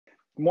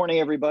Good morning,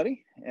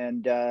 everybody,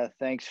 and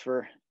thanks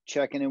for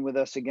checking in with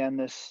us again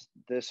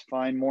this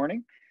fine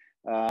morning.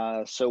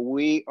 So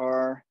we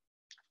are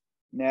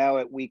now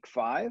at week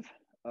 5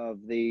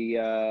 of the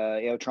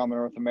AO Trauma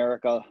North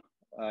America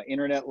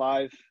Internet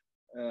Live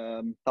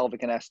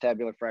Pelvic and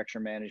Acetabular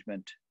Fracture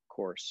Management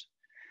course.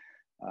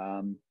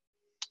 I'm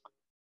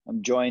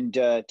joined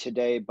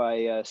today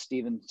by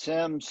Stephen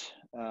Sims,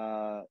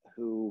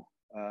 who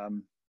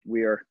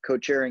we are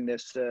co-chairing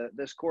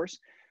this course.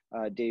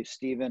 Dave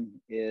Stephen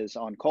is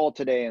on call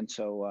today, and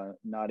so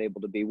not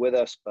able to be with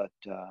us, but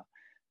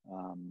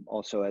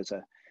also has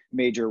a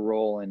major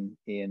role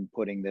in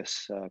putting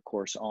this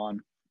course on.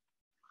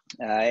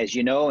 As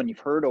you know, and you've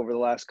heard over the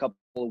last couple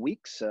of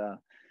weeks,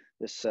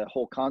 this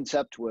whole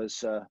concept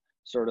was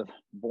sort of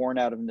born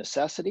out of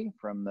necessity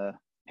from the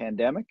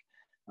pandemic,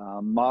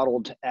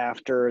 modeled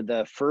after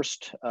the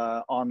first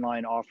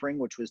online offering,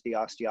 which was the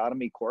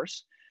osteotomy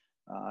course.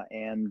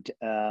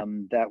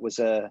 That was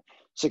a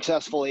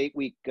successful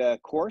 8-week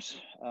course.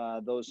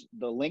 The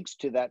links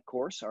to that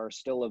course are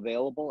still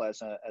available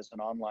as an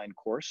online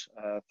course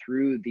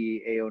through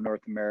the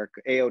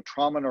AO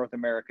Trauma North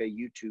America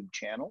YouTube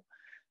channel.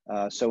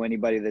 So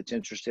anybody that's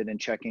interested in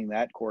checking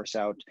that course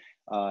out,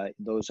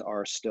 those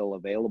are still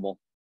available.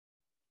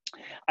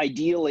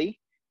 Ideally,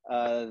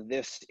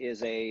 this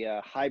is a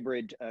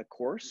hybrid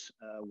course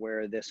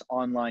where this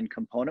online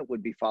component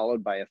would be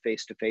followed by a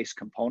face-to-face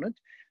component.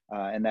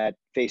 And that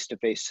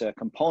face-to-face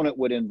component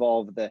would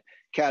involve the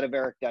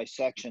cadaveric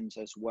dissections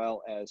as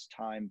well as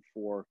time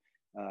for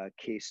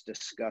case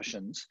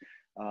discussions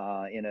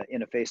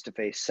in a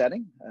face-to-face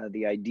setting.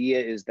 The idea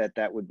is that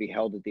that would be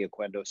held at the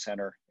Oquendo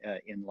Center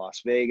in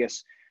Las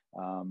Vegas,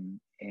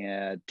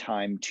 and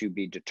time to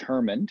be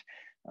determined.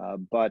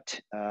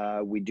 But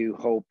we do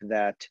hope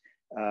that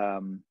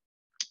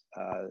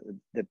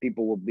that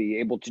people will be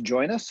able to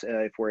join us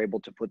if we're able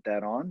to put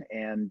that on,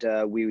 and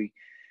we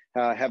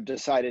have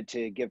decided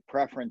to give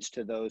preference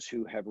to those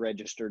who have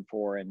registered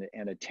for and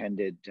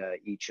attended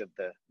each of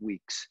the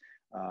week's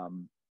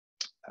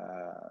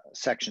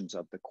sections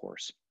of the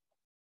course.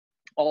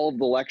 All of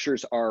the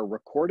lectures are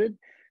recorded,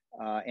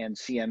 and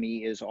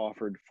CME is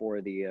offered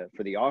for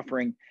the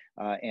offering,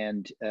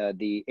 and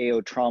the AO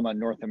Trauma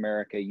North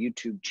America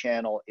YouTube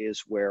channel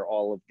is where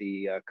all of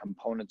the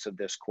components of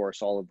this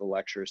course, all of the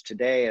lectures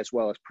today, as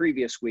well as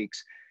previous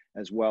weeks,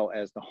 as well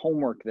as the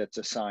homework that's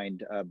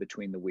assigned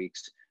between the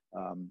weeks,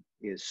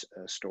 is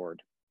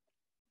stored.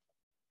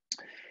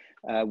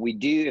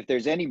 If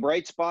there's any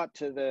bright spot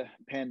to the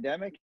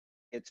pandemic,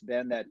 it's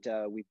been that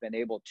we've been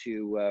able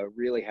to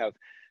really have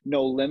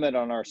no limit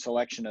on our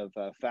selection of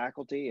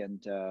faculty,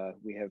 and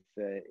we have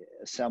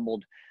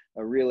assembled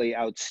a really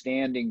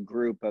outstanding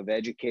group of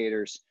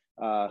educators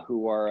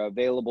who are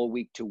available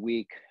week to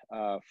week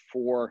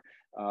for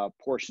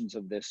portions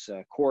of this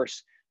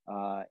course,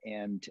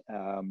 and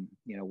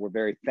you know, we're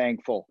very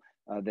thankful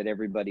that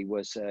everybody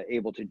was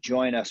able to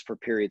join us for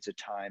periods of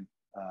time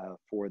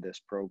for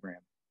this program.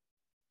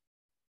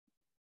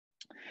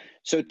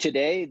 So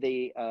today,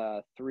 the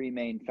 3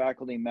 main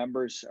faculty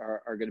members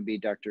are going to be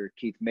Dr.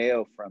 Keith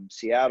MAYO from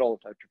Seattle,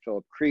 Dr.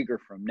 Philip KREGOR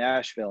from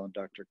Nashville, and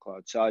Dr.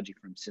 Claude SAGI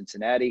from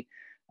Cincinnati.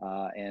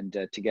 And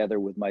together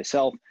with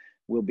myself,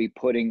 we'll be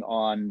putting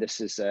on,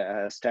 this is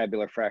a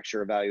acetabular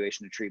fracture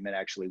evaluation and treatment,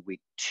 actually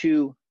week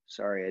 2.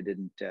 Sorry, I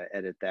didn't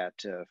edit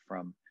that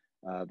from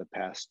the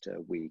past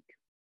week.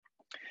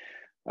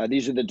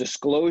 These are the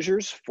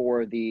disclosures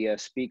for the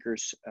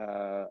speakers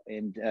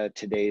in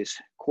today's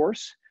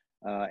course,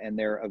 and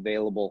they're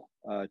available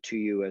to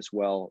you as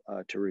well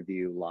to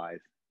review live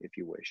if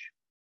you wish.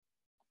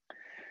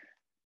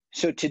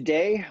 So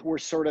today we're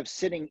sort of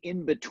sitting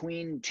in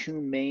between 2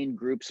 main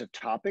groups of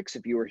topics.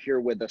 If you were here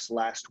with us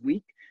last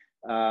week,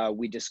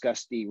 we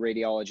discussed the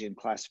radiology and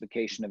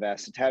classification of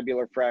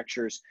acetabular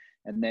fractures,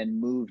 and then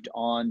moved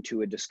on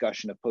to a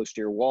discussion of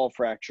posterior wall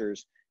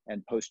fractures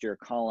and posterior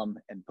column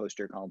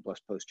plus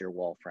posterior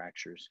wall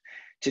fractures.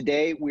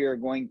 Today, we are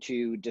going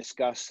to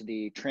discuss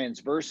the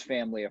transverse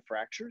family of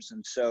fractures.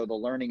 And so the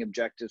learning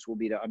objectives will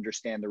be to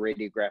understand the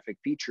radiographic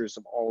features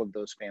of all of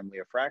those family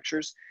of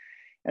fractures,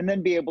 and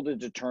then be able to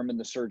determine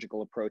the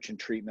surgical approach and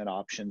treatment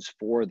options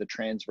for the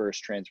transverse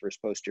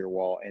posterior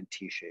wall, and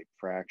T-shaped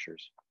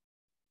fractures.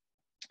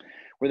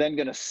 We're then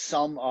going to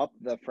sum up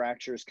the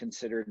fractures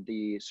considered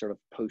the sort of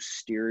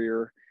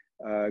posterior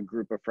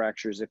group of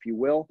fractures, if you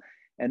will,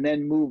 and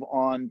then move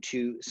on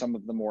to some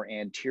of the more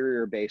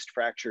anterior-based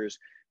fractures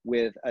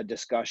with a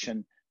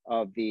discussion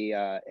of the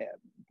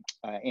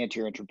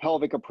anterior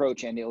intra-pelvic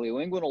approach and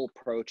ilioinguinal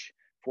approach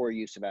for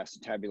use of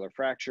acetabular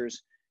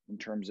fractures in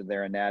terms of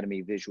their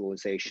anatomy,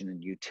 visualization,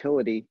 and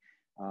utility,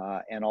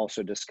 and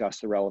also discuss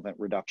the relevant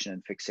reduction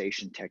and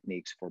fixation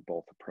techniques for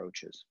both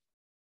approaches.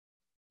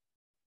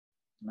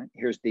 All right,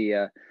 here's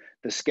the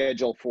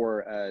schedule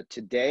for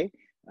today.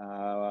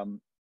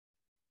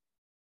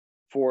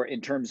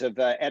 In terms of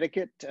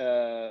etiquette,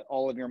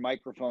 all of your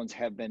microphones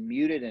have been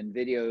muted and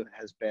video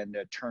has been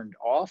turned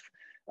off.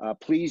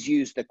 Please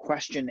use the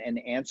question and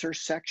answer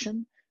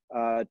section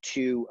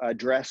to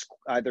address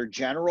either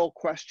general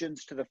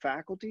questions to the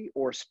faculty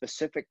or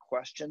specific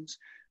questions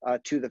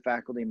to the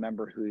faculty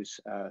member who's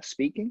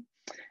speaking.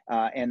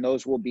 And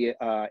those will be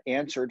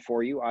answered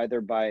for you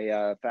either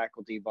by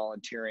faculty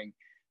volunteering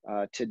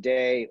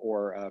today,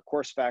 or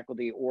course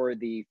faculty, or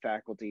the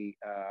faculty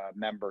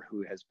member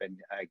who has been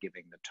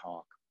giving the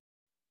talk.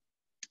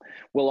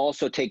 We'll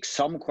also take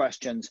some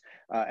questions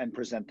and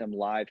present them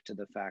live to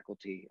the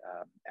faculty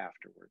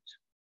afterwards.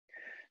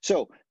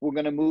 So we're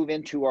going to move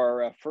into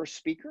our first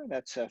speaker.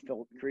 That's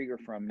Phil KREGOR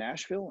from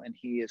Nashville, and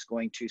he is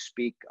going to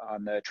speak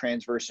on the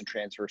transverse and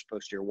transverse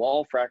posterior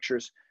wall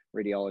fractures,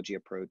 radiology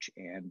approach,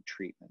 and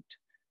treatment.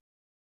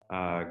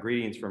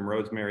 Greetings from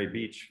Rosemary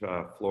Beach,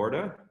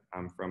 Florida.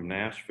 I'm from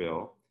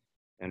Nashville,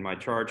 and my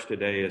charge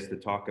today is to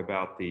talk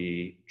about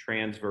the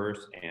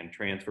transverse and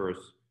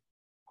transverse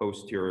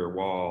posterior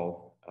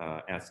wall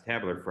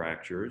acetabular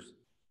fractures.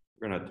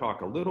 We're going to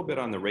talk a little bit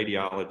on the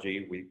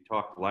radiology. We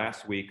talked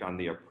last week on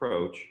the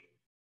approach,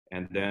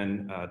 and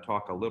then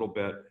talk a little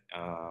bit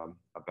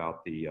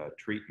about the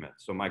treatment.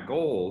 So my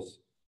goals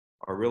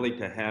are really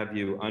to have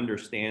you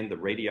understand the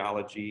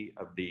radiology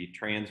of the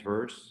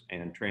transverse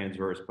and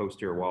transverse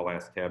posterior wall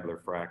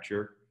acetabular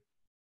fracture,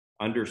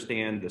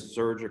 understand the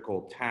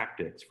surgical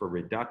tactics for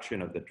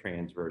reduction of the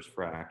transverse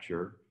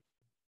fracture,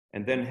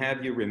 and then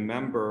have you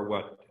remember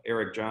what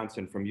Eric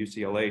Johnson from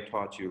UCLA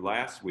taught you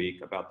last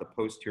week about the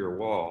posterior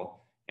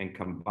wall and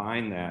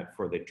combine that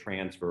for the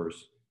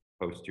transverse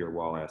posterior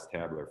wall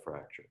acetabular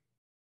fracture.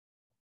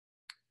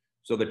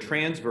 So the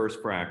transverse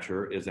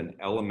fracture is an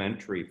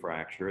elementary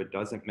fracture. It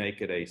doesn't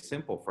make it a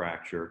simple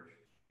fracture,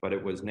 but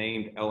it was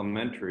named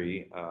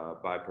elementary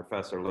by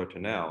Professor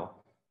Letournel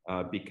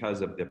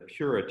because of the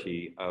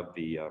purity of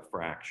the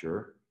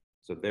fracture.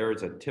 So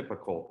there's a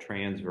typical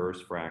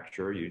transverse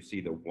fracture. You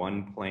see the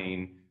one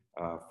plane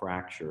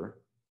fracture.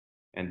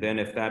 And then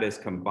if that is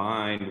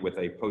combined with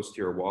a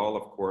posterior wall,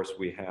 of course,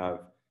 we have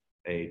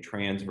a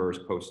transverse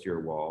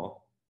posterior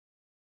wall.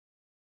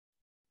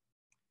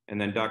 And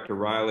then Dr.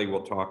 REILLY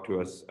will talk to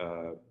us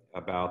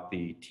about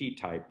the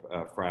T-type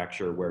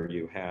fracture, where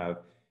you have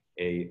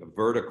a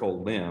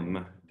vertical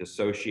limb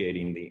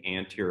dissociating the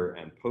anterior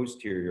and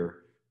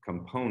posterior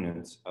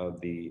components of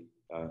the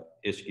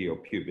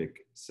ischiopubic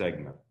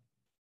segment.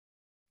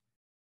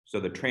 So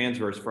the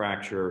transverse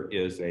fracture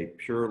is a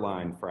pure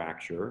line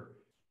fracture,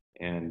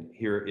 and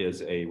here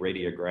is a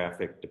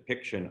radiographic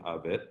depiction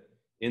of it.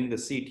 In the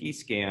CT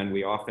scan,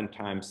 we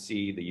oftentimes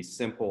see the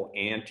simple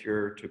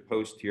anterior to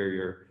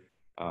posterior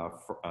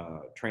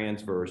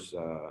transverse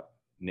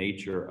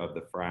nature of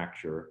the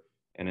fracture.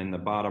 And in the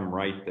bottom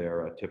right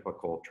there, a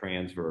typical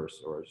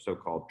transverse or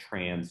so-called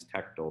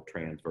transtectal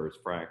transverse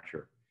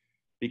fracture.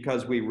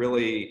 Because we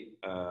really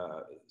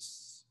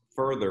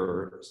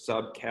further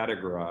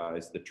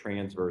subcategorize the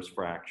transverse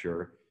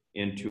fracture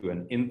into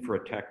an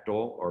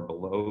infratectal or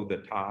below the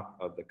top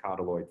of the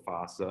cotyloid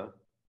fossa,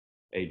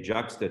 a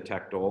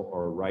juxtatectal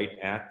or right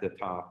at the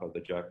top of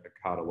the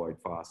cotyloid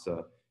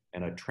fossa,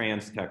 and a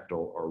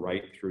transtectal or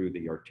right through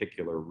the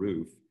articular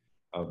roof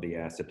of the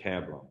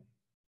acetabulum.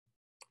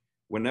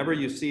 Whenever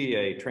you see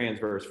a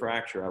transverse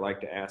fracture, I like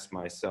to ask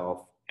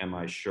myself, am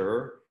I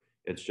sure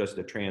it's just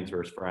a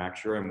transverse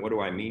fracture? And what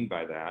do I mean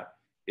by that?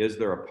 Is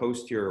there a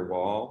posterior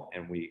wall?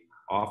 And we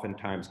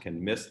oftentimes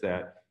can miss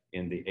that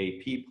in the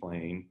AP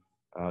plane.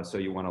 So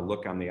you want to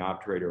look on the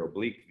obturator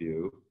oblique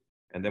view.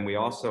 And then we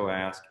also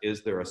ask,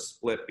 is there a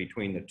split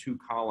between the two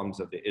columns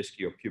of the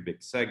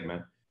ischiopubic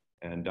segment?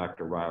 And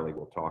Dr. REILLY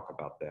will talk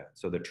about that.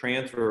 So the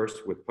transverse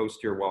with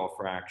posterior wall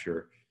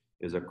fracture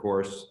is, of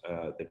course,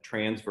 the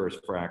transverse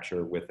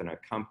fracture with an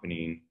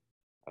accompanying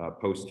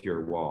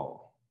posterior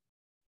wall.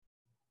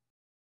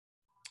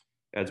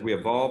 As we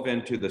evolve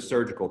into the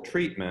surgical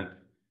treatment,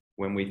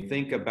 when we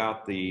think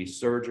about the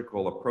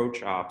surgical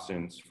approach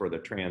options for the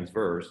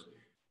transverse,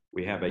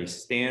 we have a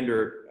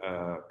standard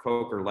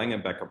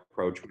Kocher-Langenbeck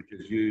approach, which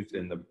is used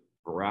in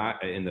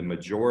the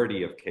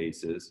majority of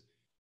cases.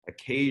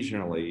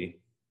 Occasionally,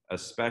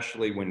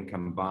 especially when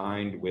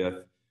combined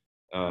with,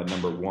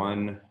 number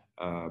one,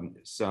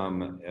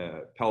 some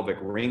pelvic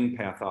ring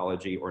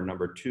pathology, or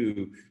number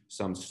two,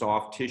 some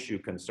soft tissue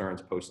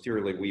concerns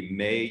posteriorly, we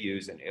may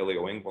use an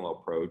ilioinguinal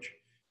approach.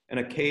 And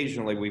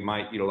occasionally we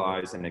might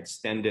utilize an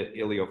extended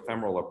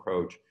iliofemoral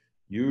approach,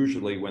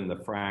 usually when the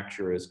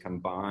fracture is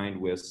combined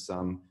with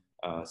some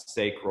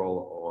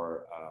sacral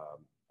or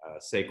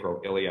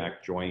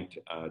sacroiliac joint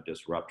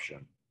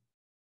disruption.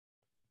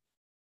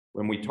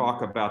 When we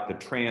talk about the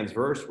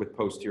transverse with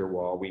posterior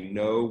wall, we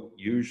know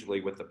usually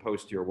with the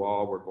posterior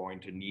wall, we're going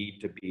to need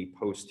to be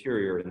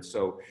posterior. And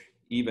so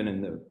even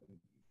in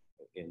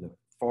the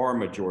far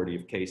majority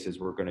of cases,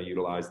 we're going to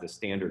utilize the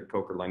standard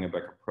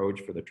Kocher-Langenbeck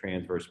approach for the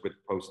transverse with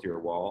posterior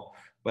wall.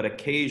 But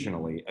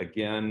occasionally,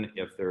 again,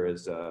 if there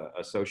is an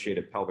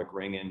associated pelvic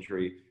ring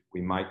injury,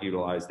 we might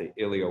utilize the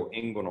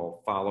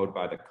ilioinguinal followed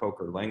by the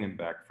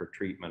Kocher-Langenbeck for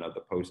treatment of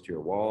the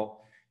posterior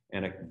wall,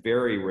 and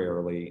very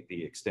rarely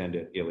the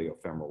extended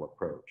iliofemoral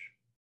approach.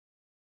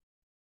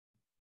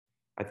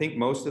 I think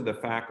most of the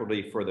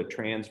faculty for the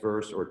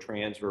transverse or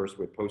transverse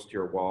with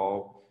posterior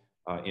wall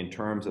in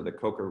terms of the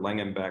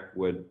Kocher-Lengenbeck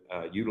would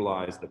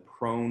utilize the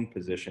prone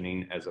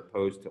positioning as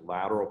opposed to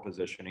lateral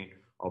positioning,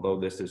 although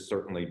this is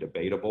certainly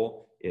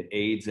debatable. It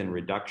aids in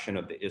reduction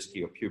of the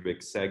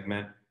ischiopubic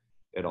segment.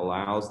 It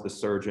allows the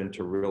surgeon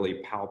to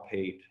really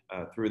palpate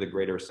through the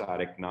greater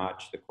sciatic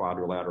notch, the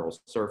quadrilateral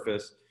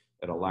surface.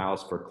 It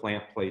allows for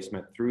clamp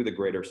placement through the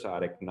greater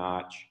sciatic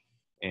notch,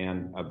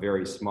 and a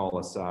very small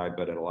aside,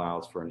 but it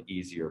allows for an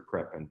easier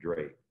prep and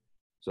drape.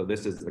 So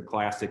this is the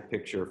classic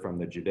picture from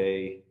the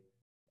Jade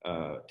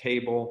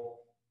table.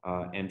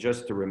 And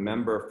just to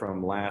remember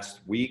from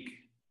last week,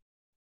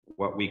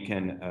 what we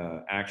can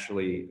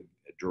actually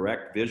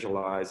direct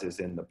visualize is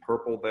in the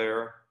purple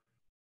there.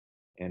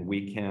 And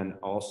we can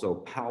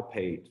also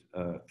palpate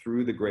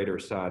through the greater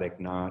sciatic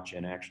notch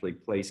and actually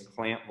place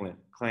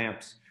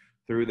clamps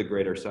through the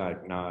greater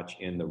sciatic notch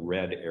in the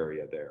red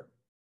area there.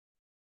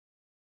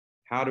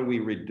 How do we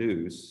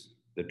reduce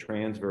the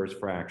transverse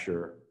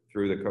fracture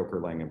through the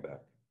Kocher-Lengenbeck?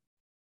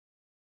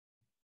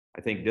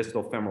 I think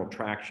distal femoral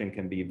traction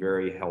can be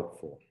very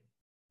helpful.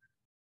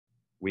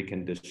 We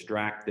can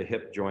distract the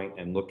hip joint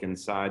and look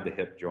inside the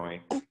hip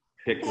joint,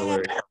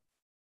 particularly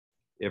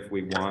if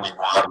we want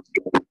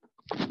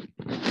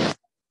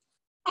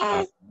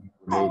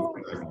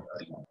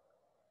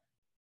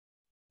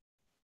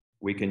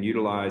we can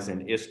utilize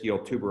an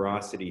ischial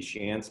tuberosity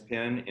Schanz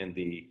pin in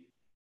the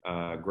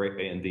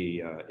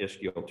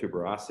ischial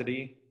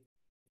tuberosity.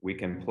 We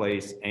can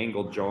place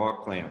angled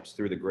jaw clamps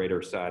through the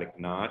greater sciatic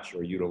notch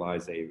or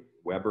utilize a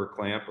Weber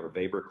clamp or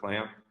Weber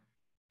clamp.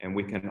 And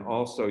we can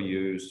also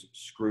use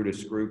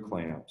screw-to-screw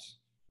clamps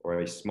or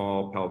a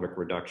small pelvic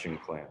reduction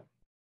clamp.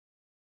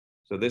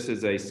 So this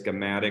is a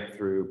schematic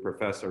through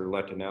Professor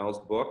Letinel's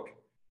book.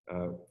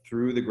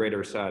 Through the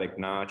greater sciatic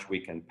notch, we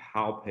can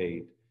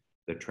palpate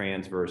the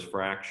transverse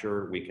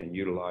fracture. We can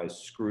utilize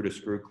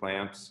screw-to-screw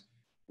clamps.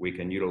 We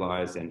can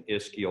utilize an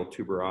ischial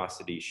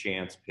tuberosity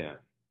Schanz pin.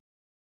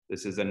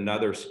 This is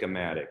another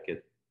schematic.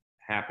 It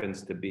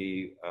happens to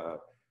be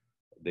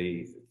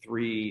the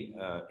three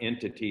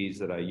entities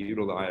that I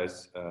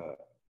utilize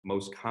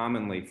most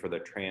commonly for the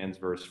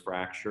transverse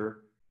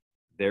fracture.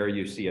 There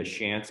you see a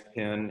Schanz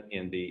pin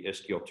in the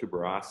ischial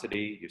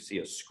tuberosity. You see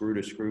a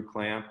screw-to-screw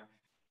clamp,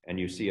 and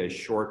you see a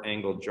short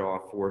angled jaw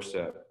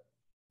forcep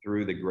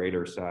through the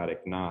greater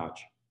sciatic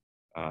notch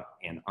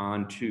and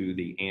onto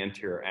the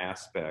anterior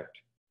aspect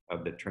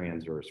of the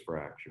transverse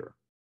fracture.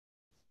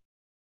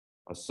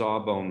 A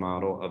sawbone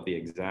model of the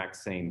exact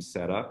same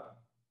setup.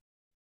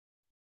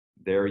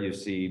 There you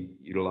see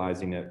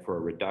utilizing it for a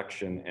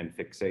reduction and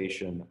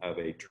fixation of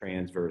a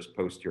transverse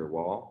posterior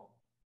wall.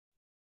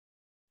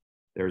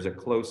 There's a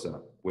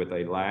close-up with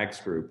a lag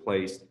screw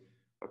placed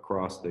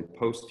across the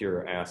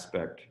posterior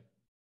aspect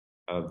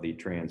of the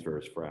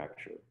transverse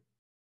fracture.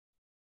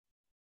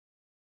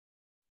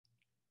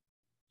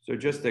 So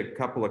just a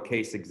couple of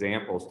case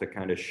examples to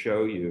kind of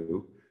show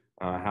you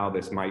how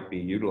this might be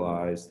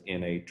utilized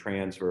in a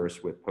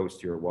transverse with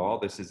posterior wall.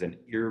 This is an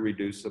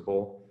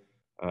irreducible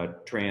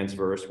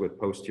transverse with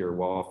posterior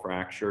wall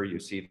fracture. You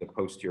see the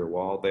posterior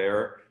wall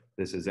there.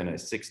 This is in a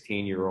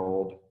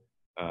 16-year-old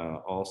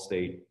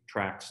all-state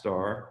track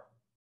star.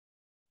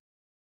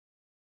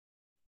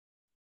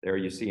 There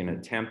you see an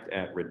attempt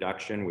at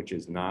reduction, which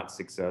is not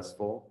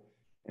successful.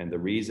 And the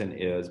reason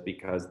is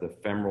because the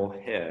femoral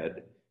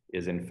head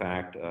is in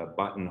fact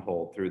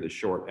buttonholed through the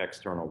short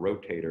external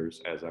rotators,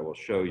 as I will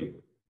show you.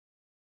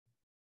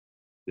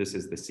 This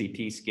is the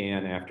CT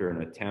scan after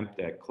an attempt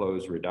at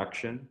closed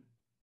reduction.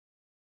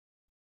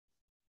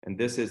 And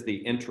this is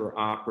the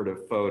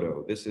intraoperative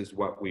photo. This is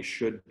what we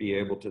should be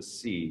able to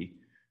see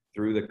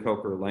through the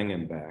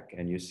Kocher-Lengenbeck.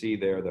 And you see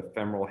there the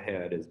femoral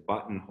head is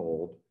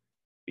buttonholed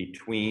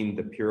between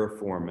the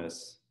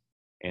piriformis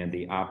and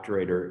the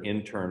obturator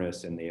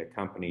internus and the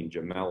accompanying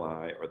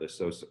gemelli, or the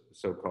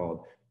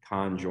so-called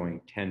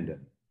conjoint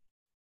tendon.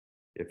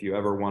 If you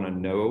ever want to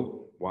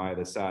know why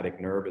the sciatic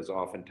nerve is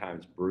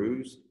oftentimes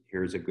bruised,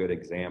 here's a good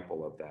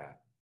example of that.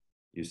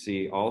 You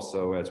see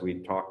also, as we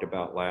talked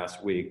about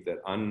last week,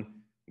 that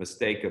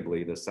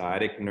unmistakably the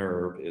sciatic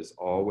nerve is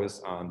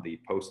always on the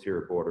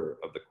posterior border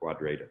of the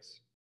quadratus.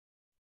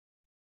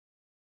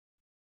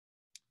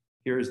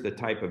 Here's the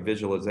type of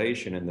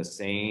visualization in the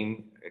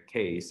same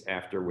case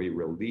after we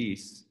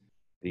release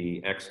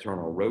the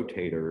external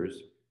rotators.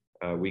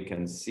 We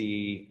can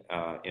see,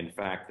 in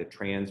fact, the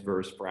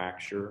transverse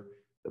fracture.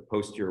 The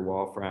posterior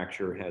wall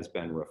fracture has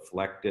been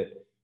reflected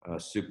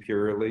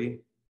superiorly.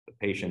 The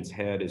patient's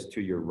head is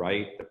to your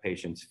right, the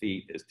patient's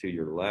feet is to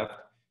your left,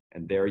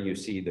 and there you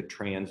see the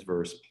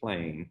transverse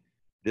plane.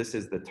 This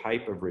is the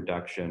type of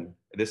reduction,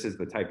 this is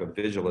the type of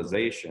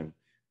visualization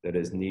that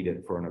is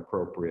needed for an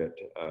appropriate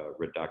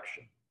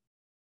reduction,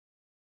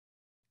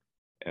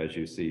 as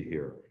you see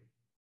here.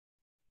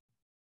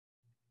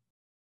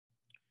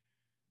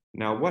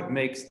 Now, what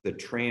makes the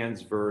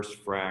transverse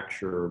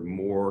fracture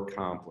more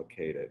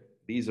complicated?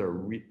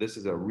 This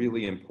is a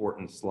really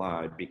important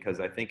slide because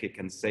I think it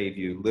can save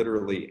you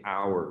literally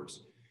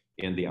hours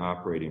in the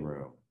operating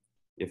room.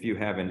 If you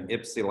have an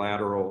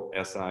ipsilateral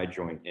SI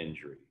joint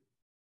injury,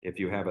 if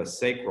you have a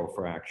sacral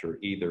fracture,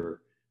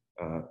 either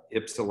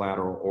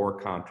ipsilateral or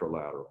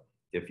contralateral,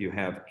 if you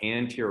have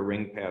anterior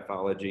ring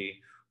pathology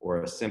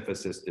or a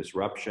symphysis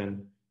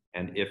disruption,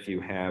 and if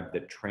you have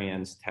the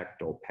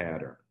transtectal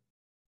pattern.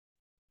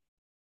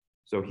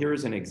 So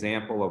here's an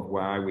example of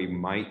why we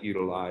might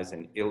utilize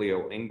an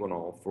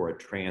ilioinguinal for a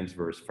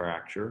transverse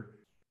fracture.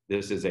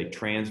 This is a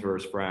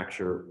transverse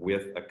fracture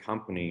with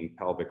accompanying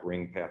pelvic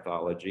ring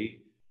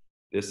pathology.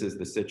 This is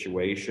the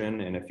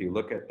situation, and if you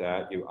look at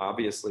that, you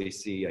obviously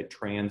see a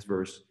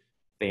transverse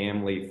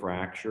family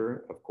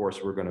fracture. Of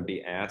course, we're going to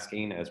be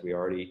asking, as we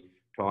already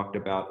talked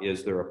about,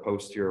 is there a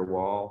posterior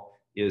wall?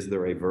 Is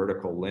there a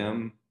vertical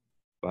limb?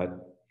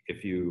 But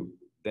if you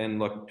then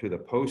look to the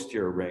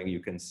posterior ring, you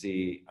can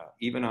see,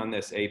 even on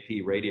this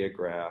AP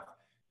radiograph,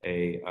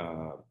 a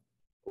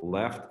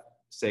left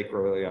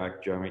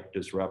sacroiliac joint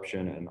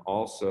disruption, and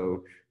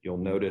also you'll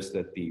notice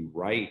that the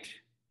right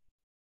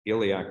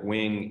iliac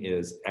wing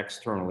is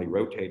externally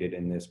rotated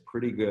in this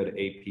pretty good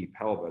AP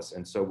pelvis.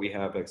 And so we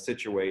have a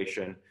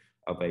situation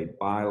of a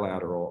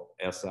bilateral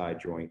SI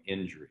joint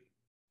injury.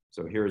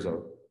 So here's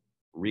a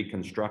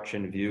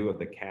reconstruction view of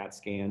the CAT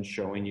scan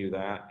showing you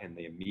that in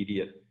the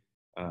immediate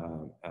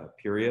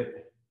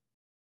period.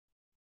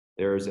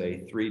 There's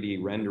a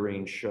 3D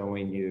rendering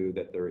showing you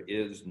that there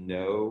is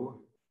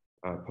no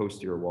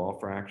posterior wall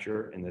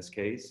fracture in this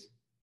case.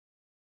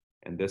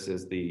 And this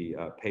is the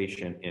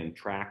patient in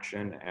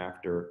traction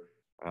after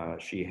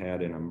she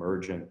had an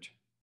emergent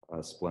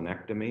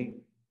splenectomy.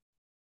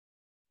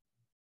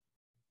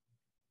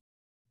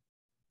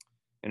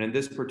 And in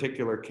this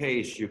particular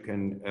case, you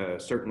can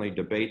certainly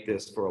debate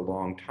this for a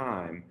long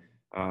time,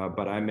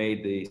 but I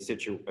made the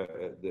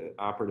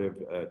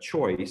operative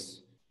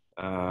choice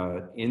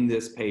in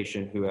this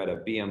patient who had a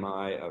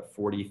BMI of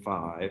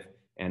 45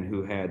 and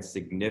who had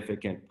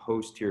significant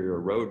posterior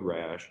road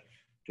rash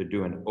to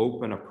do an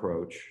open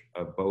approach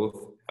of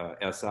both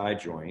SI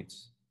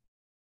joints.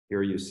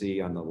 Here you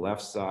see on the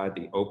left side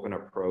the open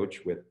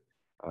approach with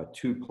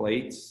 2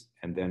 plates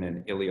and then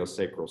an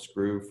iliosacral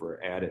screw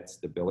for added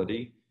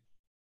stability.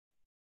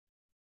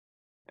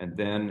 And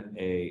then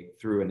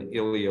through an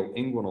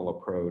ilioinguinal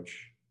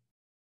approach,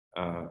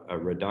 a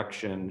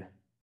reduction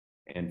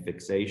and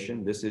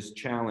fixation. This is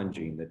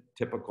challenging. The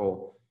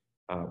typical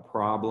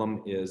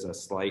problem is a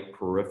slight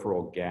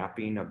peripheral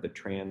gapping of the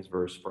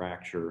transverse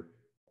fracture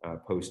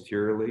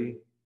posteriorly.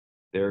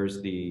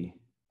 There's the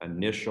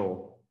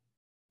initial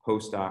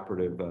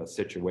postoperative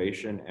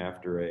situation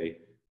after a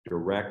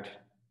direct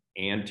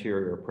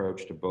anterior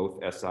approach to both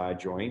SI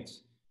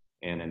joints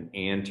and an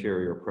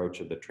anterior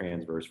approach of the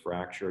transverse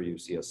fracture. You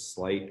see a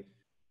slight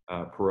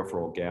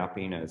peripheral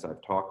gapping, as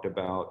I've talked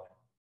about.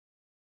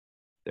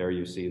 There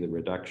you see the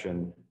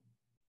reduction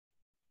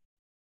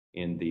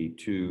in the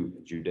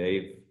 2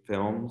 Judet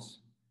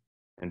films.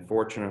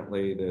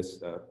 Unfortunately,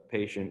 this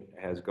patient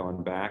has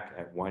gone back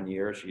at 1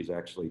 year. She's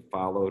actually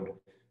followed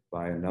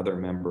by another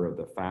member of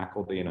the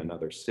faculty in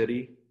another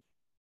city,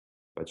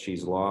 but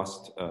she's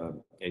lost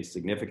a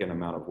significant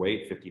amount of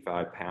weight,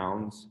 55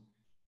 pounds,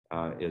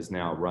 is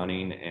now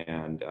running,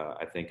 and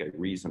I think a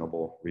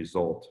reasonable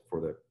result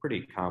for the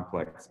pretty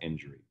complex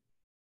injury.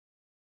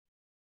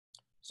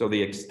 So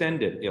the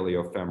extended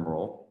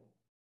iliofemoral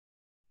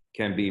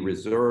can be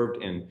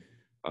reserved in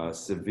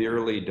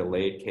severely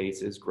delayed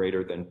cases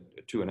greater than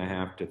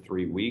 2.5 to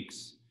 3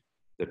 weeks.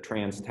 The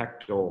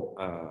transtectal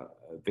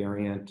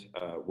variant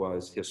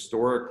was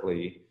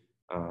historically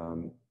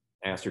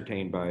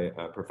ascertained by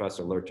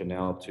Professor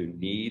Lertinel to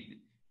need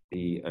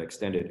the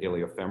extended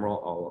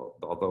iliofemoral,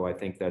 although I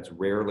think that's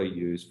rarely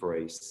used for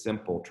a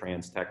simple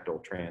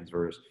transtectal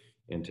transverse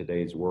in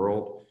today's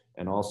world,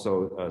 and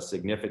also a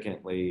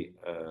significant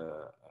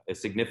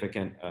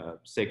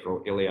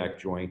sacroiliac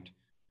joint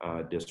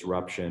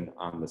disruption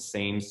on the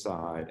same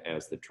side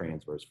as the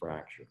transverse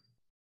fracture.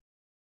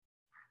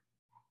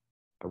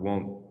 I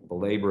won't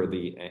belabor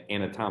the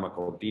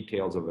anatomical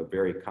details of a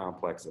very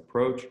complex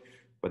approach,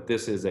 but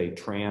this is a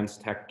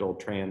transtectal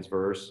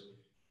transverse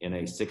in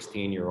a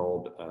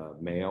 16-year-old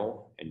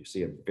male, and you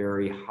see a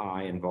very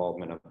high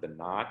involvement of the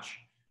notch.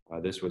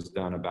 This was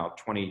done about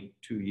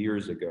 22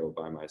 years ago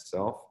by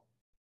myself,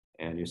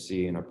 and you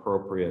see an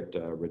appropriate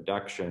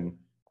reduction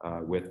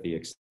with the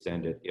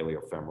extended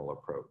iliofemoral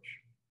approach.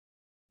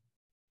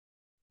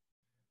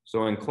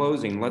 So in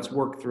closing, let's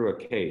work through a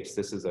case.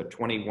 This is a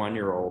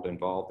 21-year-old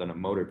involved in a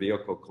motor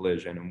vehicle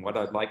collision, and what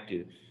I'd like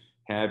to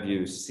have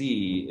you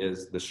see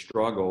is the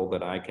struggle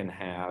that I can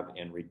have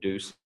in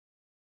reducing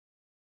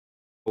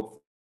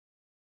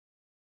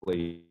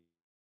hopefully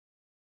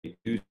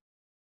you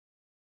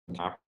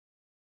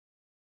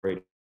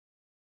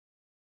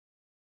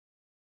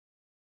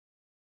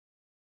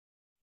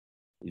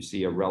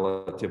see a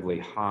relatively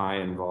high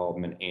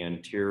involvement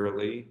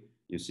anteriorly.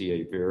 You see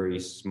a very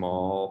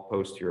small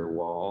posterior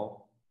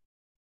wall.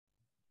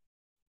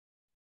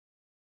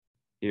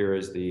 Here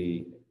is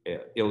the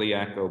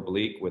iliac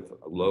oblique with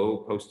low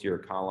posterior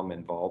column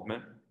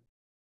involvement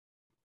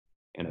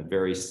and a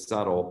very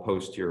subtle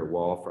posterior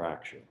wall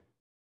fracture.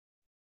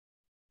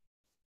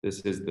 This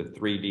is the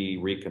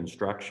 3D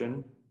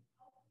reconstruction.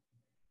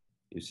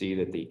 You see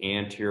that the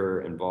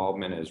anterior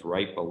involvement is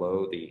right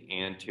below the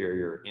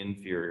anterior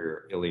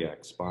inferior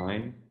iliac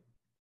spine.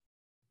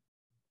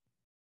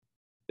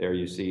 There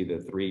you see the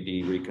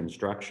 3D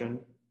reconstruction.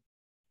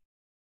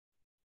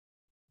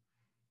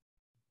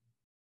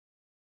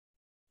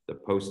 The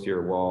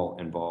posterior wall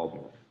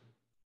involvement.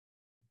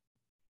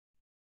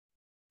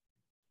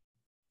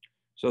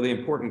 So the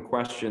important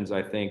questions,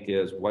 I think,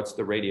 is what's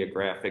the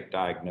radiographic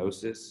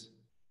diagnosis?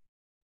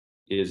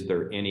 Is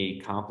there any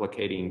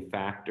complicating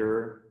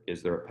factor?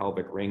 Is there a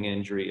pelvic ring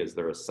injury? Is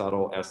there a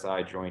subtle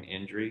SI joint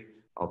injury?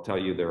 I'll tell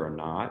you there are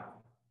not.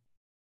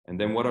 And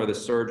then what are the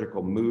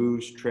surgical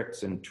moves,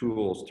 tricks, and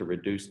tools to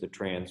reduce the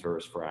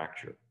transverse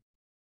fracture?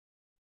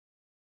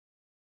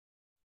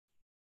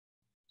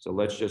 So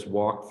let's just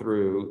walk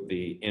through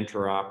the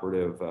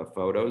intraoperative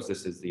photos.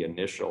 This is the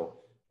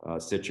initial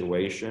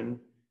situation.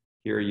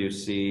 Here you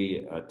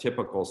see a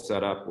typical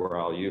setup where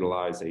I'll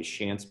utilize a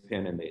Chance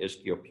pin in the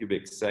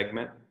ischiopubic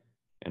segment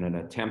and an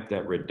attempt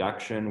at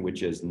reduction,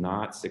 which is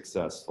not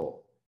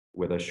successful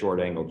with a short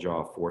angle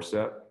jaw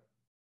forceps.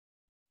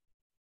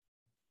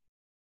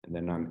 And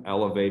then I'm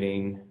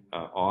elevating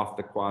off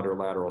the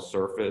quadrilateral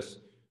surface,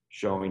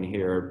 showing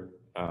here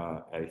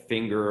a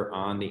finger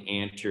on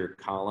the anterior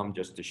column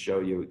just to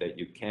show you that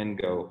you can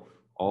go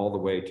all the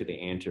way to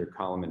the anterior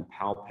column and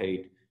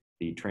palpate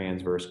the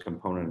transverse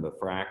component of the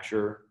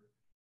fracture.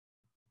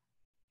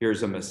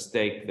 Here's a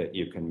mistake that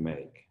you can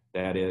make.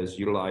 That is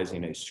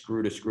utilizing a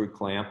screw-to-screw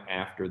clamp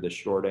after the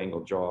short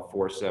angle jaw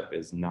forceps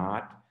is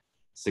not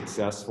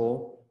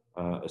successful,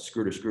 a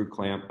screw-to-screw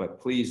clamp, but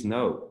please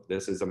note,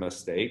 this is a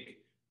mistake.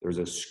 There's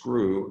a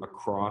screw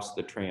across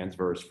the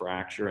transverse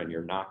fracture and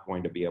you're not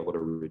going to be able to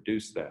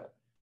reduce that.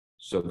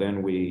 So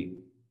then we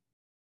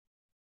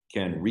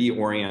can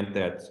reorient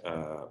that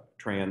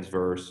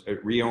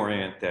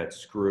reorient that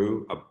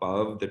screw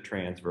above the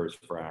transverse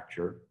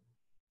fracture.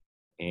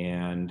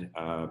 And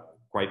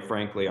quite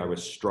frankly, I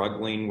was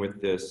struggling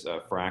with this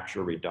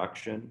fracture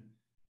reduction.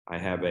 I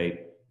have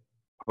a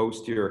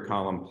posterior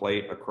column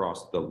plate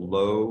across the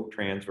low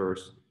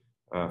transverse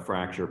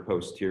fracture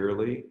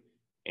posteriorly.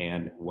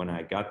 And when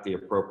I got the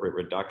appropriate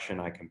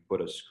reduction, I can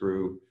put a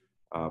screw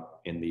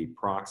in the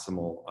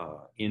proximal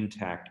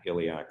intact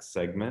iliac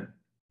segment,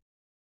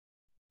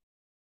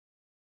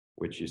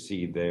 which you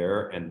see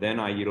there. And then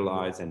I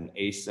utilize an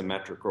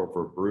asymmetrical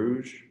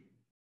verbruge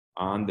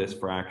on this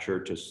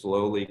fracture to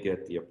slowly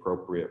get the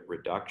appropriate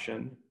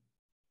reduction.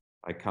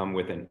 I come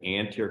with an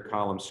anterior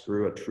column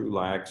screw, a true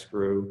lag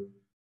screw,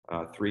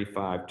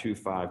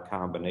 3-5-2-5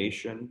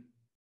 combination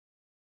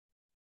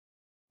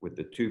with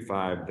the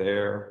 2-5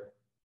 there,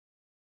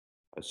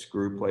 a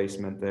screw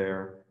placement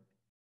there,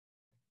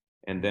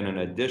 and then an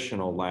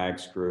additional lag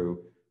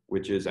screw,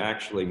 which is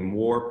actually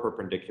more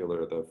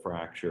perpendicular to the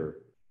fracture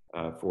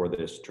for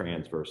this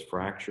transverse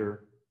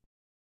fracture,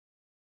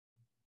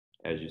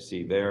 as you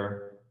see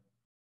there.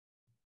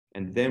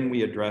 And then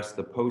we address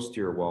the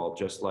posterior wall,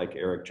 just like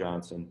Eric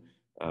Johnson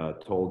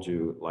told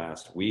you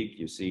last week.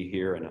 You see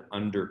here an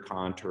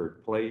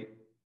under-contoured plate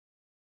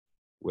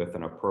with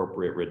an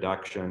appropriate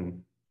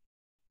reduction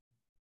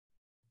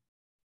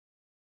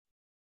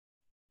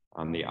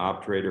on the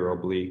obturator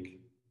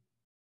oblique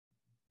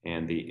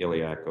and the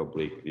iliac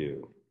oblique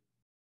view.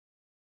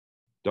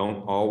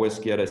 Don't always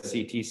get a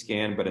CT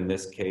scan, but in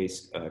this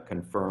case,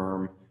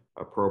 confirm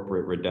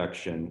appropriate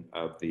reduction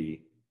of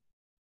the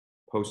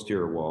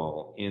posterior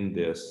wall in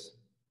this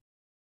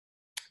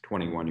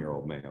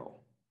 21-year-old male.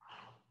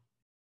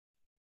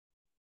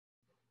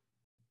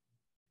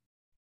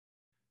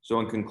 So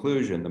in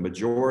conclusion, the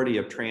majority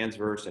of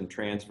transverse and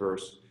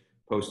transverse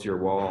posterior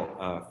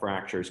wall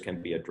fractures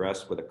can be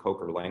addressed with a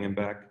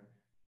Kocher-Langenbeck.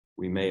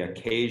 We may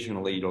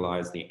occasionally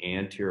utilize the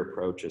anterior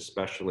approach,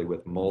 especially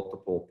with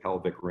multiple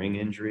pelvic ring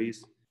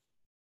injuries.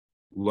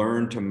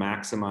 Learn to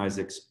maximize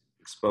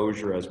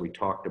exposure, as we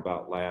talked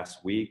about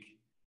last week.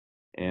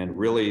 And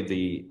really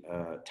the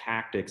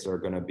tactics are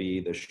going to be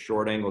the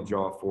short angle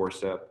jaw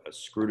forceps, a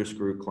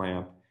screw-to-screw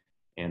clamp,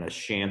 and a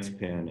Chance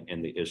pin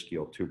in the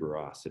ischial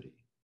tuberosity.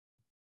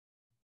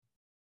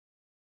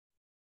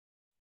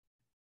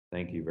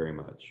 Thank you very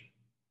much.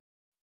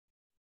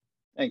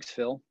 Thanks,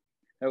 Phil.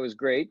 That was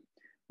great.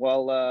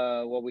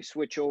 While we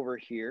switch over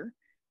here,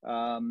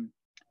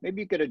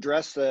 maybe you could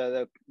address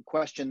the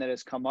question that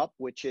has come up,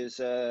 which is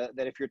that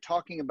if you're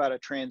talking about a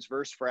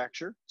transverse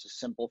fracture, it's a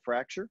simple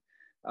fracture,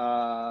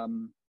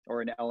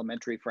 or an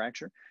elementary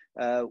fracture,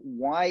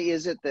 why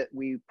is it that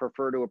we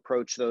prefer to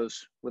approach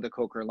those with a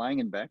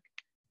Kocher-Langenbeck?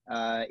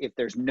 If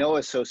there's no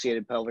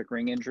associated pelvic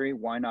ring injury,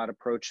 why not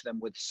approach them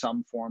with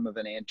some form of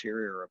an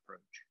anterior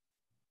approach?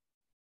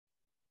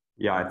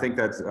 Yeah, I think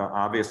that's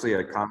obviously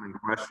a common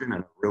question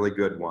and a really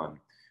good one.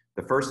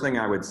 The first thing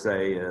I would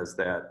say is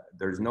that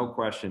there's no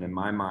question in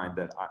my mind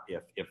that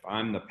if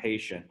I'm the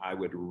patient, I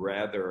would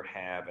rather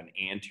have an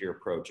anterior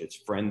approach. It's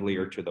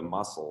friendlier to the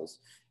muscles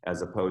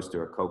as opposed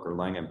to a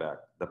Kocher-Langenbeck.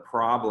 The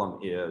problem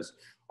is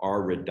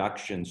our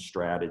reduction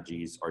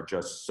strategies are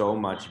just so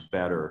much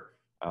better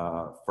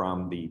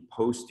from the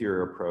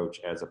posterior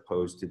approach as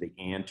opposed to the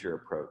anterior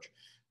approach.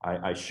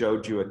 I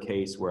showed you a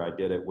case where I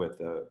did it with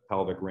a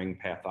pelvic ring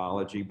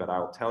pathology, but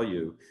I'll tell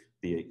you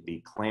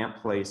the clamp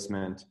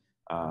placement,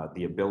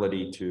 the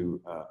ability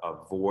to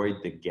avoid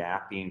the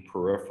gapping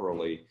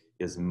peripherally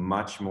is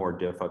much more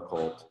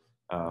difficult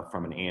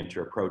from an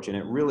anterior approach. And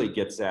it really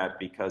gets at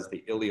because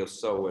the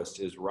iliopsoas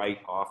is right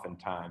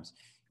oftentimes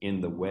in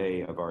the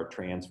way of our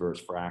transverse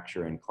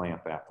fracture and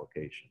clamp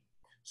application.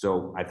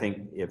 So I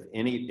think if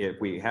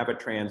we have a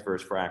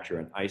transverse fracture,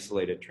 an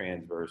isolated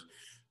transverse,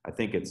 I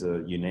think it's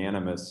a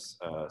unanimous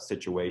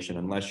situation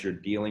unless you're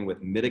dealing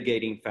with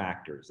mitigating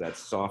factors, that's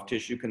soft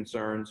tissue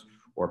concerns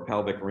or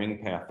pelvic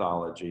ring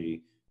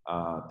pathology,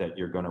 that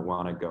you're going to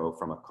want to go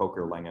from a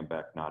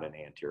Coker-Langenbeck, not an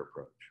anterior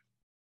approach.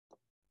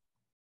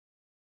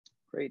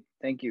 Great,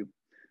 thank you.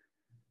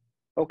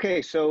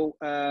 Okay, so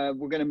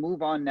we're going to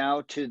move on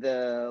now to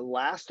the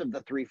last of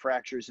the 3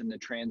 fractures in the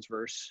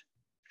transverse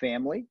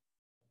family.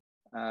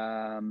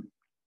 Let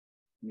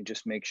me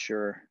just make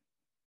sure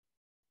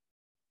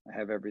I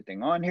have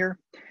everything on here.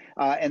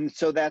 And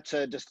so that's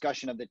a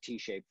discussion of the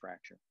T-shaped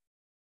fracture.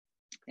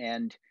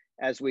 And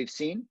as we've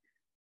seen,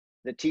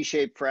 the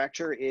T-shaped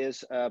fracture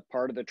is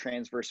part of the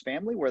transverse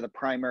family where the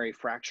primary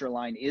fracture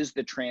line is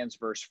the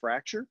transverse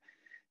fracture.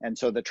 And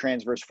so the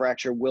transverse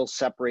fracture will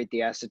separate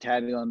the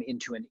acetabulum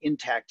into an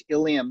intact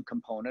ilium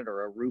component,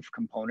 or a roof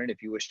component,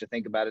 if you wish to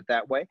think about it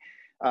that way,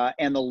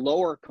 and the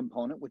lower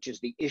component, which is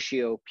the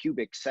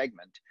ischiopubic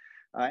segment.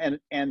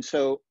 And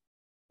so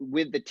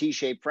with the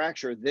T-shaped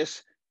fracture,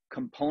 this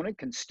component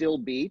can still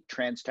be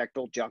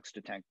transtectal,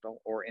 juxtatectal,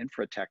 or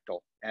infratectal,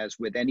 as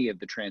with any of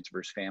the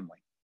transverse family.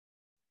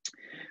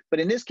 But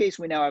in this case,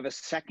 we now have a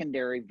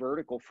secondary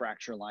vertical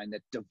fracture line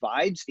that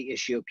divides the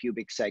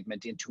ischiopubic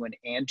segment into an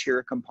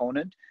anterior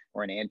component,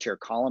 or an anterior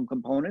column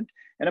component,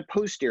 and a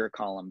posterior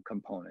column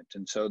component.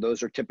 And so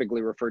those are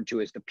typically referred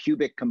to as the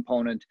pubic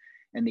component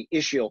and the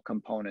ischial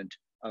component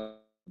of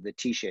the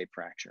T-shaped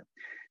fracture.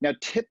 Now,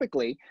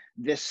 typically,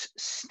 this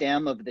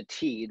stem of the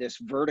T, this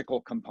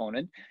vertical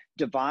component,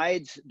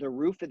 divides the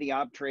roof of the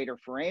obturator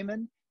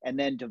foramen and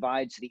then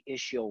divides the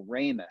ischial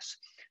ramus.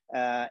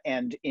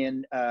 And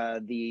in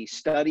the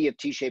study of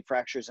T-shaped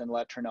fractures in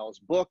Letournel's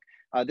book,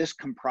 this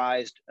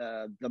comprised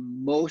the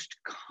most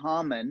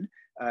common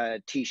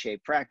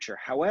T-shaped fracture.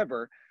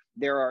 However,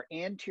 there are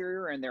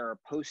anterior and there are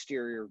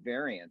posterior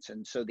variants.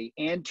 And so the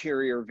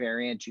anterior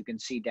variant, you can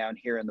see down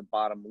here in the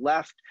bottom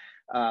left,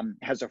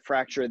 has a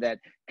fracture that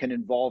can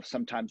involve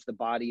sometimes the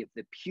body of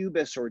the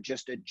pubis or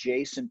just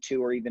adjacent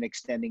to or even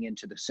extending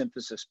into the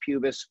symphysis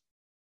pubis.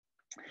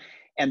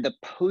 And the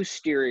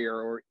posterior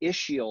or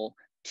ischial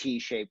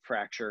T-shaped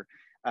fracture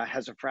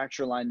has a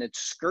fracture line that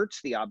skirts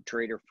the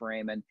obturator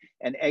foramen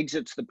and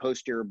exits the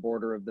posterior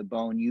border of the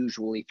bone,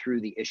 usually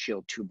through the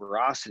ischial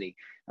tuberosity.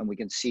 And we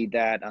can see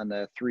that on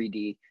the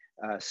 3D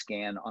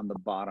scan on the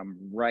bottom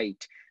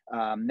right.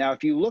 Now,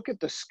 if you look at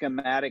the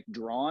schematic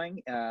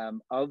drawing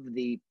of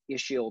the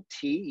ischial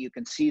T, you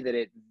can see that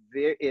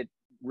it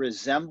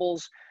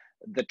resembles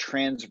the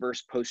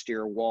transverse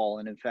posterior wall.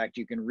 And in fact,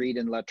 you can read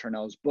in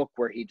Letournel's book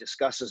where he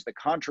discusses the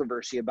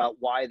controversy about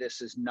why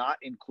this is not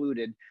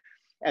included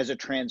as a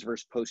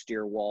transverse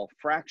posterior wall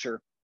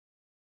fracture.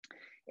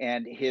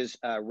 And his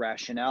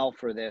rationale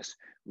for this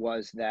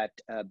was that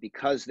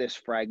because this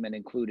fragment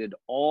included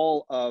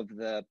all of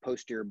the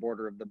posterior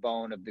border of the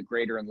bone of the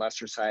greater and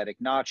lesser sciatic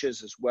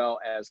notches, as well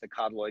as the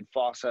cotyloid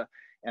fossa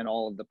and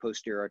all of the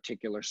posterior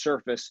articular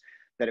surface,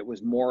 that it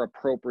was more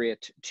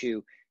appropriate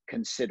to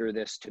consider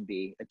this to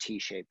be a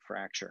T-shaped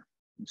fracture.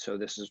 And so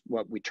this is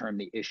what we term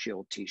the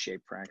ischial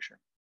T-shaped fracture.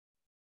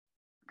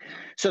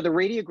 So the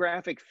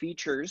radiographic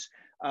features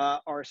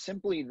are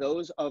simply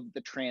those of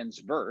the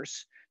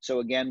transverse. So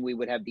again, we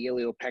would have the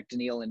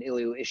iliopectineal and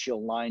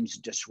ilioischial lines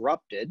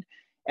disrupted,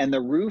 and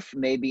the roof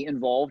may be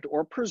involved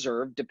or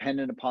preserved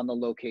dependent upon the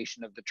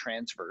location of the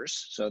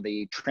transverse. So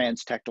the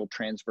transtectal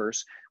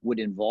transverse would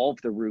involve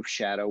the roof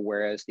shadow,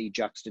 whereas the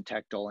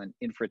juxtatectal and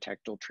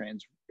infratectal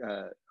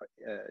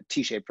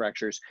T-shaped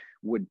fractures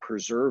would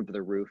preserve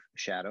the roof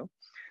shadow.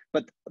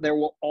 But there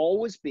will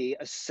always be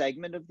a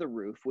segment of the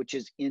roof which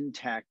is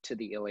intact to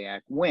the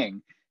iliac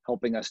wing,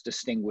 helping us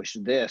distinguish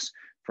this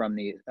from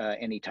the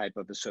any type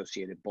of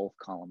associated both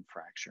column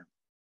fracture.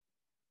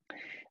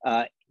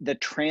 The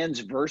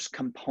transverse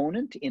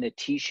component in a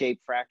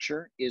T-shaped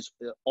fracture is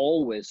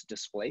always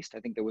displaced. I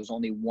think there was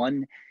only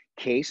one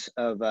case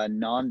of a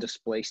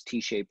non-displaced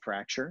T-shaped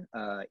fracture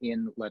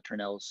in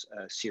Letournel's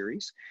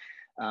series.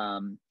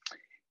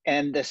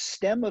 And the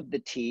stem of the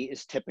T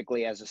is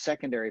typically, as a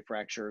secondary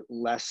fracture,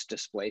 less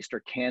displaced,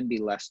 or can be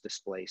less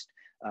displaced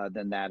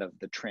than that of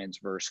the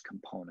transverse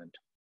component.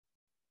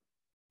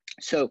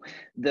 So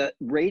the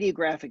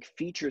radiographic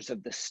features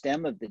of the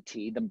stem of the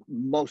T, the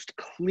most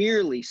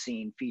clearly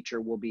seen feature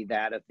will be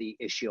that of the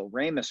ischial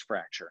ramus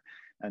fracture.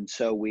 And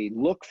so we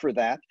look for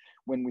that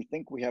when we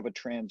think we have a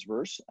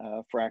transverse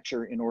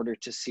fracture in order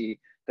to see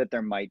that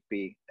there might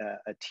be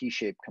a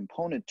T-shaped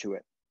component to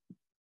it.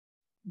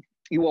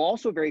 You will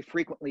also very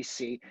frequently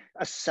see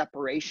a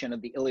separation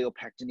of the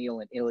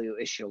iliopectineal and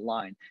ilioischial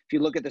line. If you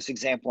look at this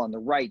example on the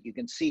right, you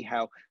can see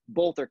how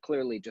both are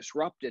clearly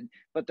disrupted,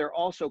 but they're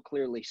also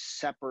clearly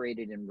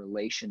separated in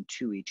relation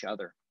to each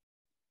other.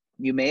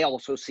 You may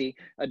also see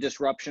a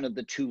disruption of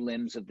the two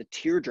limbs of the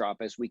teardrop,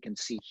 as we can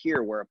see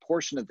here, where a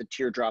portion of the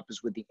teardrop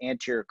is with the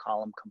anterior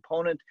column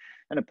component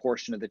and a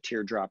portion of the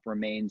teardrop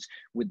remains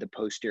with the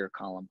posterior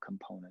column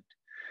component.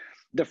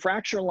 The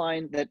fracture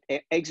line that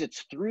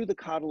exits through the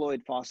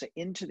cotyloid fossa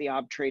into the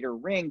obturator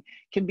ring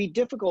can be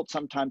difficult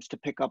sometimes to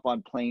pick up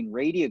on plain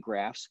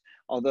radiographs,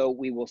 although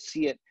we will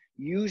see it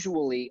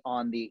usually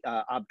on the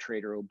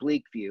obturator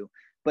oblique view,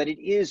 but it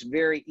is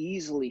very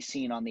easily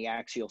seen on the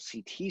axial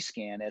CT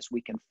scan, as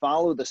we can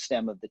follow the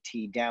stem of the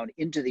T down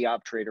into the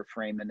obturator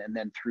foramen and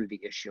then through the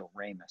ischial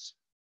ramus.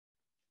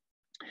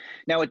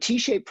 Now, a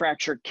T-shaped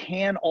fracture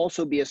can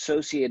also be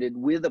associated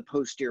with a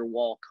posterior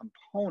wall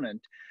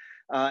component.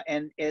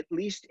 And at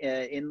least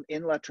in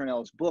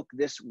Letournel's book,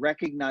 this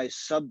recognized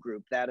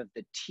subgroup, that of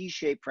the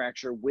T-shaped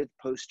fracture with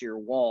posterior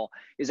wall,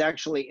 is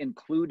actually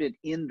included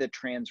in the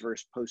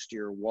transverse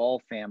posterior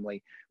wall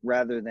family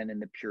rather than in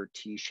the pure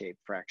T-shaped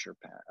fracture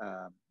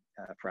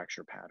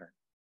pattern.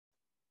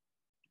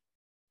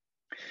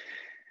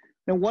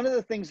 Now, one of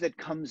the things that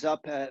comes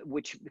up,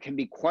 which can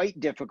be quite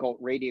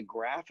difficult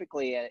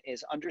radiographically,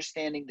 is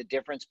understanding the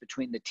difference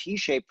between the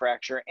T-shaped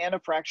fracture and a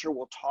fracture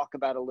we'll talk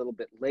about a little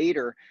bit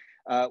later,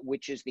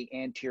 which is the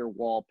anterior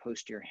wall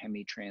posterior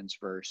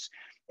hemitransverse.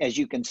 As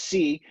you can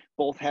see,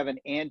 both have an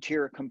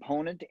anterior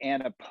component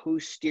and a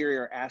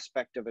posterior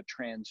aspect of a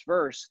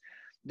transverse.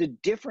 The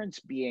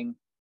difference being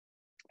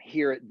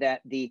here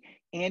that the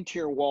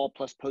anterior wall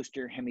plus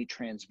posterior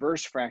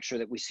hemitransverse fracture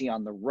that we see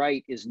on the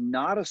right is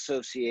not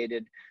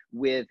associated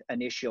with an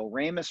ischial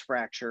ramus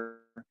fracture,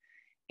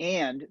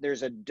 and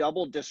there's a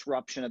double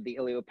disruption of the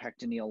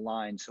iliopectineal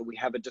line. So we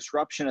have a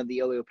disruption of the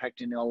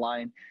iliopectineal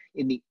line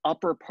in the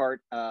upper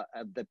part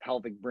of the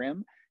pelvic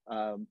brim,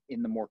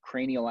 in the more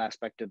cranial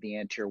aspect of the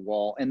anterior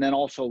wall, and then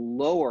also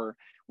lower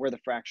where the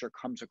fracture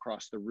comes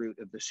across the root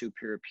of the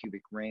superior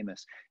pubic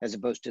ramus, as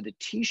opposed to the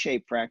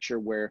T-shaped fracture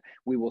where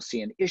we will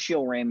see an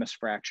ischial ramus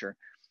fracture.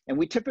 And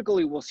we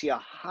typically will see a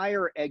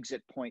higher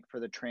exit point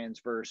for the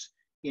transverse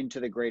into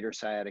the greater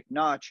sciatic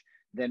notch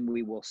than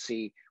we will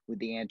see with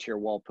the anterior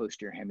wall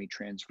posterior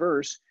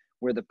hemitransverse,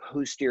 where the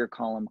posterior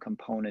column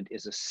component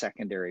is a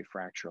secondary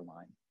fracture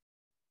line.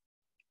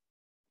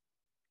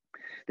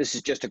 This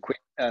is just a quick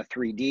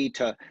 3D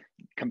to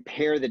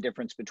compare the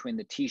difference between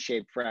the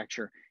T-shaped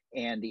fracture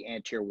and the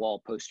anterior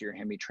wall posterior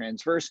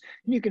hemitransverse.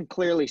 And you can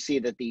clearly see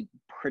that the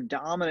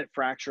predominant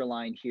fracture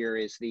line here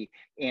is the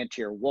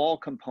anterior wall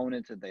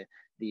component of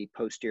the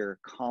posterior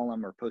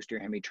column or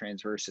posterior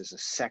hemitransverse is a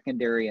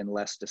secondary and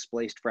less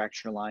displaced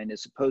fracture line,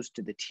 as opposed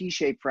to the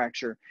T-shaped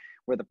fracture,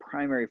 where the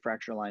primary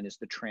fracture line is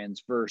the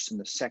transverse and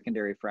the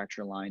secondary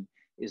fracture line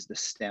is the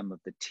stem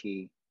of the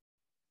T.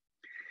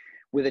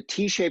 With a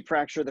T-shaped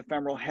fracture, the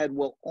femoral head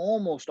will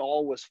almost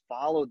always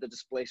follow the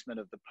displacement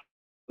of the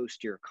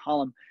posterior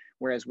column,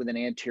 whereas with an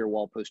anterior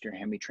wall posterior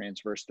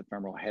hemitransverse, the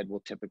femoral head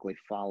will typically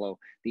follow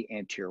the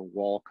anterior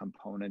wall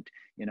component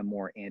in a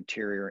more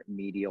anterior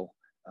medial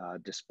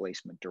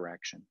displacement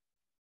direction.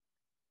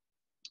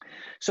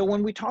 So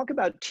when we talk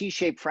about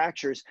T-shaped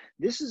fractures,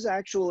 this is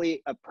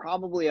actually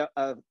probably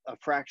a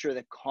fracture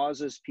that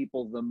causes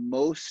people the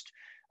most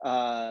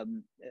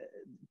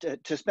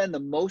to spend the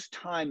most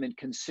time in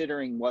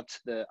considering what's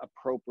the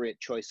appropriate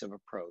choice of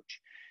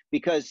approach.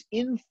 Because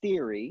in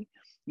theory,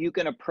 you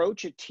can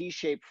approach a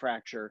T-shaped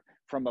fracture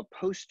from a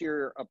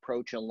posterior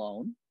approach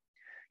alone.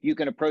 You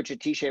can approach a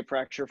T-shaped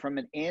fracture from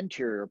an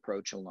anterior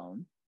approach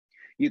alone.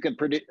 You can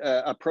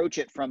approach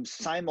it from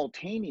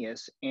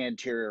simultaneous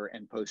anterior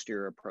and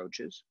posterior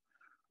approaches.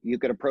 You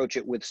could approach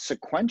it with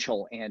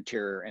sequential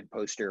anterior and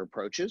posterior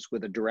approaches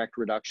with a direct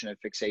reduction and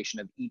fixation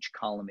of each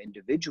column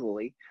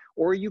individually,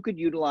 or you could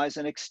utilize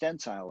an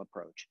extensile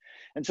approach.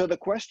 And so the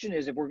question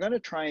is, if we're going to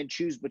try and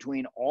choose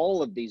between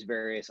all of these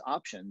various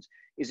options,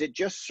 is it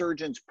just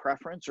surgeon's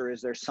preference, or is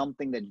there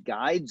something that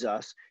guides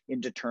us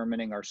in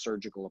determining our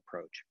surgical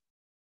approach?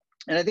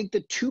 And I think the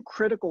two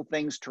critical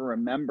things to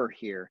remember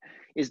here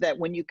is that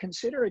when you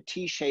consider a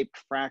T-shaped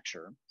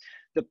fracture,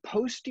 the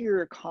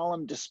posterior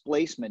column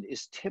displacement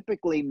is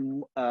typically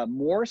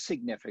more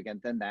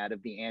significant than that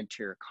of the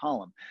anterior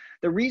column.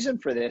 The reason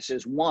for this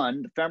is,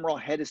 one, the femoral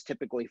head is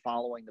typically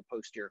following the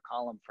posterior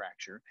column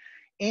fracture.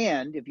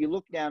 And if you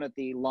look down at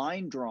the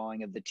line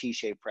drawing of the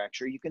T-shaped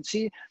fracture, you can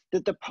see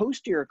that the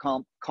posterior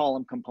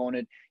column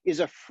component is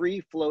a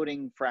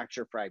free-floating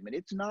fracture fragment.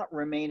 It's not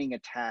remaining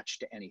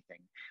attached to anything,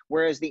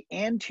 whereas the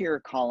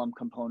anterior column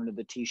component of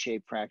the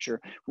T-shaped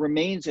fracture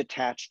remains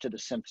attached to the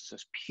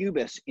symphysis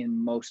pubis in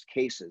most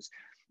cases.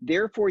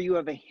 Therefore, you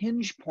have a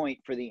hinge point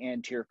for the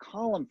anterior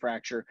column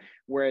fracture,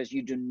 whereas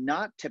you do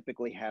not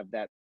typically have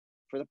that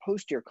for the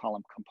posterior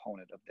column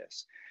component of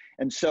this.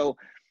 And so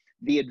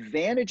The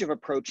advantage of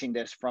approaching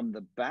this from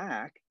the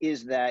back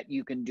is that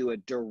you can do a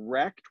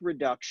direct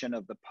reduction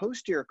of the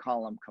posterior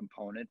column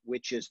component,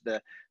 which is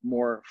the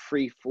more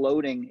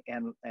free-floating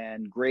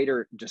and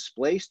greater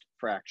displaced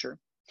fracture.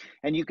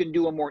 And you can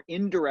do a more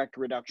indirect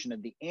reduction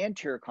of the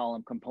anterior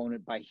column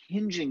component by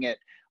hinging it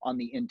on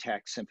the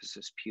intact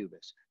symphysis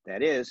pubis.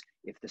 That is,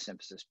 if the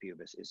symphysis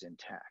pubis is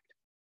intact.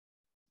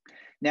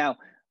 Now,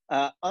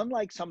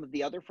 unlike some of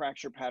the other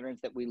fracture patterns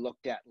that we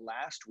looked at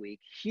last week,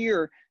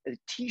 here, a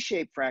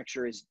T-shaped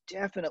fracture is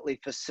definitely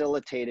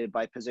facilitated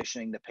by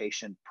positioning the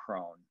patient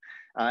prone.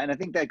 And I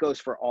think that goes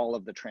for all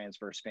of the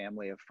transverse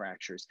family of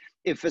fractures.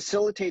 It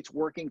facilitates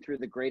working through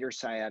the greater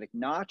sciatic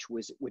notch,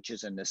 which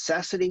is a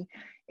necessity,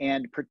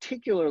 and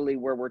particularly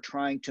where we're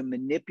trying to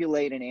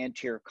manipulate an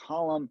anterior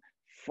column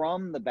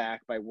from the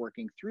back by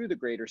working through the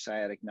greater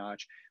sciatic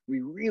notch, we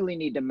really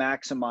need to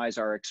maximize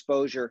our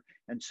exposure.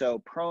 And so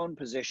prone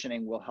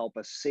positioning will help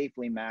us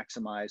safely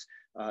maximize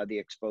the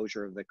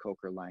exposure of the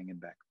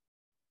Kocher-Langenbeck.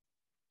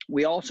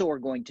 We also are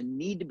going to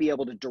need to be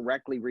able to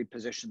directly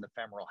reposition the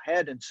femoral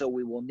head. And so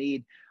we will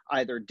need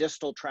either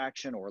distal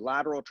traction or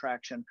lateral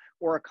traction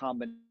or a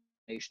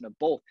combination of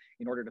both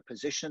in order to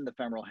position the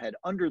femoral head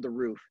under the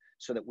roof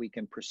so that we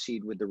can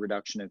proceed with the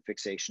reduction and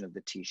fixation of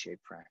the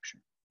T-shaped fracture.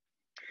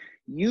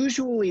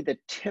 Usually the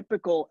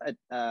typical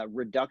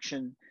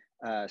reduction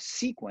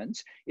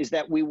sequence is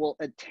that we will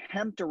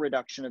attempt a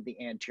reduction of the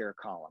anterior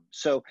column.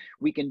 So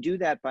we can do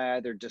that by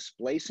either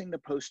displacing the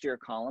posterior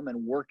column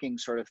and working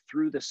sort of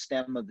through the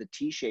stem of the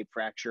T-shaped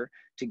fracture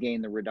to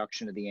gain the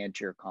reduction of the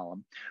anterior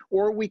column,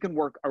 or we can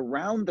work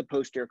around the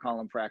posterior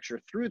column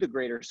fracture through the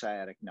greater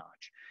sciatic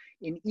notch.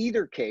 In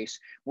either case,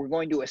 we're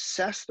going to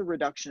assess the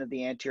reduction of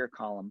the anterior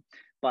column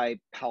by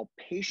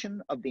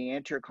palpation of the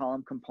anterior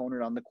column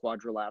component on the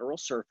quadrilateral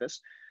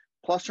surface,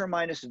 plus or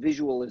minus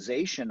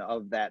visualization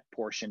of that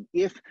portion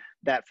if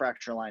that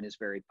fracture line is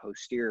very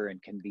posterior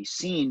and can be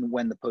seen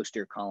when the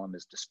posterior column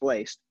is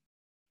displaced.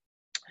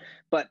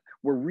 But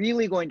we're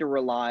really going to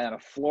rely on a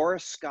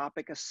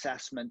fluoroscopic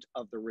assessment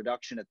of the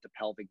reduction at the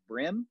pelvic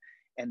brim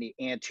and the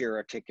anterior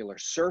articular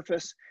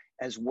surface,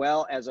 as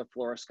well as a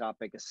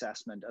fluoroscopic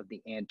assessment of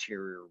the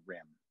anterior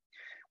rim.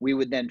 We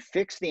would then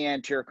fix the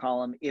anterior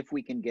column if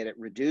we can get it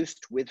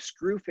reduced with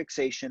screw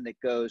fixation that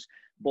goes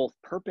both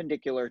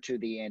perpendicular to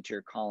the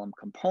anterior column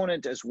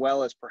component as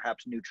well as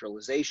perhaps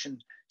neutralization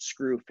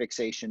screw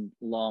fixation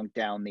long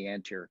down the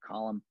anterior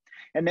column.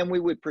 And then we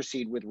would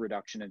proceed with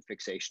reduction and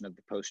fixation of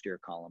the posterior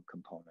column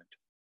component.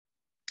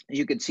 As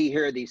you can see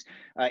here, these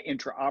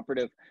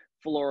intraoperative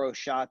fluoro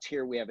shots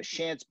here. We have a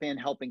Schanz pin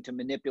helping to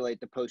manipulate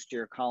the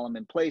posterior column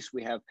in place.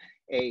 We have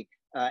a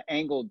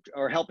angled,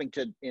 or helping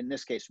to, in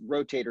this case,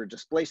 rotate or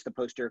displace the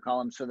posterior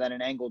column so that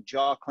an angled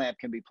jaw clamp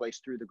can be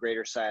placed through the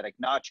greater sciatic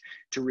notch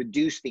to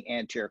reduce the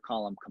anterior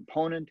column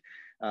component.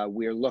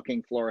 We are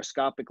looking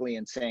fluoroscopically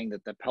and saying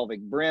that the pelvic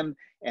brim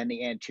and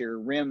the anterior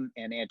rim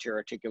and anterior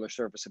articular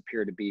surface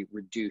appear to be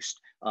reduced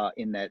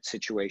in that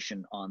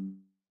situation on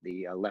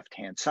the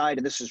left-hand side.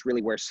 And this is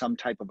really where some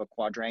type of a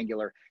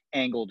quadrangular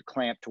angled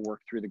clamp to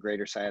work through the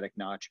greater sciatic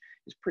notch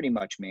is pretty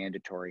much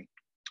mandatory.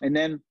 And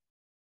then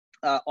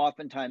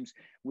oftentimes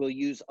we'll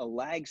use a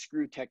lag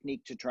screw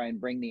technique to try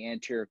and bring the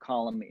anterior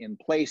column in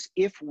place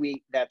if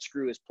that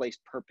screw is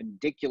placed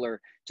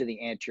perpendicular to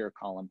the anterior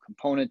column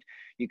component.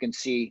 You can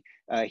see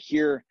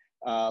here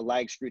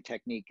lag screw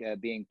technique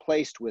being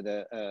placed with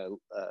a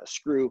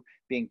screw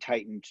being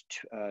tightened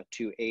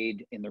to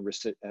aid in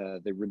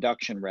the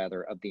reduction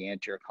rather of the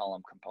anterior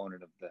column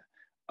component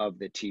of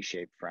the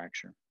T-shaped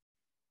fracture.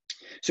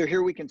 So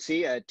here we can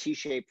see a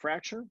T-shaped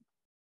fracture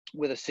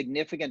with a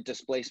significant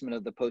displacement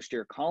of the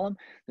posterior column.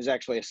 There's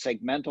actually a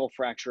segmental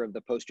fracture of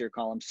the posterior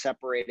column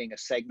separating a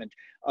segment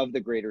of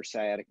the greater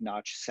sciatic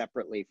notch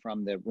separately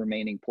from the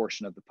remaining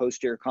portion of the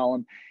posterior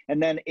column.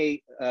 And then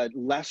a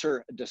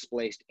lesser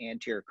displaced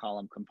anterior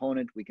column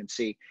component. We can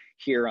see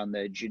here on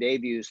the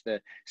Judet views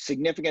the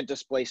significant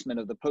displacement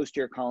of the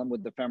posterior column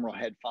with the femoral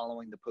head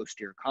following the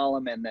posterior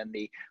column, and then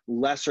the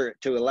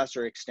to a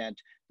lesser extent,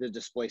 the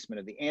displacement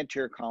of the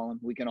anterior column.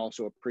 We can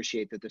also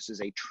appreciate that this is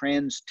a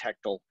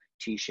transtectal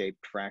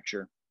T-shaped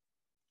fracture.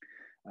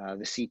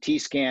 The CT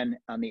scan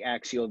on the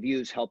axial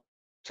views helps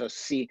us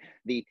see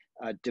the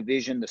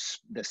division,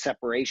 the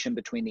separation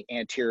between the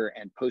anterior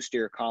and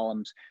posterior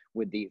columns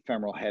with the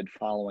femoral head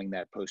following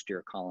that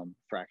posterior column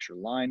fracture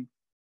line.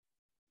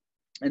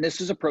 And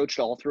this is approached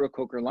all through a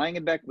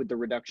Kocher-Langenbeck with the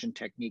reduction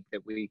technique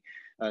that we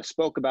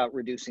spoke about,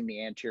 reducing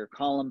the anterior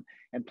column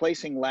and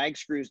placing lag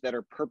screws that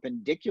are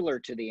perpendicular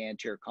to the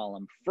anterior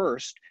column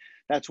first.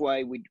 That's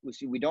why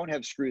we don't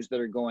have screws that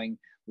are going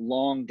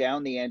long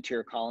down the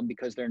anterior column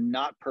because they're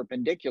not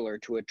perpendicular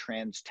to a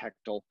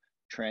transtectal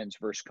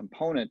transverse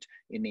component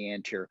in the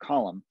anterior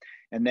column.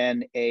 And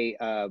then a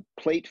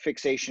plate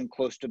fixation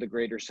close to the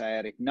greater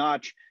sciatic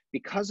notch.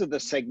 Because of the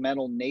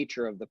segmental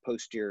nature of the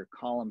posterior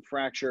column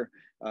fracture,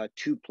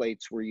 2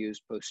 plates were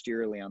used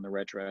posteriorly on the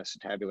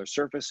retroacetabular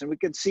surface. And we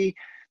can see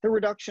The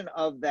reduction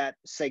of that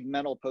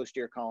segmental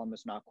posterior column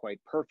is not quite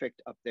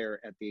perfect up there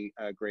at the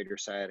greater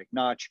sciatic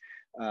notch,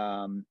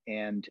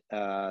 and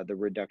the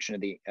reduction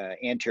of the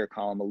anterior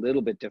column a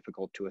little bit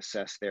difficult to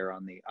assess there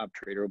on the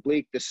obturator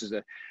oblique. This is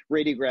a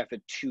radiograph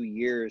at 2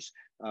 years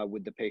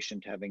with the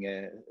patient having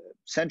a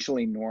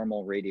essentially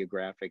normal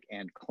radiographic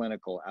and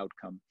clinical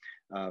outcome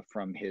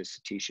from his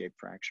T-shaped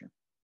fracture.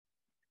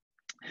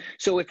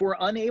 So if we're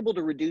unable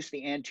to reduce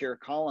the anterior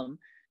column,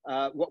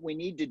 what we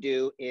need to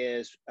do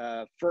is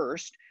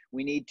first,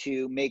 we need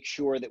to make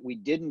sure that we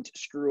didn't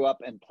screw up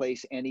and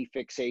place any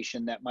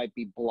fixation that might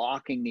be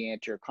blocking the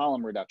anterior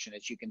column reduction.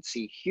 As you can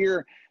see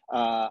here,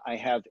 I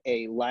have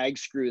a lag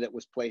screw that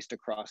was placed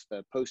across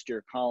the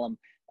posterior column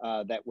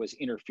that was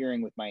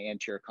interfering with my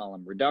anterior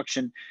column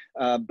reduction.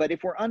 But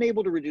if we're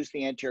unable to reduce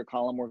the anterior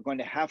column, we're going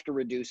to have to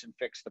reduce and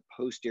fix the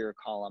posterior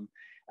column.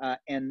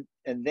 And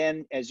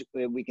then, as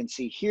we can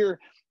see here,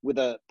 with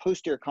a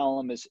posterior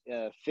column is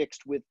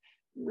fixed with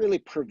really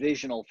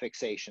provisional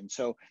fixation.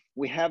 So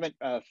we haven't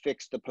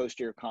fixed the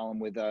posterior column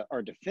with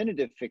our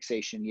definitive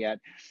fixation yet,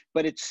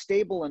 but it's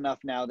stable enough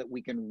now that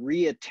we can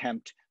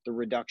reattempt the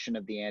reduction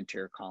of the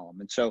anterior column.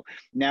 And so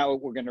now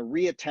we're going to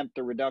reattempt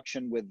the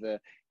reduction with the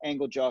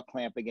angle jaw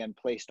clamp again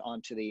placed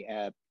onto the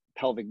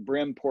pelvic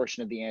brim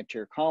portion of the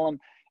anterior column,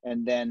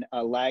 and then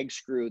a lag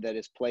screw that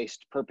is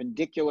placed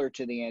perpendicular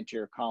to the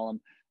anterior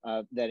column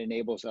that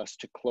enables us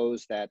to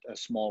close that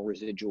small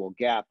residual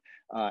gap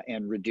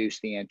and reduce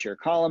the anterior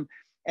column.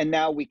 And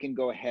now we can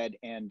go ahead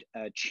and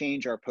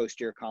change our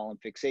posterior column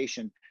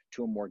fixation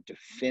to a more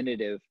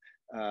definitive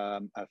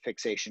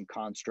fixation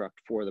construct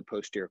for the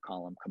posterior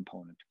column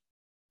component.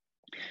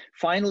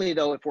 Finally,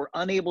 though, if we're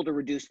unable to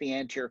reduce the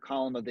anterior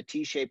column of the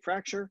T-shaped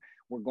fracture,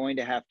 we're going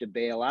to have to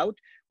bail out.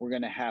 We're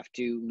going to have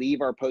to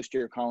leave our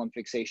posterior column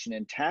fixation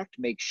intact,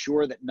 make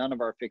sure that none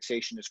of our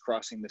fixation is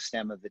crossing the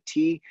stem of the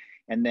T,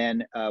 and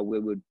then we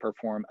would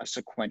perform a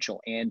sequential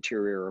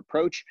anterior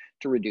approach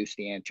to reduce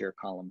the anterior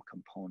column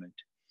component.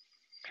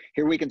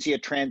 Here we can see a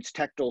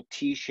transtectal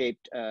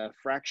T-shaped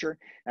fracture,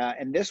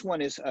 and this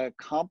one is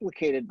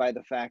complicated by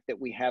the fact that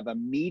we have a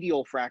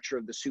medial fracture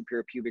of the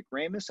superior pubic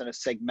ramus and a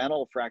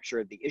segmental fracture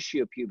of the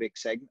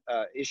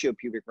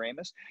ischiopubic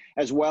ramus,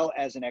 as well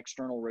as an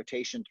external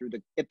rotation through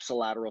the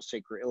ipsilateral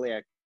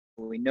sacroiliac.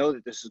 We know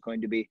that this is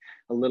going to be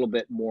a little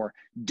bit more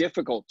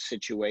difficult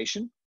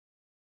situation,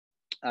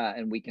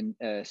 and we can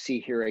see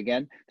here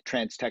again the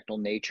transtectal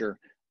nature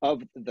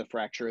of the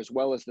fracture, as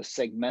well as the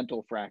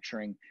segmental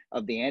fracturing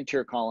of the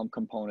anterior column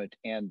component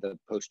and the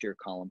posterior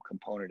column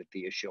component at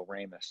the ischial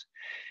ramus.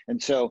 And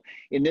so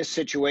in this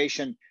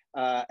situation,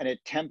 an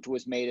attempt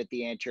was made at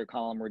the anterior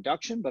column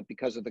reduction, but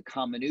because of the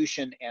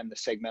comminution and the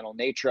segmental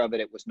nature of it,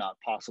 it was not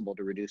possible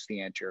to reduce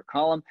the anterior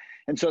column.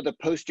 And so the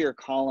posterior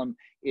column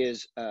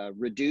is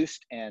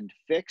reduced and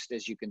fixed,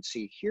 as you can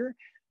see here,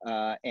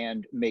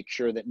 and make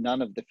sure that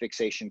none of the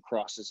fixation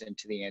crosses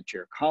into the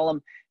anterior column,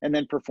 and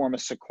then perform a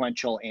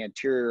sequential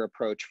anterior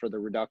approach for the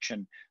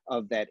reduction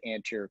of that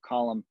anterior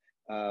column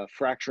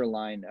fracture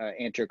line,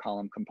 anterior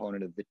column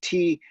component of the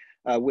T,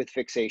 with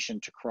fixation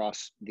to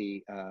cross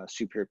the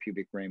superior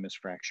pubic ramus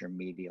fracture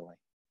medially.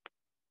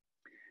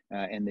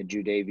 And the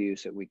Judet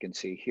views that we can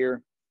see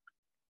here,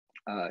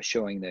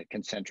 showing the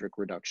concentric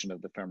reduction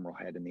of the femoral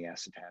head in the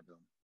acetabulum.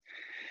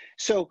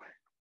 So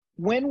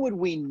when would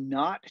we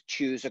not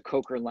choose a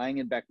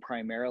Kocher-Langenbeck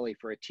primarily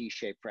for a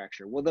T-shaped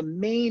fracture? Well, the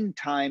main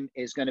time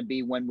is going to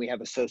be when we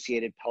have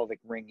associated pelvic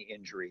ring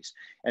injuries.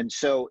 And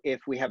so if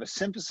we have a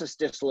symphysis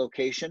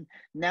dislocation,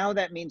 now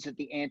that means that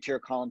the anterior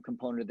column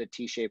component of the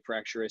T-shaped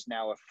fracture is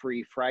now a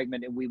free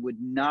fragment, and we would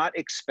not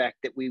expect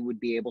that we would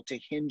be able to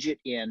hinge it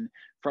in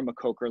from a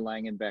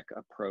Kocher-Langenbeck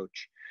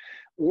approach.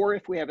 Or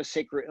if we have a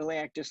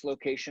sacroiliac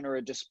dislocation or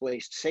a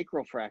displaced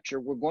sacral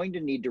fracture, we're going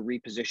to need to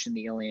reposition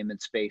the ilium in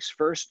space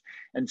first.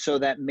 And so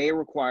that may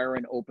require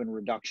an open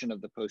reduction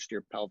of the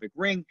posterior pelvic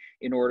ring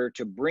in order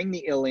to bring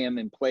the ilium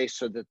in place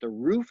so that the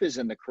roof is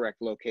in the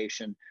correct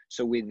location,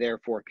 so we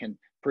therefore can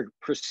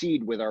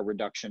proceed with our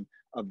reduction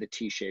of the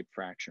T-shaped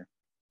fracture.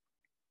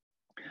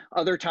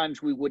 Other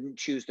times we wouldn't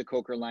choose the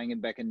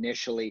Kocher-Langenbeck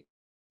initially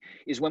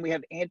is when we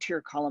have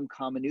anterior column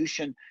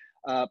comminution,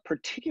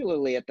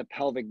 particularly at the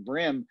pelvic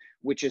brim,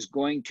 which is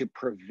going to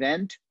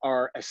prevent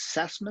our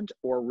assessment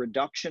or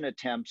reduction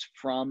attempts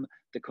from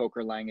the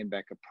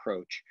Kocher-Langenbeck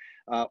approach,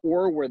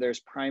 or where there's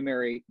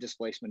primary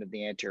displacement of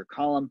the anterior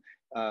column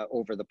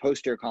over the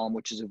posterior column,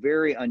 which is a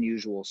very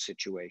unusual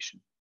situation.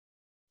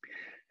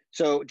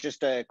 So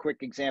just a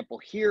quick example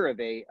here of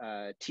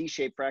a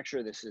T-shaped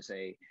fracture. This is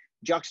a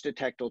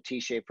juxtatectal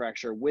T-shaped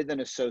fracture with an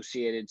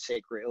associated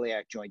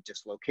sacroiliac joint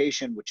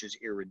dislocation, which is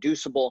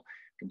irreducible.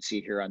 You can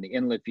see here on the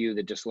inlet view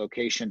the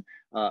dislocation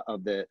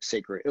of the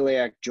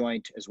sacroiliac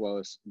joint, as well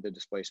as the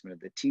displacement of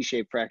the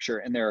T-shaped fracture.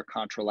 And there are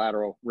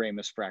contralateral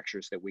ramus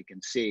fractures that we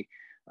can see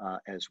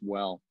as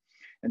well.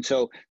 And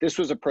so this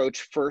was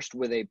approached first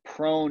with a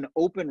prone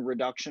open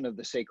reduction of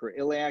the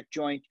sacroiliac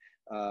joint,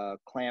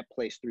 clamp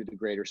placed through the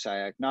greater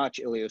sciatic notch,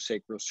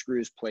 iliosacral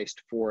screws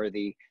placed for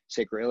the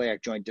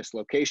sacroiliac joint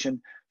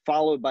dislocation,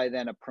 followed by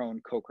then a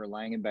prone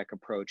Kocher-Langenbeck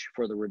approach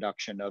for the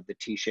reduction of the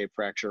T-shaped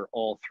fracture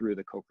all through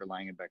the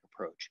Kocher-Langenbeck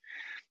approach.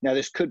 Now,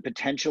 this could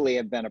potentially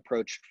have been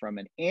approached from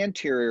an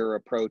anterior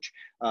approach,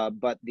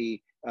 but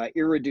the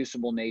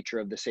irreducible nature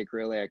of the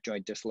sacroiliac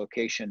joint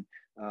dislocation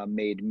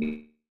made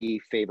me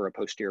favor a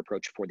posterior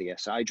approach for the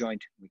SI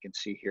joint. We can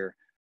see here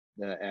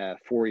the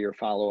 4-year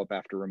follow-up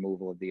after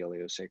removal of the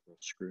iliosacral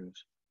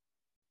screws.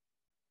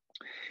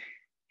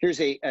 Here's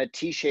a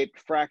T-shaped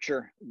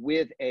fracture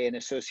with an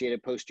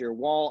associated posterior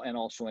wall and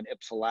also an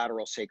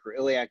ipsilateral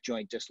sacroiliac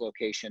joint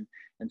dislocation.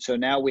 And so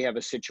now we have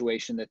a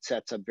situation that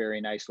sets up very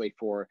nicely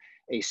for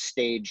a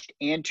staged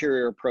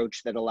anterior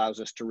approach that allows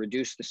us to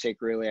reduce the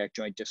sacroiliac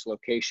joint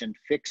dislocation,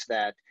 fix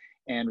that,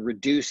 and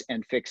reduce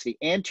and fix the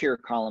anterior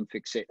column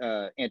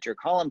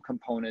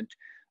component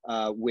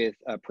with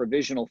a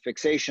provisional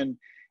fixation,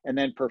 and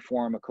then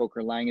perform a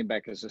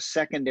Kocher-Langenbeck as a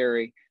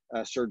secondary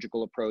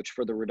surgical approach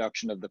for the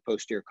reduction of the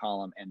posterior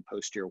column and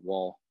posterior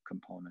wall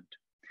component.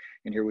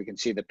 And here we can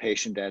see the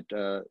patient at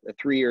a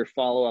 3-year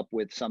follow-up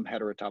with some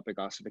heterotopic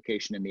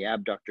ossification in the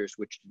abductors,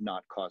 which did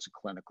not cause a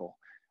clinical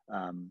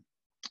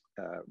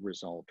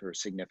result or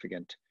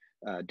significant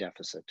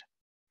deficit.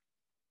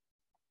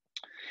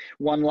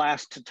 One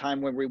last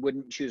time when we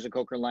wouldn't choose a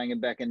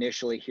Kocher-Langenbeck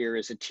initially here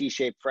is a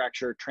T-shaped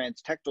fracture,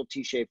 transtectal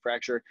T-shaped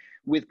fracture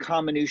with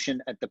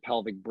comminution at the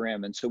pelvic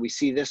brim. And so we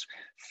see this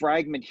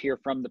fragment here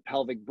from the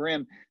pelvic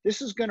brim.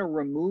 This is going to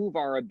remove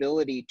our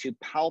ability to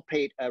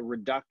palpate a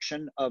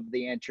reduction of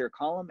the anterior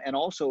column and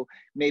also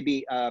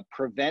maybe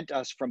prevent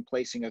us from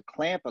placing a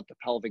clamp at the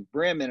pelvic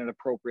brim in an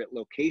appropriate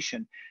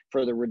location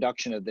for the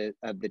reduction of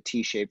the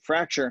T-shaped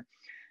fracture.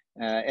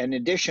 In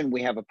addition,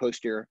 we have a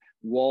posterior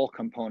wall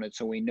component,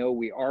 so we know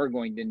we are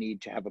going to need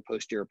to have a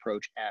posterior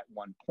approach at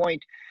one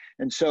point.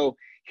 And so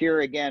here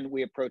again,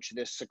 we approach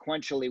this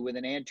sequentially with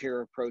an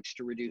anterior approach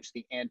to reduce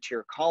the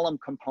anterior column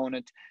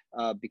component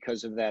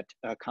because of that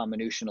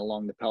comminution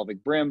along the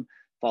pelvic brim,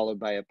 followed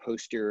by a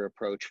posterior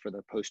approach for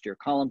the posterior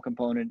column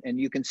component. And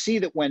you can see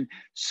that when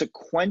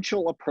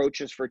sequential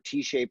approaches for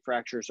T-shaped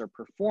fractures are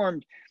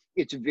performed,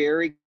 it's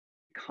very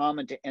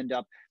common to end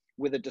up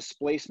with a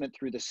displacement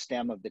through the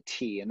stem of the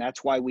T. And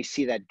that's why we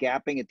see that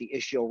gapping at the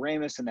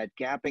ischioramus and that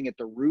gapping at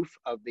the roof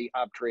of the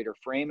obturator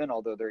foramen,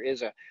 although there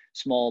is a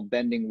small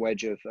bending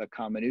wedge of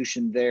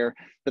comminution there.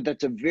 But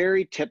that's a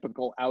very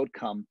typical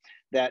outcome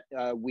that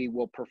we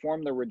will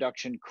perform the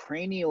reduction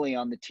cranially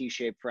on the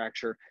T-shaped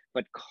fracture,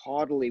 but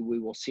caudally we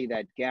will see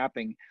that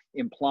gapping,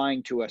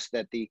 implying to us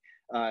that the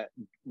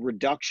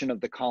reduction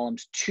of the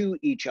columns to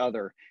each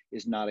other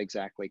is not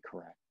exactly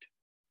correct.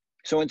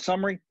 So in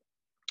summary,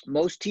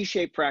 most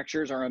T-shaped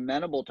fractures are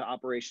amenable to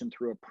operation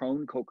through a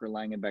prone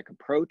Kocher-Langenbeck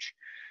approach.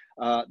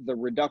 The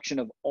reduction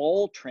of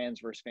all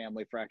transverse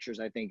family fractures,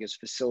 I think, is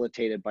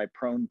facilitated by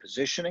prone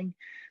positioning.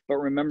 But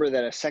remember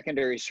that a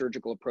secondary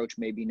surgical approach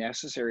may be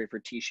necessary for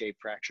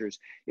T-shaped fractures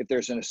if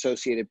there's an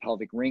associated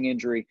pelvic ring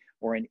injury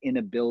or an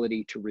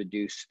inability to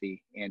reduce the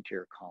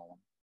anterior column.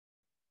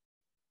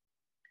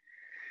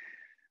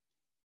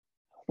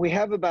 We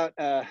have about,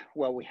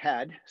 we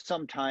had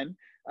some time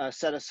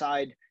set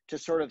aside to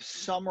sort of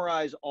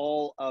summarize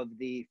all of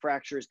the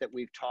fractures that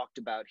we've talked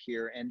about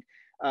here, and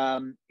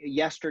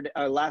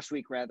last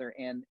week rather,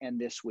 and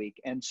this week.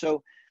 And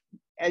so,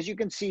 as you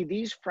can see,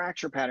 these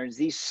fracture patterns,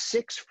 these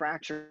 6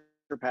 fracture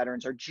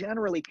patterns, are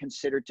generally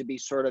considered to be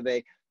sort of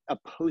a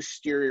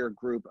posterior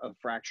group of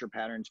fracture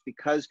patterns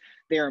because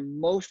they are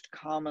most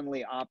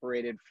commonly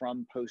operated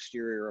from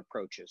posterior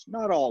approaches.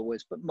 Not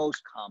always, but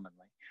most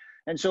commonly.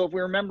 And so, if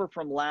we remember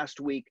from last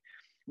week,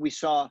 we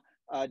saw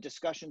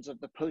discussions of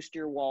the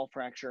posterior wall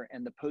fracture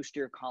and the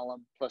posterior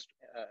column plus,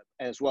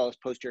 as well as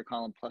posterior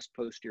column plus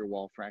posterior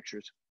wall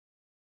fractures.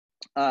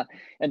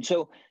 And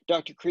so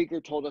Dr.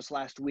 KREGOR told us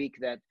last week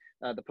that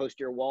the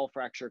posterior wall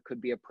fracture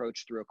could be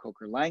approached through a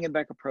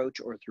Kocher-Langenbeck approach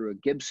or through a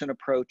Gibson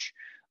approach.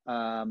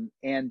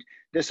 And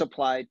this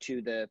applied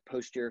to the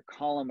posterior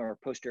column or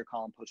posterior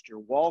column,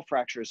 posterior wall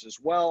fractures as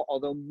well,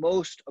 although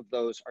most of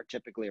those are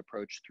typically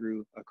approached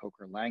through a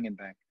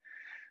Kocher-Langenbeck.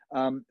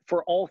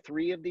 For all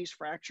 3 of these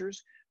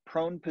fractures,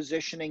 prone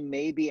positioning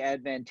may be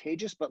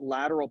advantageous, but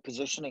lateral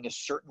positioning is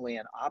certainly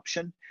an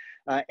option.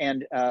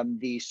 And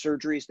the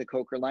surgeries, the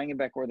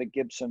Kocher-Langenbeck or the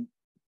Gibson,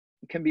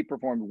 can be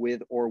performed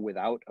with or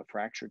without a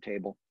fracture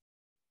table.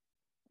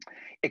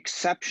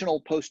 Exceptional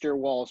posterior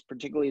walls,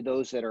 particularly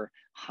those that are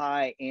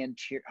high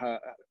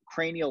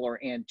cranial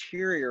or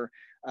anterior,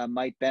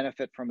 might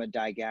benefit from a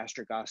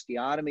digastric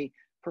osteotomy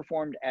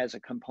performed as a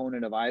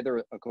component of either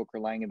a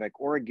Kocher-Langenbeck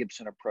or a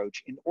Gibson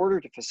approach in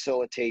order to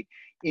facilitate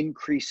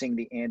increasing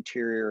the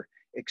anterior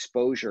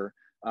exposure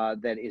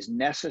that is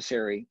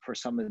necessary for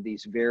some of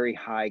these very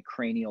high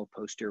cranial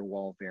posterior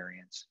wall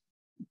variants.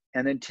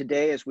 And then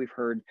today, as we've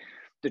heard,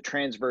 the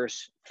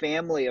transverse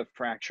family of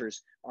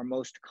fractures are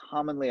most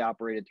commonly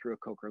operated through a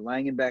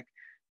Kocher-Langenbeck,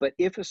 but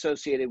if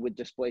associated with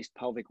displaced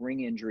pelvic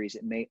ring injuries,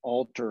 it may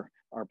alter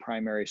our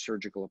primary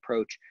surgical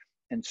approach,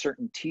 and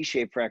certain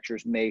T-shaped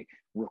fractures may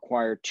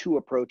require 2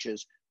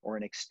 approaches or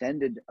an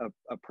extended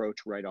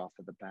approach right off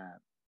of the bat.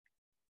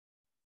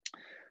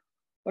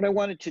 What I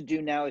wanted to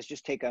do now is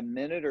just take a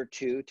minute or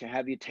two to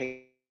have you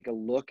take a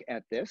look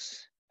at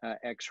this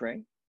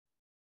x-ray.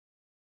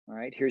 All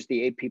right, here's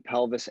the AP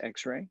pelvis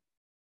x-ray.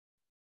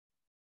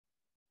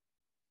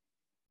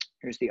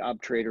 Here's the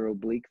obturator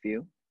oblique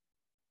view.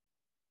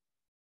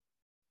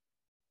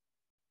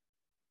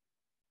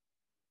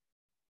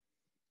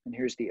 And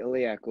here's the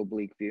iliac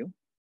oblique view.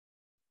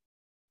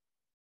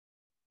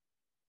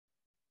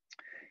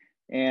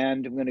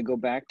 And I'm going to go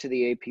back to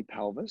the AP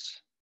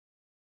pelvis.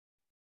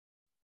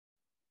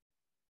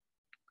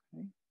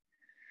 Okay.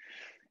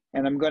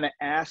 And I'm going to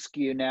ask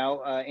you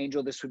now,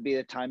 Angel, this would be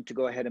the time to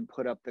go ahead and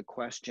put up the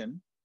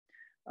question.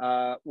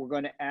 We're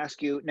going to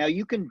ask you, now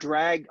you can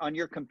drag on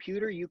your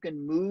computer, you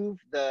can move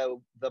the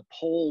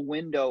poll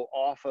window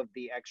off of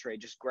the x-ray.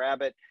 Just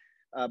grab it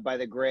by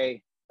the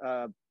gray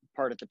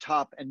part at the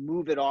top and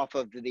move it off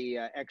of the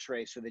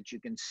x-ray so that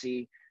you can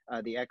see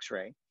the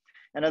x-ray.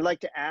 And I'd like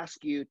to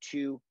ask you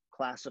to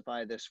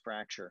classify this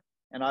fracture.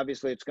 And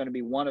obviously it's going to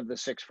be one of the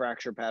 6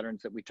 fracture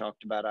patterns that we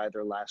talked about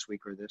either last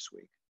week or this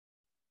week.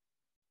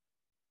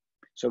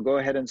 So go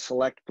ahead and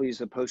select, please,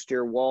 the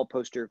posterior wall,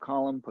 posterior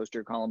column,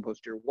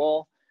 posterior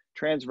wall,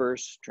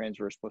 transverse,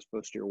 transverse plus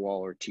posterior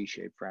wall, or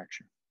T-shaped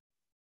fracture.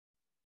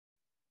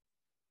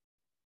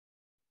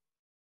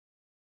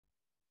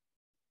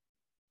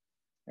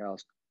 Here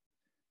else.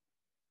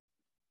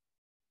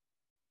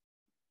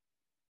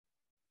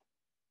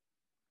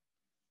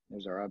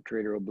 There's our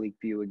obturator oblique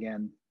view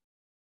again.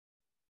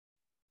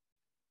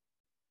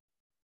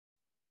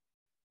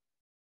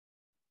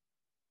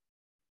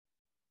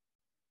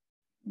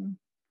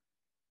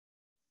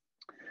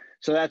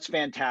 So that's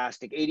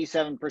fantastic.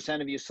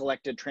 87% of you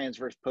selected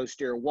transverse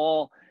posterior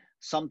wall.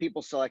 Some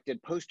people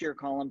selected posterior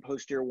column,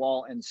 posterior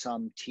wall, and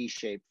some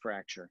T-shaped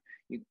fracture.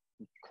 You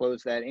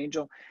close that,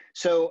 Angel.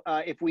 So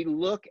if we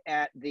look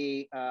at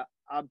the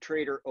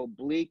obturator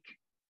oblique,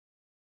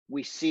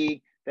 we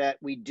see that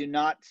we do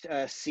not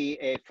see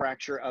a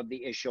fracture of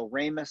the ischial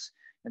ramus.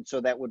 And so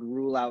that would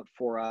rule out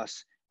for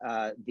us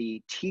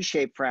the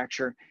T-shaped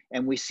fracture.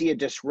 And we see a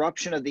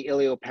disruption of the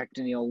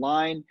iliopectineal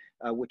line,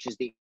 which is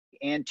the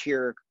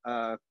anterior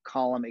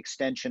column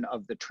extension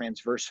of the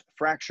transverse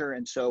fracture.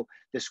 And so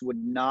this would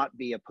not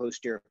be a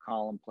posterior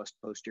column plus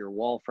posterior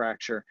wall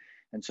fracture.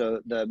 And so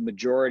the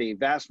majority,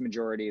 vast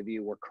majority of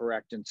you were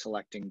correct in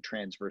selecting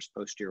transverse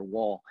posterior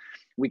wall.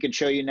 We can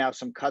show you now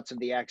some cuts of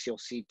the axial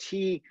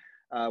CT,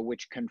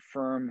 which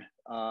confirm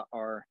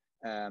our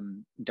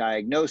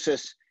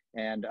diagnosis.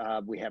 And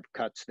we have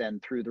cuts then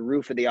through the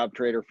roof of the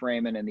obturator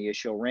foramen and the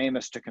ischial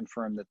ramus to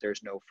confirm that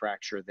there's no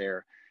fracture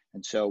there.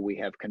 And so we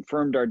have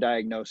confirmed our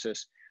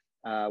diagnosis,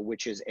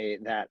 which is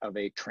that of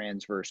a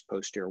transverse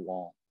posterior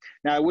wall.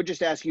 Now, I would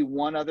just ask you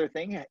one other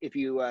thing. If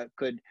you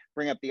could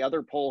bring up the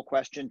other poll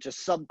question to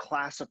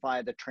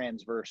subclassify the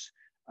transverse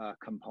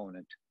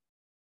component.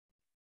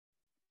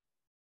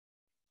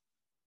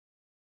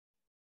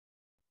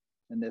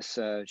 And this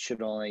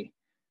should only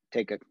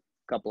take a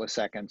couple of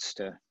seconds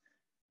to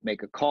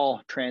make a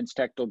call: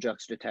 transtectal,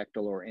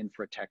 juxtatectal, or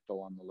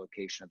infratectal on the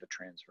location of the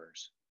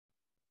transverse.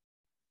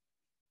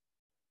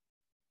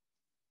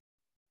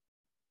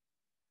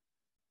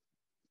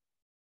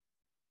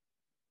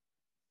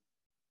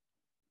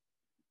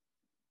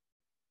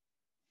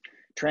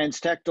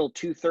 Transtectal,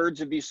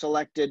 2/3 of you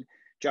selected.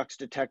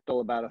 Juxtatectal,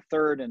 about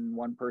 1/3, and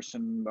 1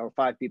 person or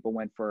 5 people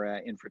went for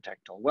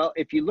infratectal. Well,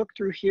 if you look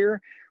through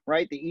here,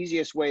 right, the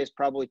easiest way is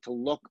probably to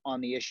look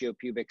on the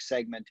ischiopubic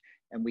segment,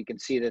 and we can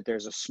see that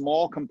there's a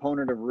small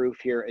component of roof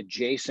here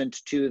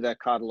adjacent to the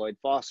cotyloid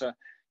fossa.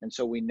 And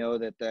so we know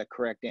that the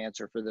correct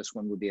answer for this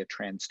one would be a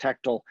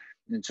transtectal.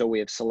 And so we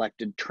have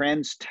selected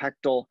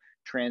transtectal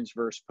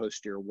transverse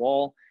posterior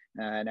wall.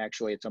 And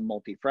actually it's a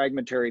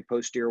multifragmentary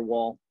posterior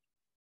wall.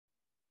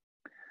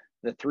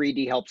 The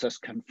 3D helps us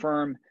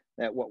confirm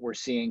that what we're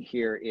seeing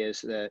here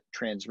is the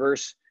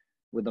transverse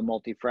with a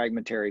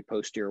multifragmentary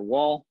posterior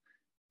wall.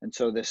 And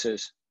so this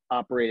is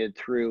operated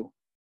through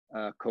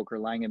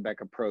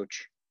Kocher-Langenbeck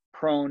approach,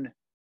 prone,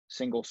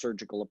 single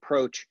surgical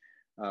approach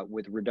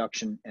with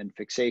reduction and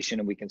fixation.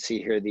 And we can see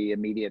here the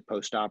immediate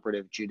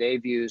postoperative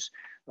Judet views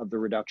of the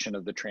reduction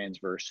of the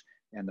transverse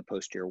and the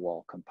posterior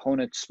wall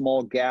component.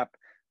 Small gap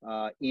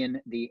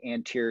in the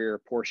anterior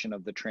portion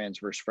of the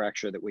transverse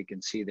fracture that we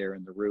can see there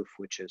in the roof,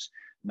 which is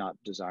not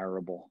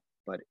desirable,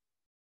 but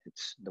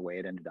it's the way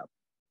it ended up.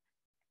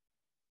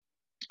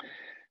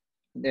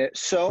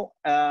 So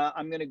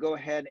I'm going to go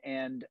ahead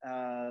and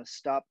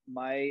stop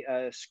my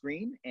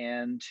screen,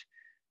 and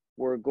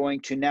we're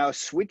going to now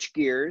switch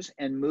gears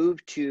and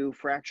move to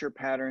fracture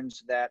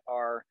patterns that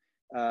are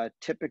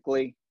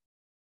typically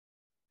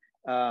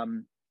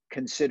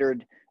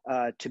considered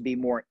to be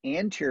more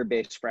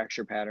anterior-based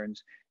fracture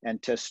patterns. And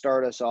to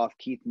start us off,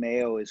 Keith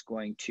Mayo is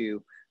going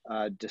to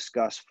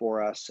discuss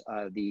for us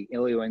the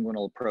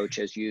ilioinguinal approach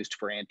as used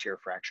for anterior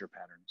fracture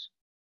patterns.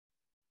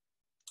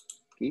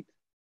 Keith?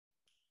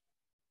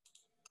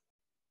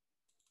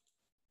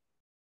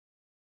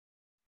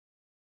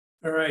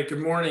 All right, good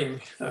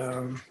morning.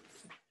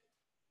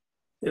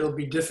 It'll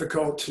be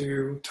difficult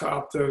to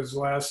top those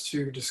last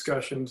 2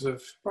 discussions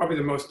of probably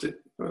the most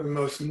one of the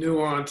most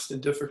nuanced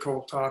and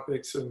difficult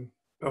topics in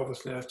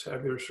pelvis and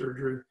acetabular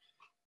surgery.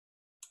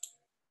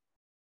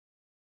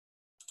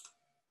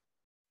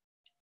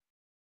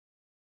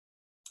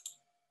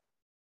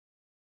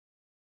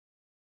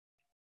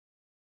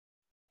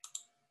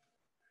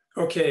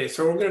 Okay,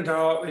 so what we're going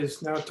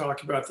to now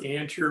talk about the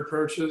anterior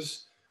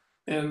approaches,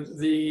 and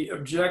the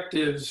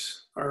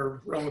objectives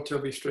are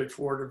relatively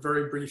straightforward. A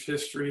very brief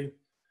history,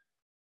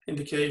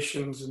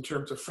 indications in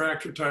terms of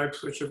fracture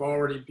types, which have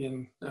already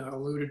been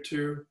alluded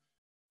to,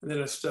 and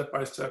then a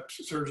step-by-step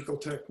surgical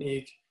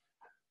technique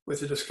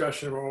with a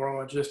discussion of oral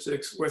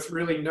logistics, with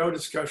really no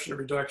discussion of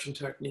reduction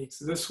techniques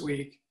this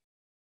week.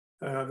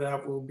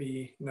 That will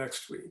be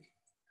next week.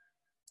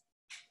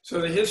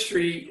 So the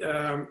history,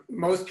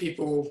 most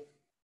people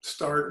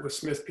start with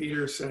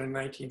Smith-Peterson in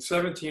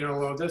 1917,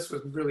 although this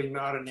was really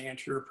not an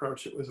anterior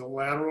approach, it was a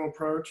lateral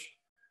approach,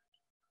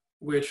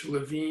 which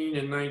Levine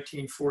in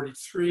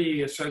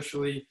 1943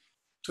 essentially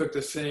took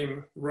the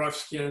same rough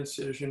skin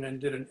incision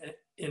and did an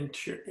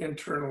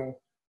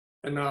internal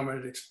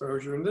anomalous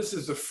exposure. And this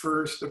is the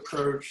first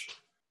approach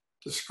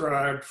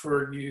described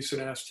for use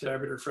in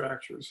acetabular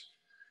fractures.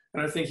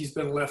 And I think he's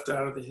been left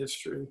out of the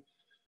history.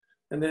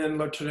 And then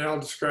Letournel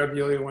described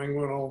the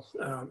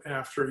ilioinguinal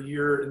after a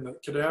year in the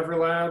cadaver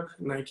lab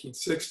in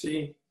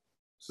 1960.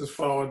 This is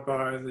followed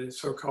by the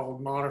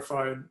so-called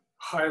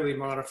highly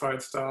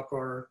modified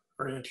stop-R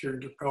or anterior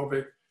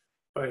intra-pelvic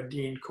by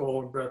Dean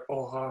Cole and Brett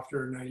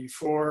Ballhoffner in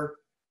 94.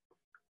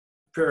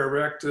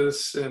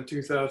 Pararectus in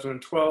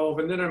 2012.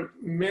 And then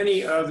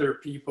many other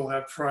people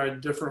have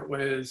tried different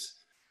ways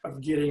of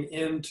getting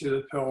into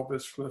the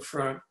pelvis from the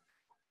front.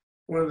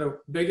 One of the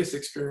biggest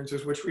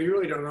experiences, which we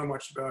really don't know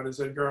much about, is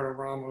Edgardo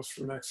Ramos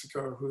from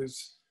Mexico, who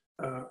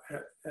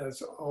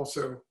has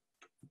also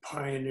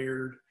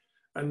pioneered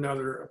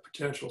another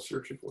potential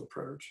surgical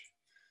approach.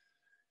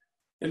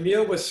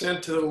 Emile was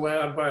sent to the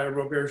lab by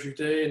Robert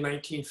Judet in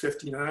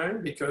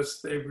 1959 because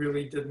they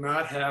really did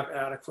not have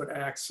adequate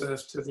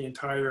access to the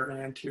entire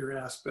anterior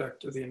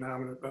aspect of the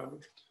innominate bone.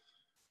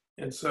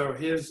 And so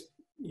his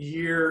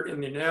year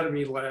in the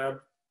anatomy lab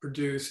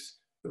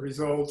produced the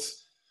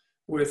results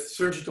with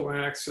surgical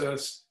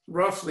access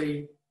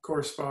roughly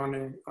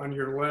corresponding on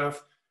your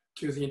left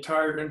to the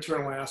entire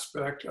internal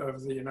aspect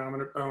of the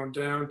innominate bone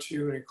down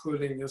to and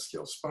including the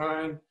ischial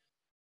spine,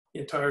 the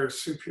entire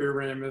superior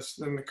ramus,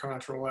 then the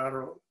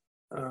contralateral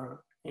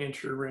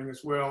anterior ring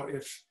as well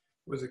if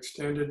it was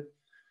extended.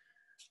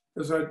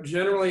 There's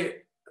generally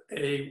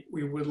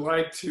we would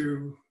like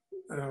to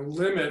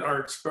limit our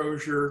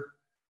exposure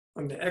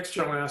on the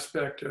external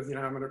aspect of the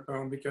innominate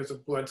bone because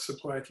of blood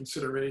supply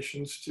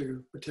considerations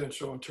to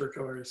potential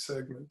intercalary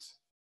segments.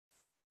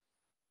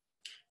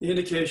 The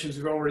indications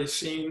we've already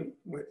seen,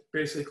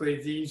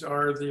 basically these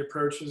are the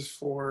approaches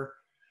for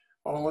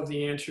all of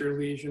the anterior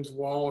lesions,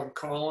 wall and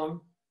column,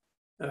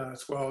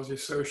 as well as the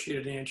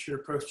associated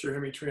anterior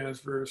posterior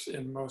hemitransverse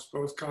in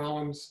both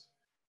columns,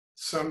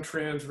 some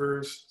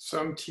transverse,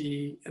 some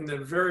T, and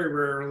then very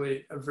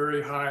rarely a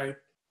very high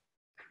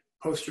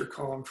posterior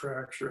column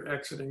fracture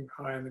exiting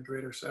high in the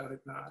greater sciatic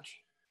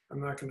notch.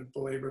 I'm not going to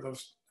belabor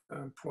those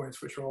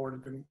points, which have already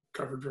been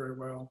covered very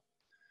well.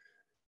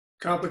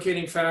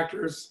 Complicating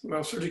factors,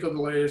 well, surgical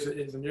delay is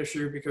an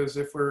issue because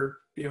if we're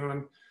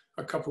beyond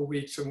a couple of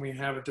weeks and we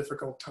have a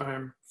difficult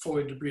time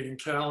fully debriding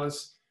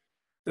callus,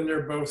 then there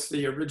are both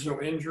the original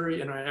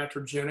injury and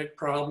iatrogenic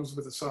problems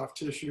with the soft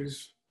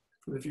tissues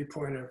from the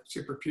viewpoint of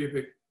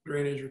suprapubic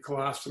drainage or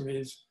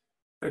colostomies,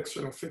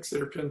 external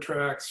fixator pin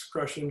tracts,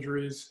 crush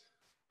injuries,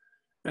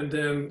 and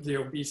then the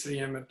obesity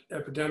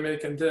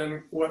epidemic, and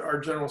then what our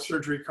general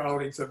surgery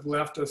colleagues have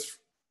left us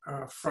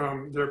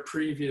from their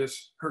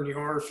previous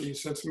herniorrhaphies,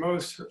 since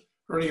most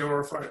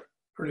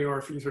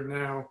herniorrhaphies are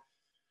now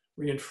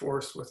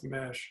reinforced with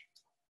mesh.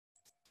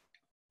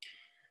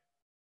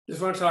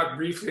 Just want to talk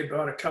briefly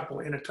about a couple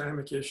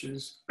anatomic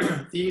issues.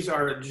 These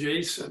are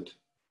adjacent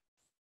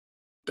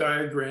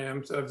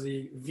diagrams of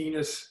the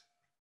venous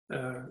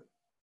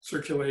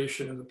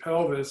circulation of the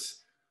pelvis,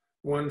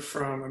 one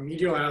from a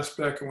medial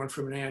aspect and one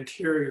from an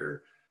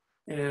anterior.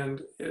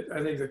 And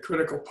I think the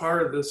critical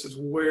part of this is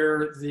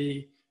where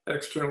the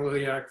external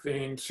iliac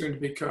vein, soon to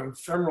become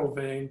femoral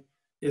vein,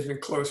 is in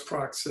close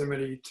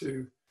proximity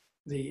to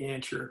the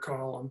anterior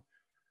column.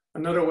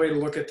 Another way to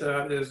look at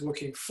that is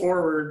looking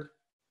forward,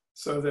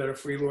 so that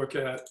if we look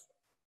at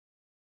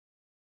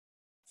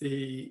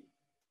the,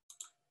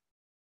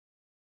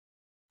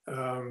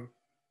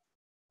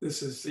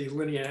 this is the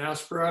linea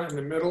aspera in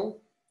the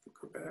middle.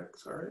 Go back,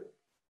 sorry.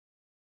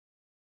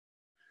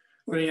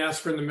 Linea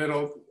aspera in the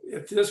middle.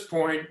 At this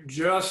point,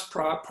 just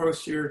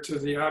posterior to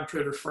the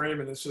obturator frame,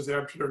 and this is the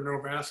obturator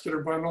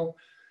neurovascular bundle.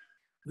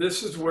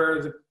 This is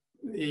where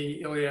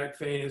the iliac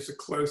vein is the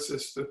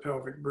closest to the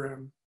pelvic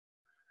brim.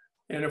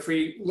 And if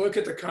we look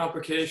at the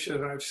complication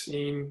that I've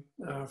seen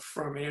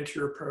from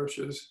anterior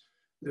approaches,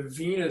 the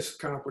venous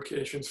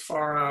complications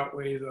far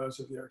outweigh those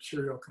of the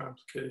arterial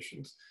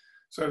complications.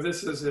 So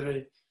this is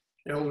an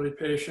elderly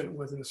patient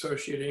with an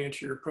associated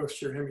anterior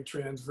posterior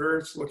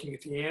hemitransverse looking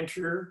at the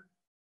anterior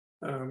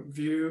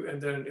view,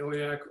 and then an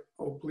iliac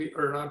oblique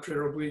or an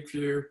anterior oblique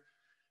view.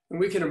 And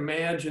we can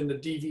imagine the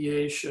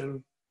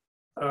deviation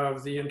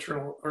of the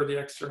internal or the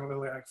external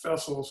iliac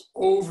vessels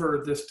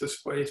over this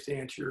displaced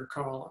anterior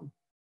column.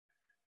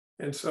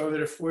 And so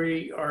that if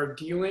we are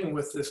dealing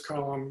with this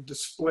column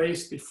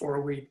displaced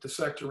before we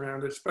dissect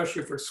around it,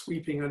 especially if we're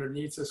sweeping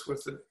underneath this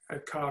with a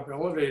Cobb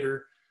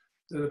elevator,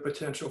 then the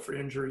potential for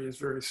injury is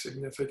very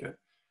significant.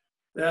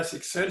 That's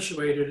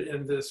accentuated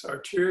in this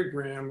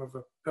arteriogram of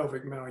a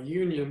pelvic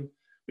malunion,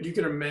 but you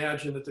can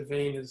imagine that the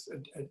vein is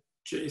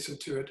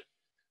adjacent to it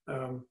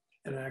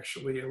and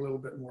actually a little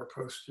bit more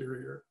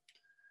posterior.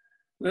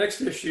 The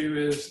next issue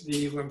is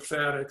the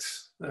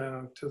lymphatics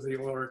to the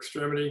lower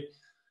extremity.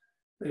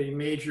 A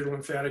major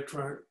lymphatic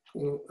trunk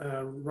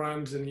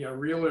runs in the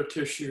areolar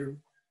tissue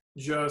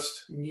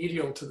just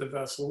medial to the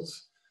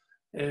vessels.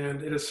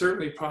 And it is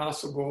certainly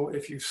possible,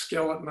 if you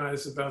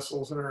skeletonize the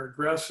vessels and are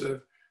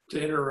aggressive,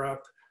 to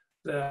interrupt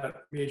that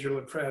major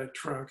lymphatic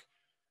trunk.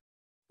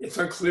 It's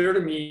unclear to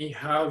me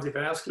how the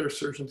vascular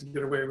surgeons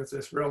get away with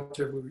this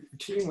relatively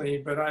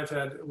routinely, but I've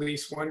had at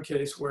least one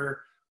case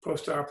where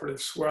postoperative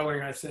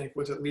swelling, I think,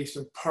 was at least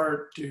in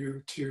part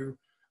due to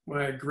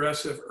my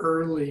aggressive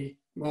early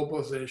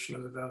mobilization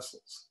of the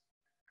vessels.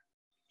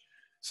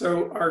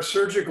 So our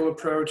surgical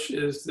approach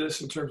is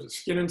this in terms of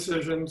skin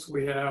incisions.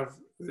 We have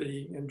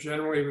and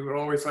generally we would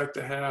always like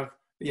to have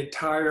the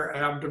entire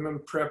abdomen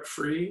prepped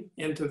free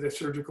into the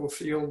surgical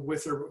field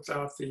with or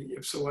without the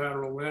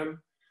ipsilateral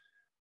limb.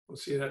 We'll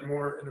see that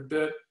more in a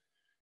bit.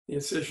 The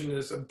incision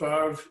is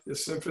above the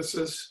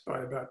symphysis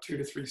by about 2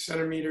 to 3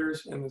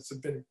 centimeters, and it's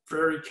been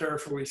very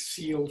carefully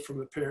sealed from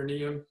the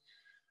perineum.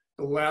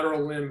 The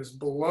lateral limb is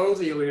below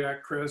the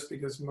iliac crest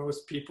because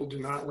most people do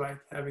not like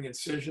having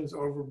incisions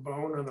over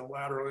bone on the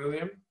lateral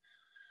ilium.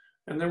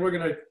 And then we're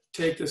going to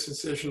take this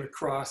incision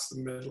across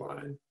the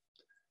midline.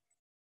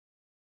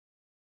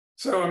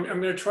 So I'm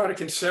going to try to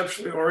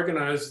conceptually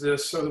organize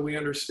this so that we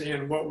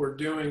understand what we're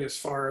doing as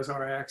far as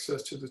our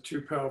access to the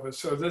true pelvis.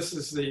 So this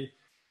is the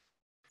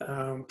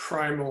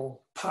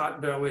primal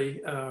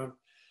potbelly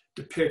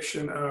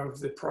depiction of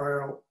the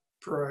parietal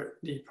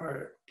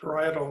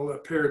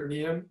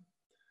peritoneum.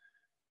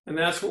 And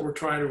that's what we're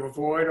trying to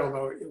avoid,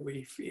 although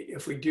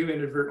if we do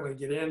inadvertently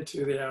get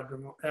into the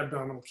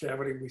abdominal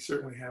cavity, we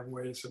certainly have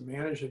ways of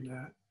managing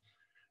that.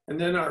 And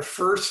then our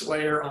first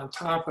layer on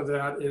top of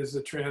that is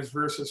the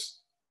transversus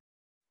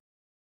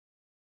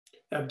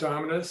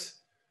abdominis.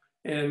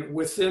 And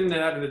within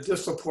that, in the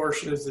distal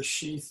portion, is the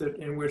sheath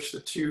in which the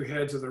two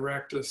heads of the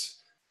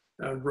rectus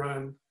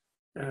run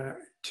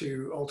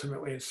to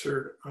ultimately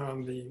insert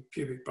on the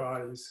pubic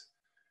bodies.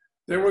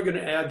 Then we're going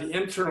to add the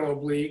internal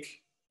oblique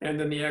and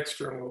then the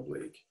external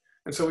oblique.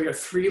 And so we have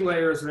 3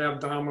 layers of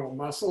abdominal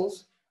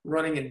muscles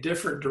running in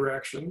different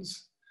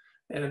directions.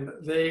 And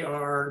they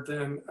are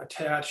then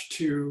attached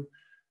to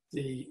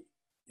the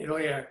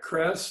iliac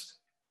crest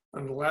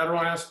on the lateral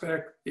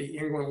aspect, the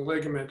inguinal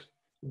ligament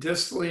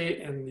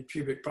distally and the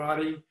pubic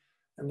body,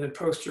 and then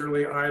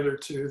posteriorly either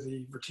to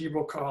the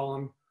vertebral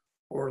column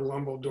or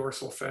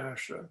lumbodorsal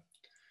fascia.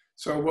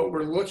 So what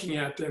we're looking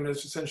at then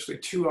is essentially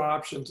 2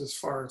 options as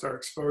far as our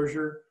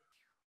exposure.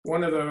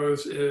 One of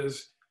those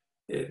is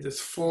this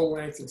full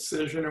length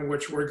incision in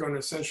which we're going to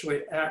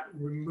essentially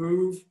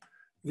remove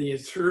the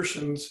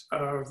insertions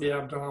of the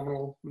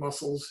abdominal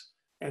muscles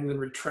and then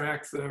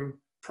retract them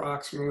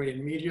proximally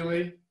and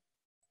medially.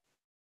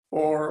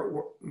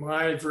 Or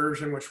my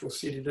version, which we'll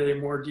see today in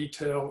more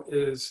detail,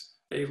 is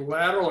a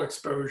lateral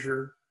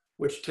exposure,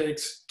 which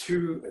takes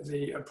to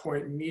the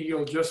point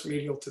medial, just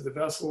medial to the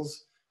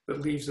vessels, but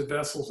leaves the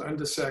vessels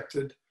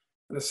undissected,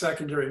 and a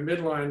secondary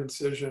midline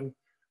incision,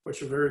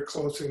 which will very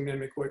closely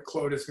mimic what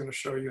Claude is going to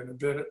show you in a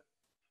bit.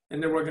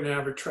 And then we're going to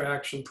have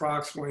retraction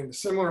proximally in a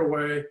similar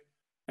way,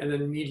 and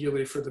then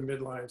medially for the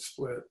midline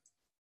split.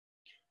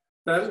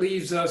 That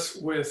leaves us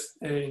with,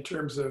 in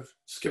terms of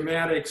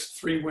schematics,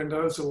 3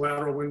 windows: a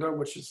lateral window,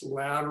 which is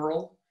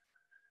lateral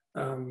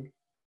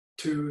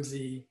to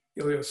the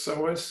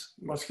iliopsoas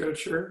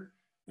musculature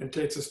and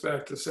takes us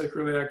back to the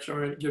sacroiliac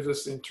joint, gives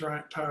us the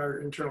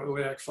entire internal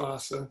iliac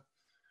fossa,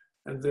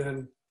 and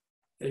then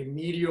a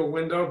medial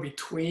window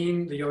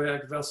between the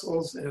iliac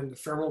vessels and the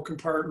femoral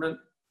compartment.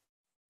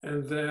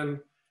 And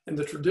then in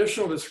the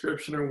traditional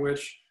description in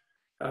which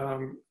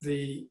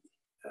the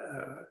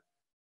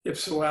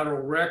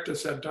ipsilateral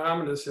rectus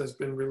abdominis has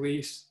been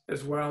released,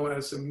 as well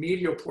as the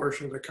medial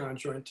portion of the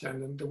conjoint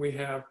tendon, then we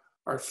have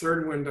our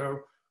 3rd window,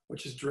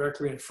 which is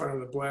directly in front of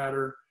the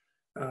bladder.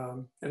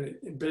 And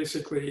it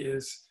basically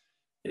is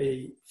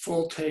a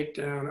full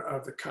takedown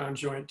of the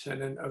conjoint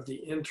tendon of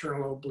the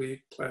internal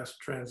oblique plus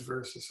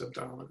transversus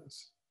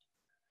abdominis.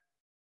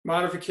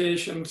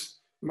 Modifications,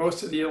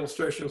 most of the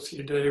illustrations you'll see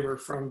today were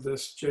from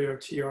this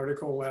JOT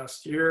article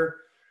last year.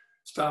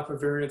 Stoppa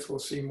variants we'll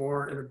see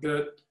more in a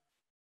bit.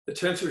 The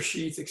tensor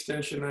sheath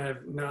extension I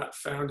have not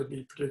found to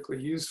be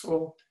particularly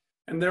useful.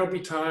 And there'll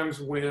be times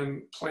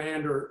when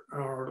planned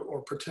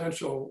or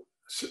potential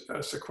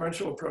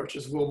sequential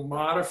approaches will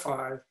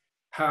modify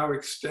how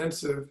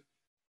extensive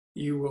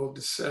you will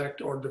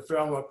dissect or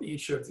develop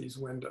each of these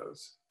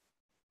windows.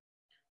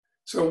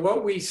 So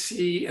what we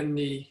see in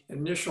the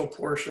initial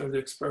portion of the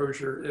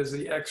exposure is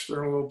the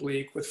external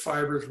oblique with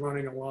fibers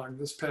running along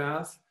this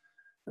path.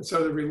 And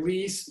so the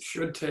release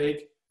should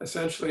take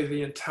essentially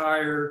the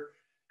entire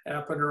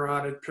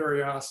aponeurotic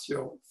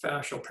periosteal,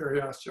 fascial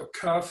periosteal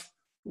cuff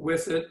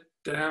with it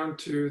down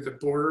to the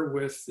border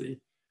with the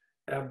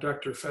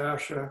abductor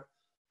fascia.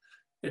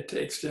 It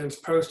extends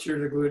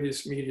posterior to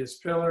gluteus medius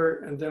pillar,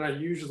 and then I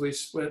usually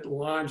split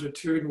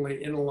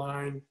longitudinally in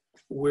line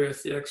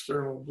with the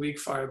external oblique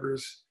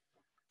fibers,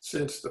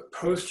 since the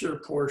posterior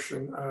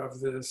portion of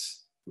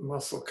this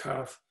muscle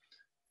cuff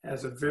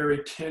has a very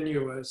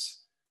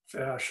tenuous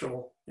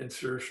fascial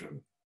insertion.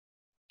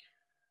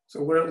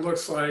 So what it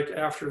looks like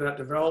after that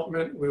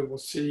development, we will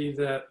see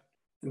that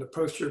in the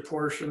posterior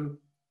portion,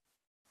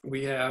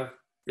 we have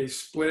a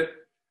split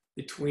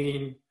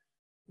between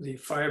the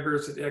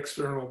fibers of the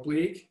external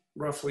oblique,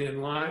 roughly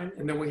in line.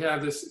 And then we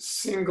have this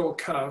single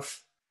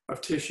cuff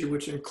of tissue,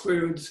 which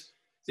includes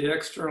the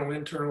external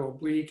internal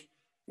oblique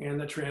and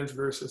the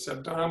transversus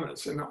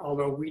abdominis. And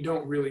although we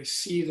don't really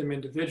see them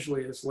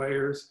individually as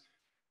layers,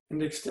 and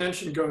the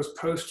extension goes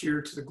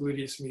posterior to the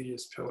gluteus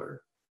medius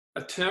pillar.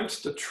 Attempts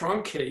to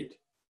truncate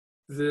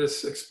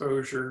this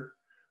exposure,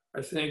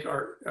 I think,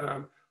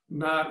 are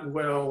not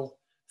well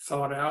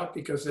thought out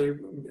because they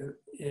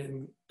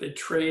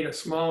trade a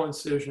small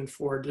incision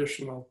for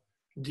additional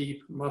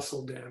deep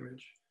muscle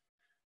damage.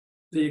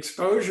 The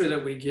exposure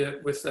that we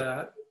get with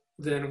that,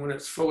 then when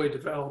it's fully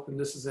developed, and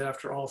this is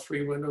after all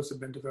 3 windows have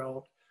been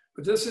developed,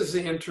 but this is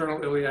the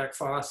internal iliac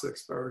fossa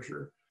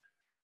exposure.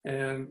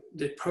 And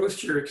the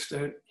posterior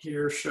extent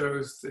here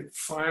shows the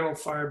final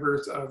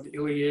fibers of the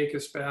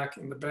iliacus back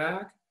in the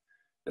back,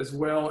 as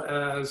well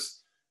as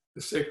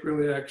the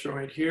sacroiliac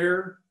joint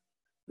here,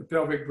 the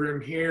pelvic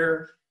brim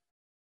here,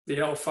 the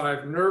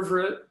L5 nerve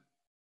root.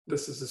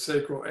 This is the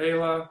sacral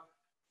ala,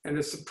 and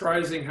it's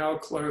surprising how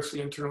close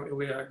the internal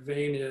iliac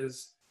vein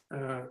is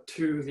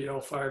to the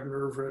L5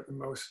 nerve root in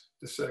most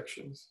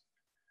dissections.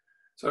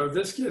 So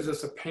this gives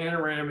us a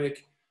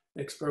panoramic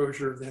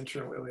exposure of the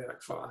internal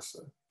iliac fossa.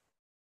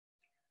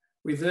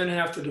 We then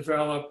have to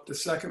develop the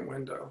second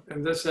window,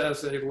 and this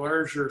has a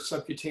larger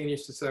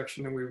subcutaneous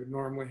dissection than we would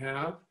normally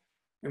have,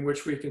 in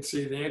which we can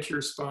see the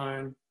anterior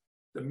spine,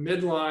 the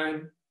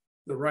midline,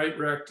 the right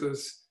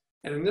rectus,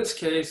 and in this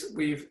case,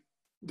 we've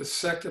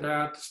dissected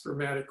out the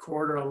spermatic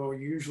corridor, although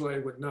usually I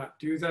would not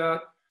do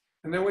that.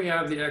 And then we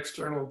have the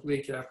external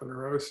oblique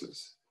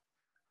aponeurosis.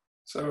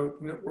 So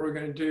what we're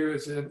going to do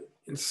is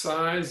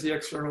incise the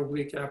external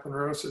oblique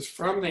aponeurosis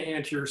from the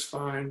anterior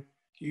spine,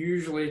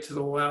 usually to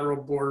the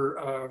lateral border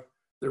of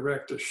the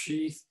rectus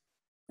sheath,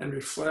 and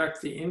reflect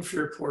the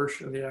inferior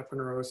portion of the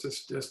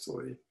aponeurosis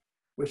distally,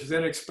 which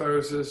then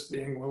exposes the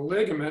inguinal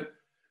ligament,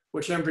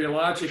 which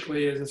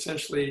embryologically is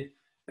essentially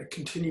a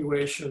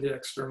continuation of the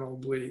external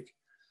oblique.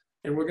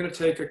 And we're going to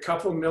take a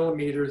couple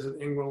millimeters of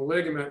inguinal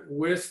ligament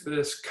with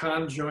this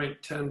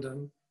conjoint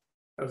tendon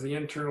of the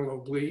internal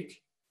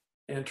oblique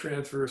and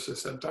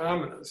transversus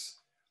abdominis.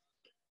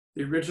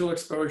 The original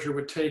exposure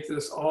would take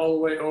this all the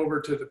way over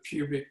to the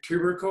pubic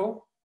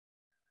tubercle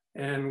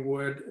and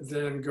would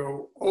then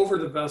go over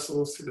the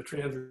vessels through the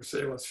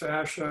transversalis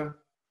fascia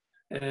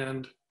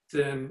and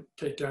then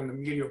take down the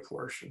medial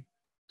portion.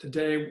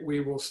 Today, we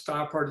will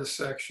stop our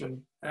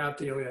dissection at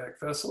the iliac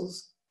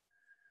vessels.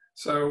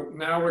 So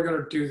now we're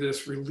going to do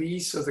this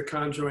release of the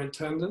conjoint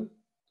tendon.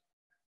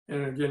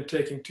 And again,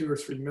 taking 2 or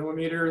 3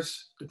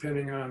 millimeters,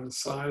 depending on the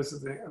size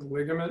of the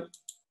ligament.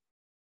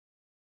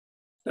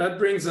 That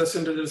brings us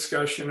into the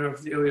discussion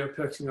of the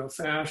iliopectineal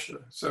fascia.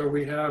 So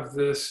we have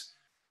this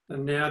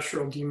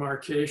natural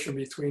demarcation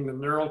between the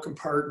neural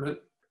compartment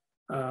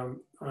on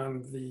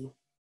the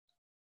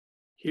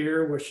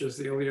here, which is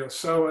the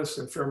iliopsoas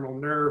and femoral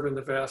nerve, and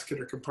the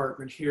vascular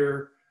compartment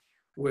here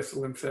with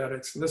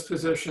lymphatics in this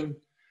position.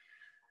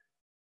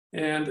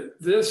 And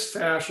this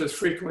fascia is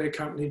frequently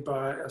accompanied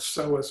by a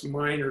psoas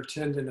minor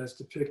tendon as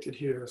depicted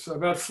here. So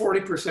about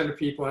 40% of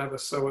people have a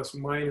psoas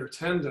minor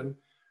tendon,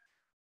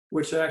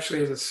 which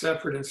actually has a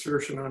separate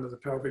insertion onto the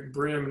pelvic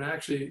brim and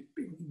actually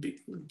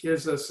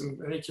gives us, in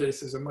many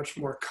cases, a much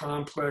more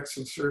complex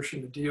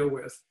insertion to deal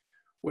with,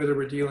 whether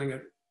we're dealing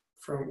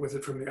with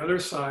it from the other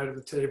side of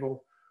the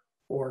table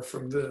or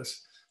from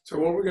this. So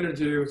what we're going to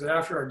do is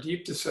after our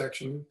deep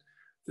dissection,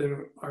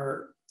 then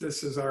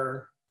this is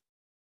our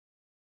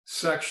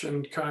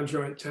sectioned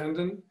conjoint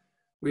tendon.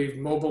 We've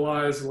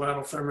mobilized the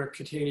lateral femoral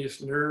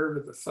cutaneous nerve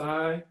of the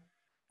thigh,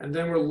 and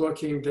then we're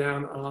looking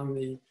down on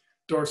the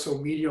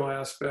dorsal medial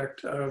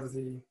aspect of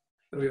the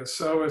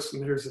iliopsoas,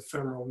 and here's the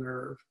femoral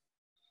nerve.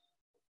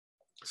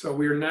 So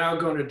we are now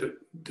going to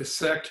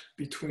dissect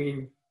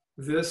between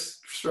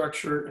this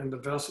structure and the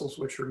vessels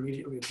which are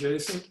immediately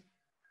adjacent.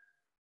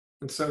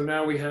 And so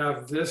now we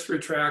have this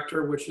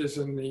retractor, which is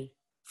in the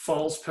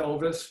false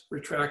pelvis,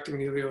 retracting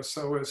the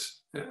iliopsoas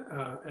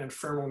and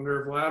femoral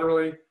nerve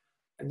laterally,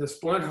 and this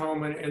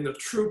Blindholmen in the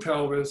true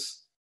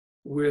pelvis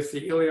with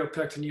the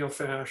iliopectineal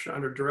fascia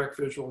under direct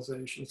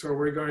visualization. So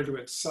we're going to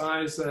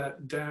incise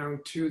that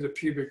down to the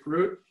pubic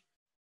root.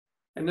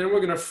 And then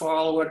we're going to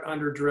follow it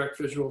under direct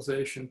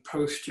visualization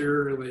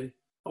posteriorly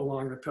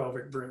along the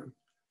pelvic brim.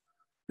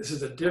 This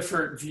is a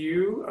different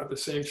view of the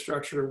same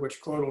structure,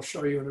 which Claude will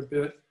show you in a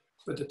bit,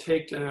 but the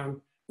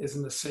takedown is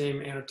in the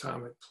same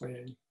anatomic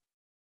plane.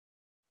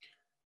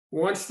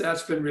 Once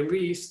that's been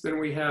released, then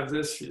we have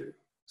this view.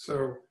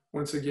 So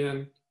once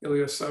again,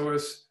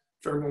 iliopsoas,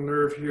 femoral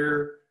nerve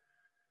here.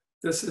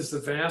 This is the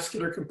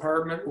vascular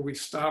compartment where we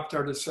stopped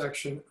our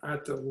dissection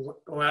at the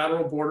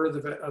lateral border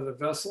of the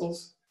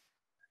vessels.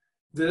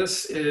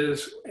 This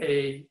is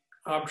a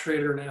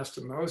obturator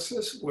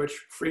anastomosis,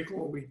 which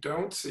frequently we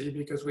don't see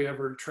because we have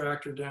a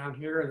retractor down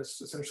here and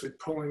it's essentially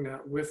pulling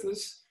that with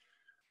us.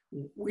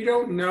 We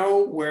don't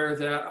know where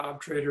that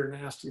obturator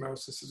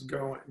anastomosis is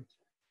going.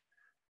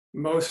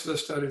 Most of the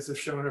studies have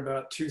shown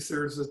about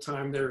 2/3 of the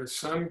time there is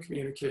some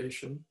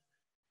communication,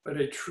 but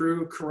a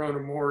true corona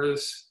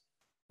mortis,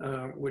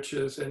 which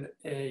is an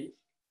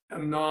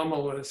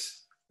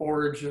anomalous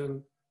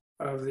origin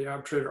of the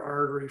obturator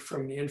artery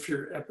from the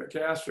inferior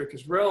epigastric,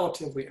 is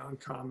relatively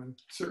uncommon,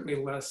 certainly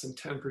less than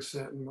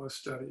 10% in most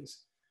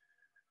studies.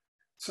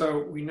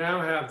 So we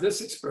now have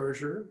this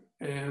exposure,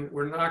 and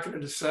we're not going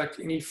to dissect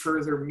any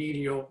further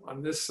medial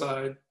on this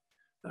side.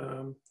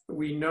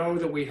 We know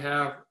that we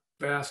have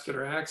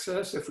vascular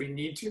access if we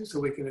need to, so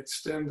we can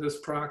extend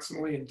this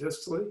proximally and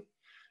distally.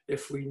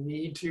 If we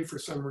need to, for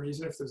some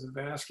reason, if there's a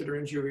vascular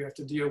injury we have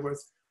to deal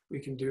with, we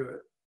can do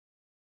it.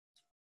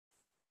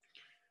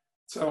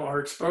 So our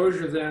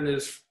exposure then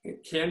it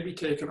can be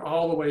taken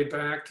all the way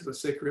back to the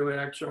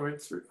sacroiliac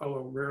joint,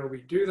 although rarely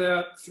we do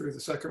that, through the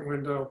second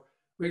window.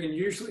 We can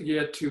usually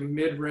get to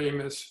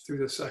mid-ramus through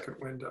the second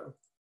window.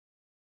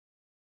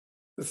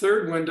 The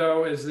third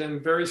window is then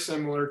very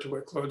similar to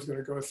what Claude's going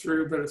to go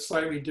through, but a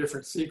slightly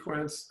different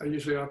sequence. I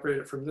usually operate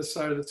it from this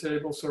side of the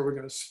table, so we're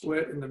going to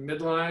split in the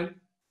midline.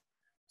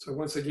 So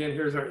once again,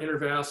 here's our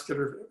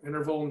intervascular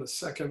interval in the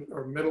second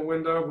or middle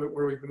window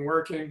where we've been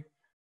working.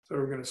 So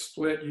we're going to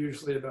split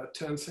usually about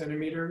 10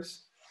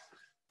 centimeters.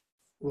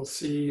 We'll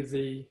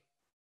see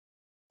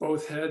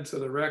both heads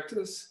of the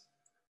rectus.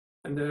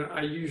 And then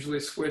I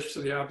usually switch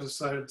to the opposite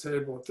side of the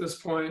table at this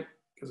point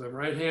because I'm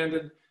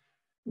right-handed.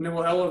 And then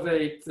we'll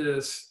elevate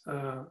this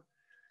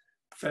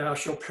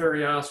fascial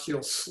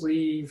periosteal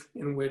sleeve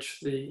in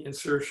which the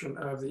insertion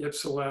of the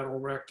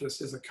ipsilateral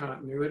rectus is a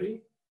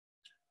continuity.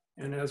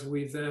 And as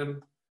we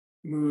then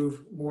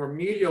move more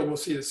medial, we'll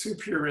see the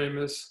superior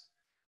ramus.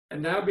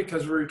 And now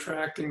because we're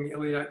retracting the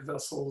iliac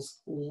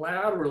vessels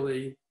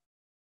laterally,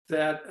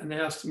 that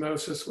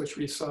anastomosis, which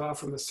we saw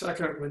from the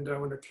second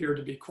window and appeared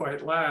to be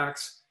quite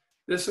lax,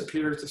 this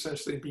appears to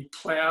essentially be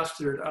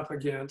plastered up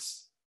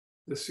against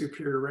the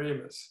superior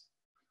ramus.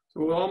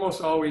 So we'll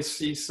almost always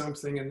see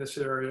something in this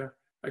area.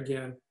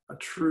 Again, a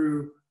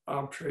true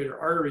obturator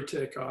artery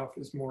takeoff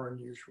is more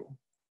unusual.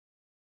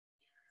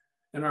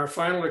 And our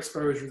final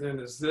exposure then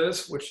is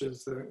this, which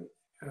is the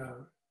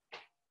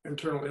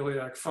internal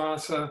iliac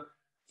fossa,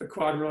 the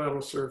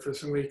quadrilateral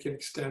surface, and we can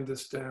extend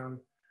this down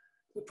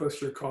the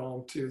posterior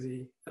column to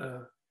the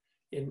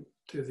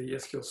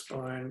ischial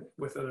spine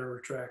with other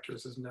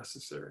retractors as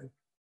necessary.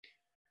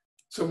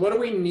 So what do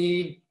we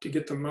need to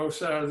get the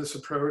most out of this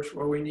approach?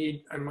 Well, we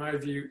need, in my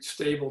view,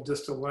 stable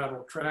distal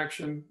lateral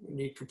traction. We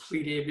need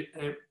complete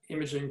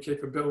imaging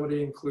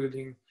capability,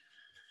 including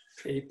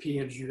AP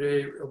and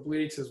Judet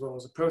obliques, as well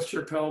as a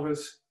posterior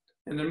pelvis.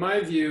 And in my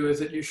view is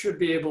that you should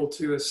be able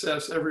to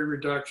assess every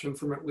reduction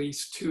from at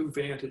least 2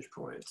 vantage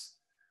points.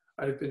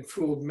 I've been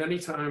fooled many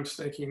times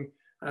thinking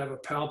I have a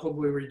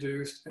palpably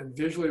reduced and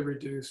visually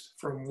reduced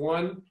from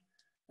one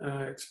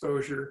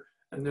exposure,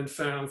 and then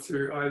found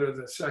through either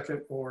the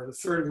second or the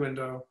third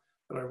window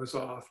that I was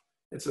off.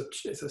 It's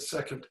a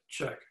second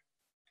check.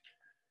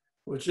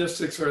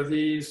 Logistics are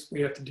these. We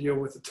have to deal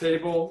with the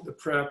table, the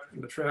prep,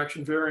 and the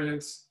traction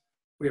variance.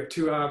 We have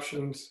 2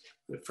 options: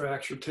 the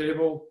fracture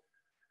table,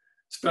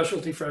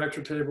 specialty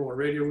fracture table, or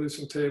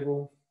radiolucent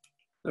table.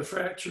 The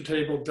fracture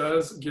table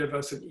does give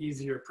us an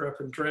easier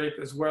prep and drape,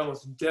 as well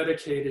as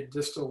dedicated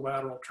distal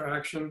lateral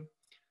traction,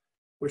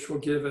 which will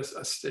give us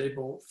a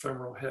stable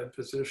femoral head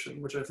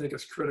position, which I think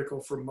is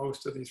critical for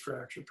most of these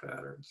fracture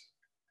patterns.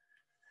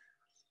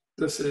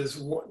 This is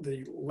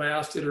the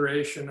last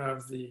iteration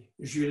of the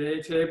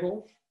Judet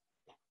table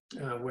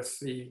with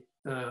the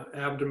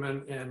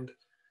abdomen and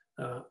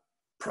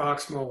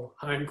proximal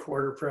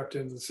hindquarter prepped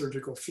into the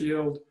surgical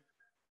field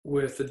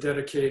with the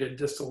dedicated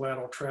distal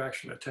lateral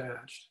traction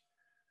attached.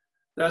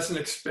 That's an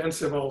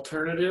expensive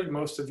alternative.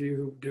 Most of you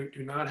who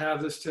do not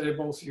have this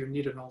table, so you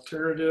need an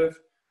alternative.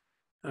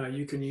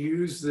 You can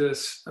use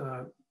this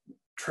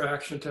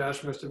traction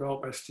attachment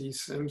developed by Steve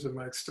Sims and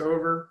Mike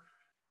Stover,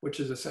 which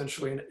is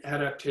essentially an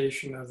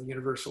adaptation of the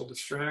universal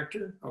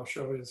distractor. I'll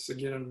show you this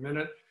again in a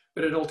minute,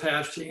 but it'll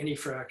attach to any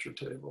fracture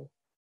table.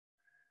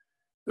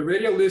 The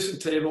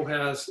radiolucent table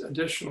has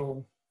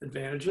additional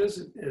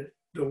advantages.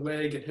 The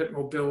leg and hip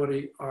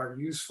mobility are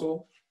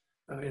useful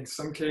in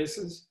some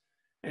cases,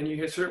 and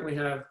you certainly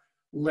have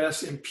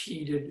less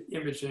impeded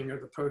imaging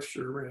of the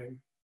posterior ring.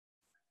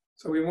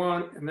 So we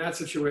want, in that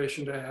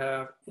situation, to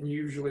have, and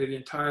usually the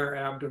entire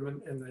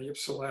abdomen and the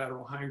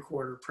ipsilateral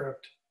hindquarter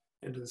prepped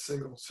into the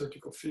single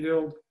surgical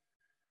field.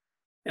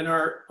 And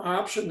our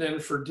option then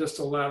for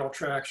distal lateral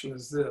traction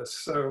is this.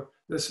 So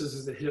this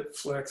is the hip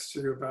flex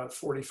to about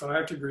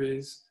 45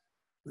 degrees.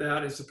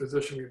 That is the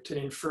position we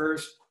obtain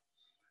first.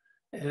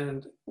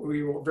 And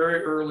we will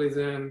very early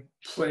then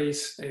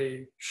place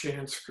a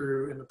shank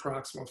screw in the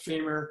proximal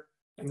femur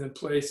and then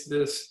place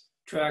this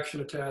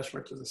traction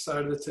attachment to the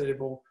side of the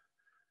table,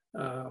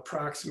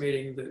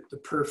 approximating the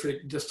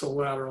perfect distal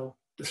lateral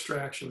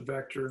distraction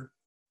vector.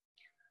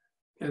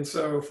 And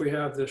so if we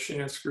have the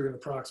shank screw in the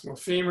proximal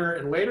femur,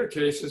 in later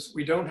cases,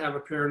 we don't have a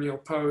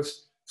perineal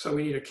post, so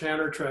we need a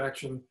counter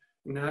traction,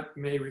 and that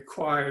may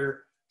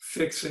require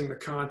fixing the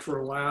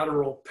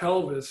contralateral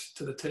pelvis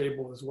to the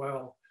table as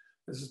well.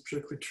 This is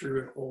particularly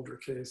true in older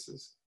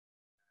cases.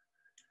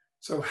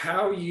 So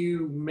how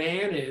you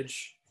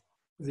manage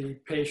the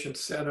patient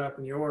setup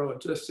and the OR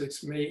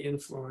logistics may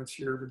influence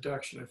your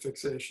reduction and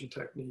fixation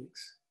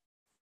techniques.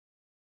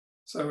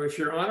 So if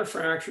you're on a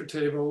fracture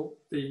table,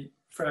 the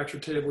fracture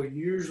table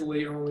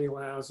usually only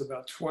allows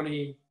about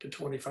 20 to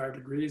 25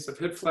 degrees of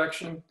hip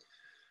flexion.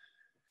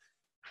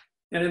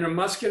 And in a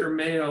muscular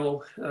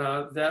male,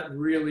 that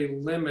really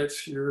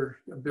limits your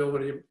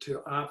ability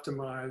to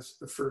optimize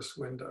the first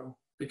window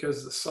because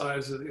of the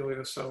size of the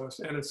iliopsoas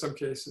and in some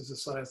cases the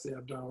size of the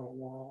abdominal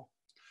wall.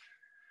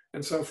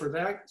 And so for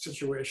that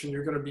situation,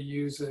 you're going to be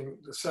using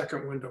the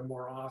second window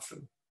more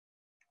often.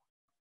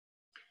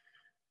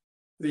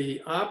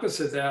 The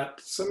opposite of that,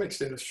 to some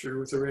extent, is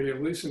true with the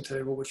radiolucent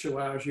table, which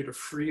allows you to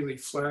freely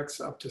flex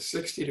up to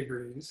 60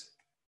 degrees.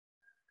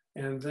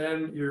 And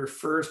then your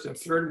first and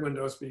third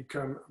windows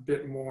become a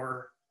bit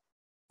more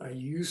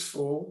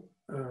useful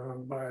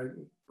by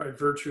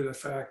virtue of the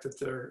fact that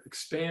they're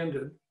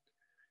expanded.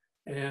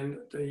 And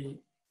the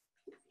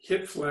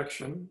hip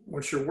flexion,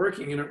 once you're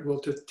working in it,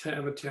 will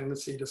have a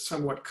tendency to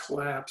somewhat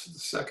collapse the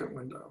second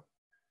window.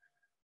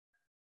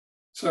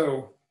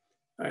 So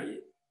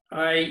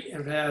I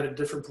have had at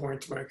different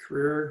points in my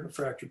career a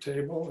fracture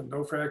table and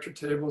no fracture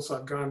table, so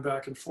I've gone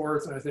back and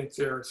forth, and I think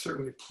there are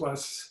certainly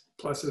pluses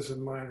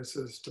and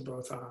minuses to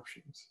both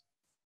options.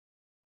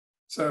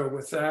 So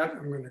with that,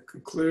 I'm going to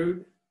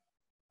conclude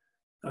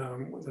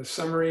with a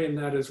summary, and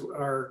that is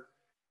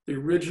the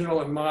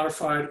original and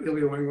modified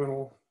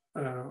ilioinguinal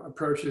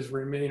approaches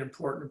remain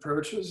important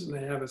approaches, and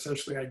they have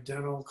essentially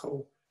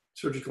identical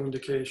surgical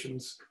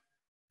indications,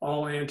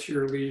 all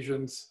anterior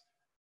lesions,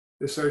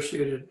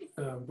 associated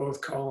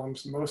both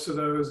columns, most of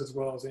those, as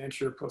well as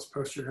anterior plus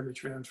posterior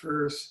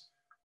hemitransverse.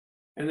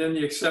 And then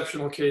the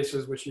exceptional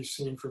cases, which you've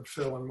seen from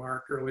Phil and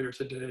Mark earlier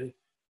today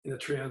in the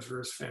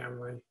transverse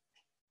family.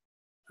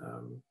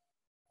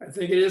 I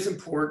think it is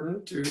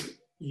important to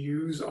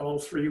use all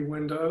three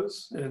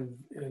windows, and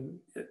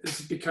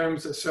it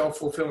becomes a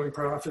self-fulfilling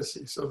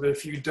prophecy. So that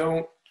if you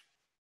don't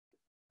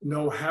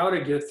know how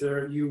to get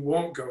there, you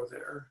won't go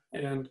there.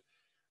 And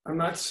I'm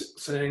not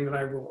saying that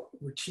I will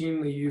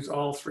routinely use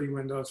all three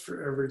windows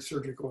for every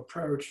surgical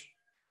approach,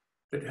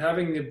 but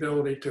having the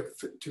ability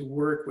to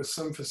work with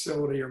some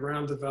facility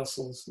around the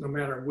vessels, no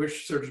matter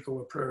which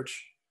surgical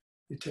approach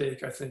you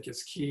take, I think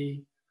is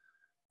key.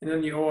 And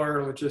then the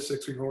OR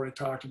logistics, we've already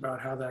talked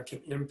about how that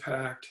can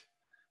impact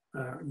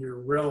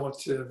your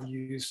relative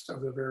use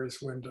of the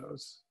various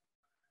windows.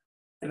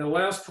 And the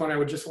last point I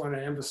would just want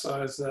to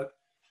emphasize that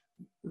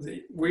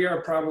we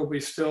are probably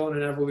still in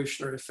an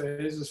evolutionary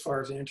phase as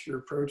far as anterior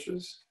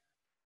approaches.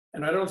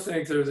 And I don't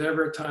think there's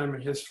ever a time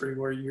in history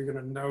where you're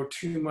going to know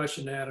too much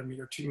anatomy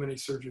or too many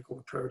surgical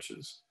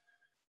approaches.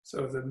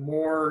 So the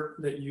more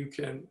that you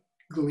can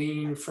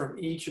glean from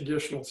each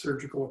additional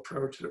surgical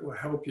approach that will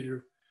help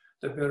you,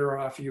 the better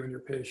off you and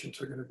your patients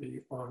are going to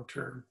be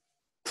long-term.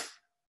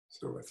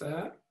 So with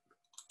that,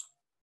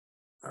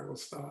 I will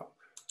stop.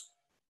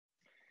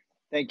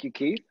 Thank you,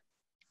 Keith.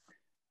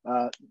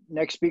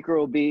 Next speaker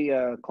will be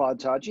Claude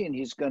SAGI, and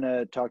he's going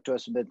to talk to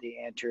us about the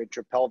anterior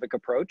intra-pelvic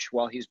approach.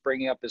 While he's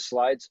bringing up his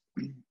slides,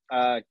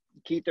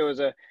 Keith, there was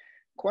a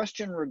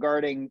question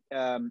regarding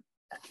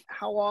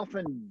how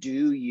often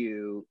do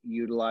you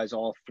utilize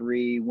all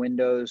three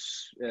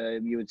windows,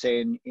 you would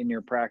say, in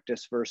your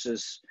practice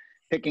versus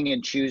picking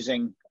and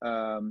choosing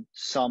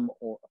some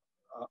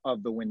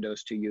of the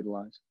windows to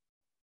utilize?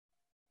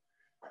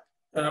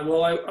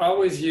 Well, I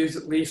always use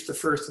at least the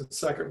first and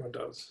second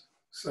windows.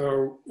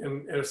 So,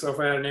 so if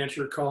I had an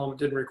anterior column, it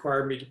didn't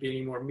require me to be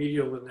any more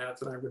medial than that,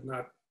 then I would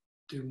not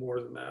do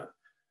more than that.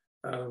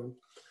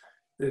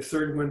 The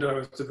third window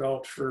is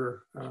developed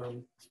for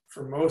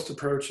most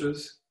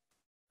approaches.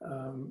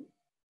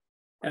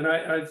 And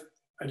I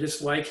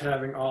just like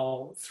having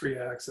all three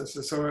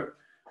accesses. So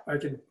I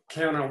can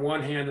count on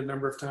one hand the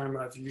number of times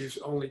I've used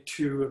only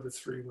two of the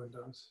three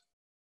windows.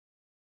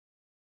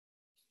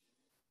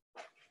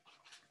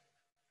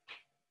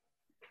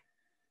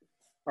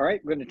 All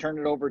right, I'm going to turn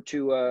it over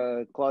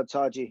to Claude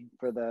SAGI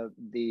for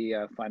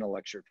the final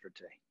lecture for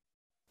today.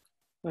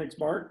 Thanks,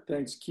 Mark.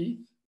 Thanks, Keith.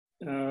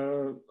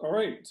 All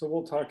right, so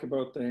we'll talk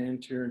about the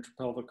anterior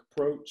intrapelvic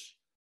approach.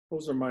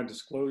 Those are my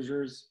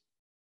disclosures.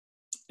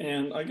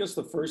 And I guess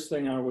the first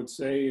thing I would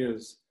say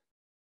is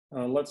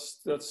let's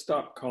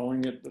stop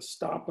calling it the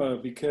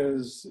STAPA,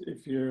 because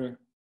if you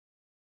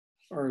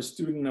are a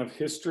student of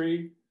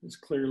history, as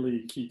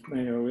clearly Keith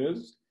Mayo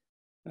is,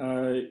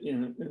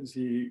 as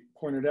he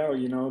pointed out,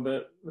 you know,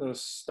 that the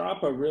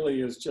STAPA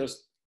really is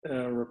just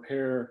a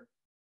repair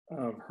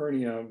of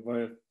hernia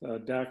with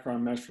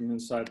Dacron mesh from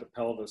inside the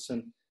pelvis.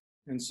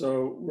 And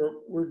so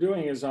we're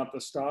doing is not the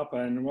STAPA.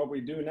 And what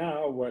we do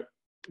now, what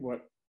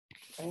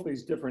all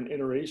these different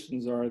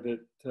iterations are that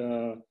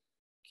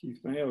Keith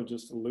Mayo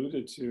just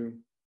alluded to,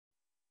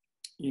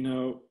 you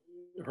know,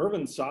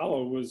 Herman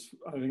Salo was,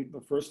 I think,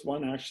 the first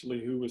one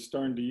actually who was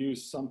starting to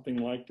use something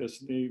like this.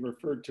 He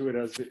referred to it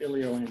as the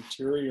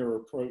ilio-anterior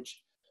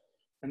approach.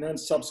 And then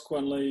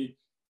subsequently,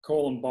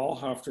 Cole and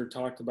Ballhofter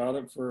talked about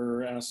it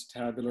for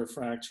acetabular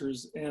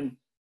fractures. And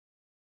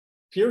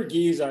Pierre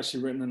Guy's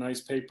actually written a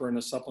nice paper in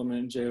a supplement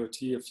in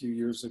JOT a few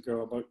years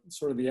ago about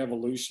sort of the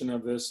evolution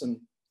of this. And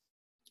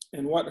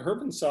what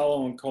Herman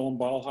Salo and Cole and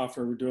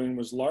Ballhofter were doing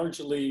was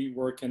largely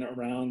working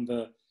around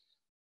the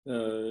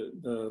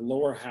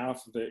lower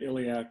half of the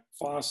iliac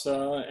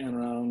fossa and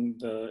around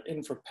the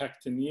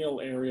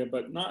infrapectineal area,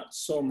 but not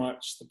so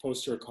much the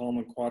posterior column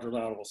and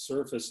quadrilateral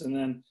surface. And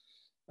then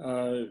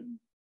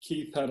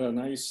Keith had a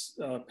nice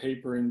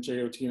paper in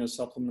JOT in a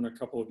supplement a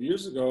couple of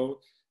years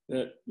ago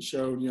that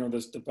showed, you know,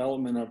 this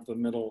development of the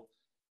middle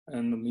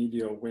and the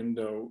medial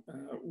window,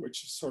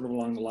 which is sort of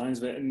along the lines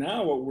of it. And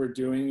now what we're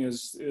doing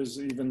is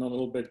even a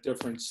little bit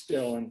different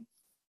still.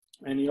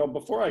 And you know,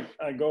 before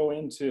I go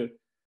into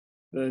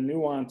the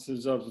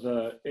nuances of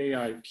the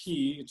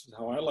AIP, which is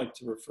how I like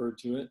to refer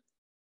to it,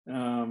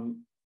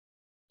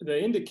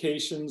 the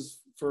indications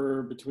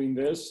for between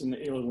this and the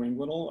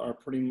ilioinguinal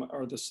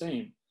are the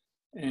same.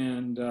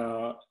 And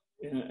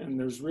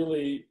there's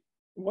really,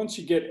 once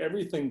you get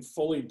everything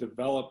fully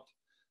developed,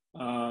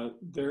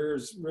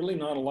 there's really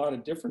not a lot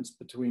of difference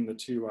between the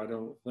two, I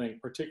don't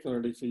think,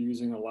 particularly if you're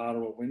using a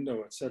lateral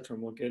window, et cetera.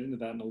 And we'll get into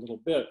that in a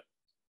little bit.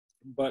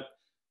 But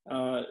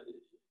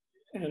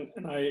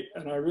and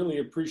I really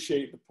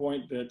appreciate the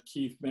point that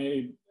Keith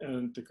made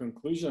at the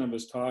conclusion of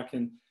his talk,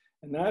 and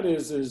that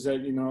is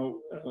that, you know,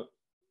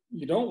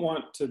 you don't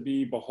want to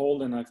be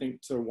beholden, I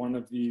think, to one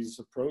of these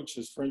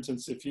approaches. For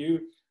instance, if you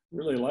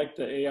really like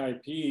the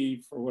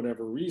AIP for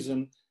whatever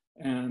reason,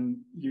 and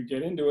you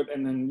get into it,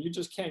 and then you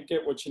just can't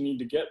get what you need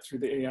to get through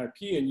the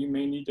AIP, and you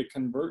may need to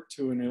convert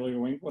to an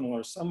ilioinguinal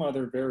or some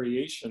other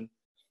variation.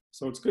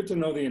 So it's good to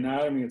know the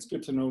anatomy. It's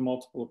good to know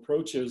multiple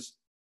approaches.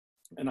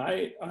 And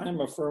I'm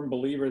a firm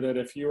believer that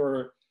if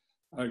you're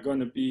going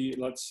to be,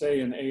 let's say,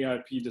 an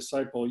AIP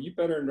disciple, you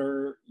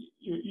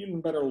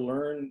even better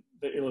learn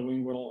the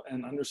ilioinguinal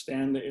and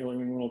understand the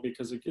ilioinguinal,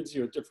 because it gives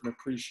you a different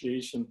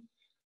appreciation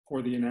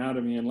for the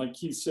anatomy. And like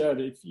Keith said,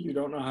 if you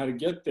don't know how to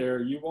get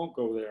there, you won't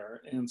go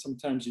there. And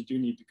sometimes you do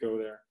need to go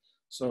there.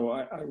 So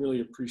I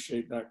really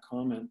appreciate that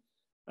comment.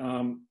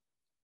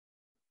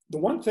 The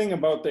one thing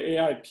about the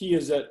AIP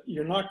is that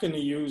you're not going to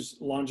use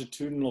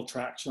longitudinal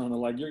traction on the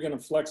leg. You're going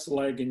to flex the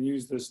leg and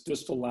use this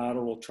distal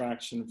lateral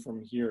traction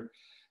from here.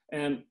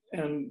 And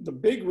the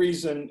big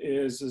reason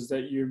is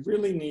that you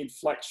really need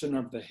flexion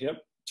of the hip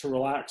to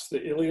relax the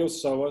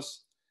iliopsoas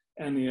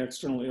and the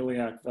external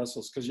iliac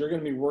vessels, because you're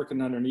going to be working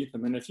underneath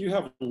them. And if you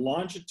have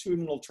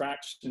longitudinal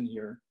traction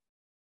here,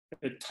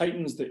 it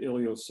tightens the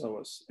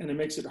iliopsoas and it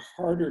makes it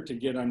harder to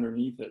get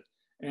underneath it,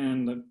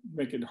 and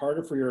make it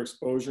harder for your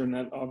exposure. And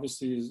that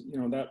obviously is, you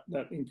know,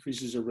 that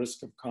increases your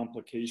risk of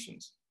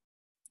complications.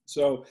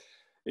 So,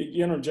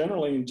 you know,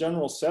 generally in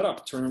general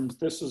setup terms,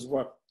 this is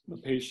what the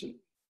patient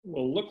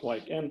will look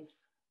like. And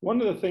one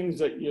of the things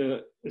that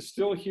you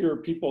still hear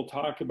people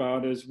talk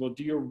about is, well,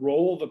 do you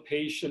roll the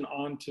patient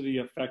onto the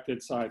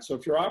affected side? So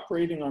if you're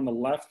operating on the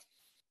left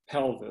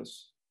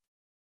pelvis,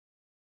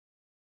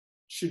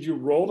 should you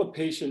roll the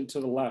patient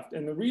to the left?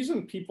 And the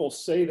reason people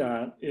say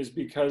that is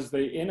because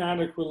they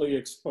inadequately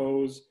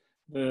expose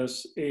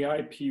this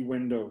AIP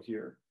window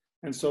here.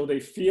 And so they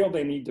feel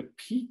they need to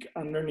peek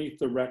underneath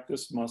the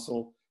rectus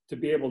muscle to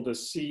be able to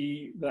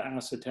see the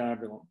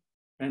acetabulum.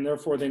 And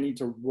therefore they need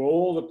to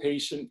roll the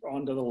patient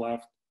onto the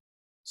left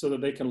so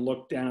that they can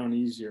look down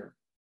easier.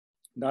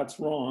 That's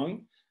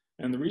wrong.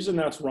 And the reason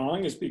that's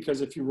wrong is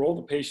because if you roll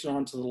the patient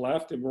onto the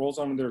left, it rolls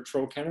onto their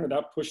trochanter.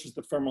 That pushes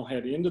the femoral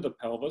head into the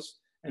pelvis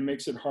and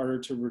makes it harder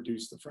to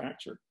reduce the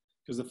fracture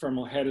because the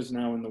femoral head is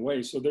now in the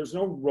way. So there's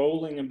no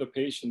rolling of the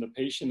patient. The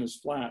patient is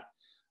flat,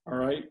 all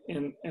right?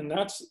 And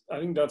that's, I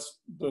think that's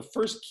the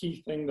first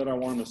key thing that I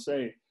want to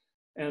say.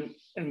 And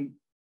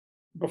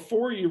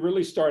before you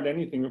really start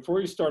anything, before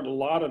you start a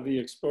lot of the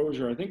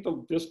exposure, I think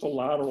the distal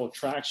lateral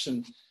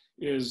traction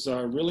is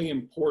really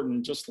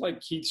important, just like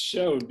Keith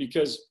showed,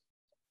 because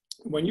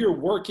when you're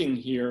working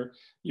here,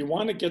 you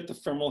want to get the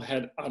femoral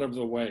head out of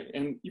the way.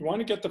 And you want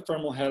to get the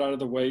femoral head out of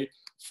the way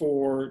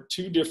for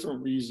two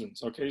different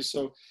reasons, okay?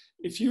 So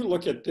if you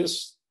look at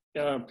this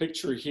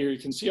picture here, you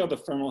can see how the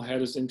femoral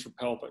head is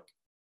intra-pelvic,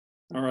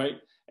 all right?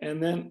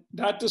 And then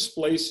that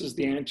displaces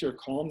the anterior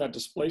column, that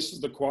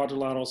displaces the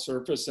quadrilateral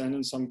surface, and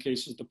in some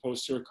cases, the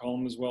posterior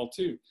column as well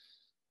too.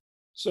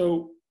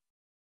 So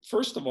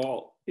first of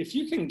all, if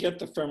you can get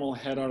the femoral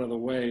head out of the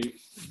way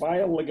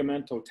via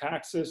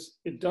ligamento-taxis,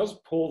 it does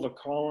pull the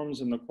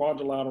columns and the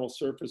quadrilateral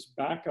surface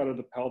back out of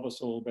the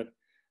pelvis a little bit.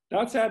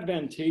 That's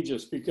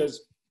advantageous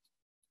because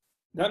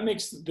that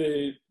makes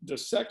the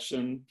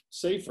dissection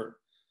safer.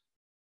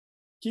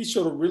 He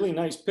showed a really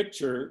nice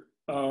picture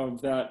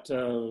of that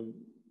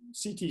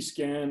CT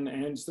scan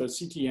and the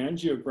CT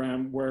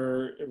angiogram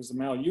where it was a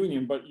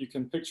malunion, but you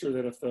can picture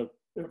that if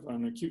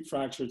an acute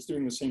fracture, it's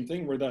doing the same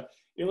thing where the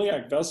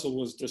iliac vessel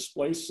was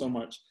displaced so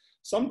much.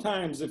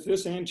 Sometimes if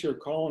this anterior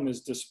column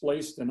is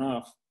displaced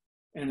enough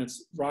and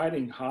it's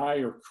riding high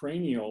or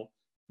cranial,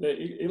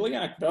 the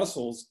iliac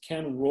vessels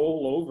can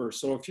roll over.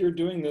 So if you're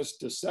doing this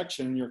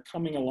dissection, you're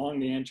coming along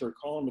the anterior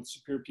column with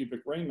superior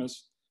pubic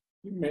ramus,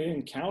 you may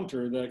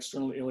encounter the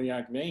external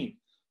iliac vein.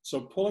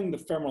 So pulling the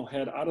femoral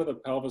head out of the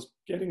pelvis,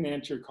 getting the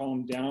anterior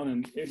column down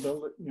and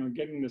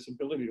getting this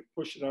ability to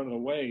push it out of the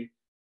way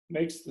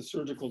makes the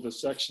surgical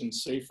dissection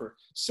safer.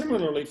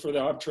 Similarly for the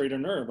obturator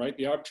nerve, right?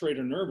 The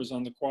obturator nerve is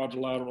on the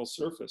quadrilateral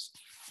surface.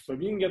 So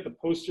if you can get the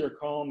posterior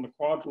column, the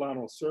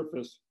quadrilateral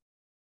surface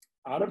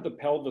out of the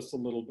pelvis a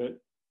little bit,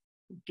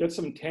 get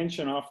some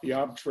tension off the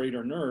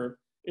obturator nerve,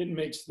 it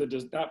makes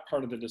that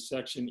part of the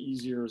dissection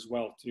easier as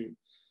well too.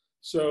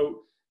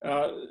 So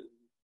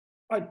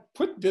I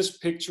put this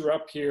picture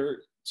up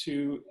here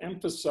to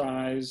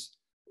emphasize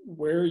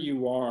where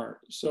you are.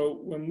 So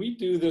when we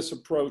do this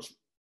approach,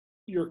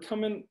 you're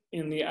coming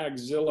in the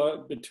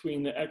axilla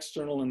between the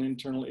external and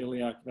internal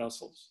iliac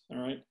vessels, all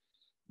right?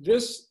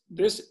 This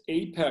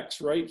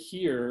apex right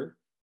here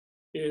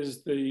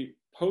is the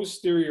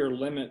posterior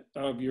limit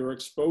of your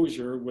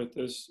exposure with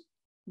this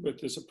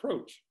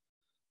approach.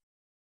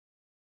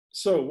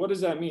 So what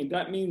does that mean?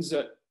 That means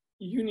that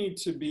you need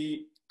to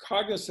be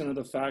cognizant of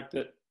the fact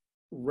that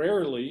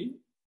rarely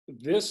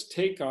this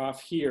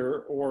takeoff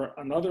here or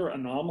another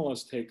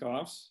anomalous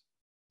takeoffs,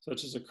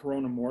 such as a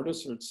corona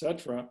mortis or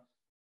etc.,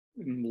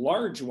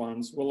 large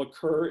ones will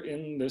occur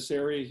in this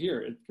area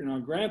here.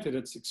 Granted,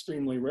 it's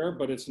extremely rare,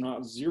 but it's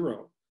not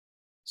zero.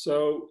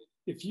 So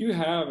if you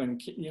have,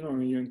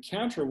 you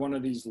encounter one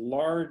of these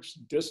large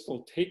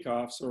distal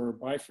takeoffs or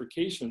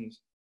bifurcations,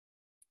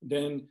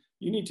 then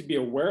you need to be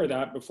aware of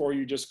that before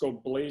you just go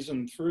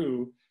blazing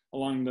through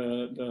along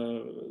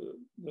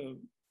the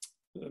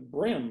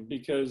brim,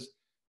 because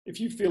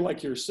if you feel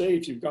like you're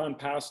safe, you've gone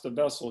past the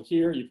vessel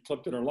here, you've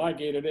clipped it or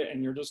ligated it,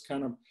 and you're just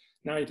kind of,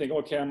 now you think,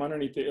 okay, I'm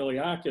underneath the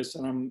iliacus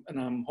and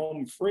I'm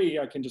home free,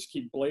 I can just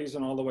keep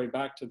blazing all the way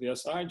back to the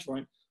SI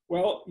joint.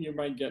 Well, you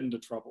might get into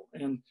trouble.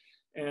 And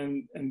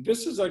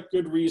this is a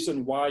good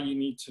reason why you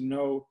need to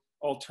know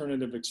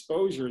alternative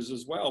exposures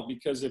as well,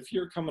 because if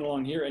you're coming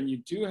along here and you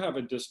do have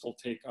a distal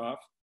takeoff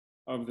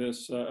of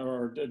this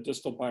or a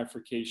distal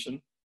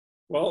bifurcation,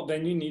 well,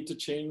 then you need to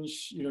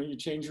change, you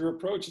change your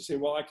approach. You say,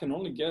 well, I can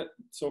only get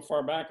so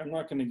far back. I'm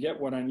not going to get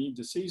what I need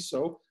to see.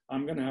 So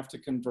I'm going to have to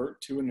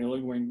convert to an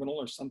ilioinguinal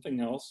or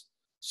something else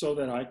so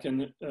that I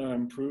can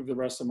improve the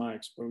rest of my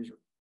exposure.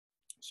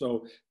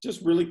 So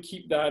just really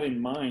keep that in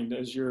mind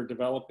as you're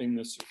developing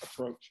this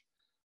approach.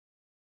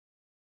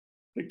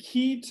 The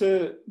key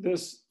to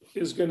this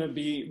is going to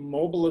be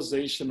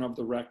mobilization of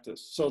the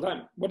rectus. So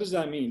what does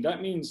that mean?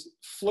 That means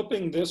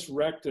flipping this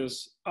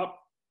rectus up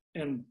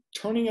and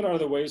turning it out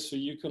of the way so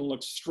you can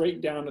look straight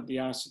down at the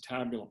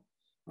acetabulum.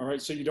 All right,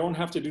 so you don't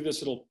have to do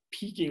this little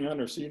peeking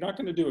under. So you're not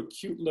going to do a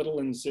cute little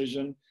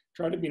incision.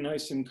 Try to be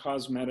nice and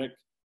cosmetic,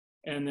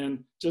 and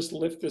then just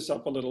lift this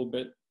up a little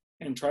bit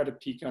and try to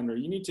peek under.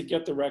 You need to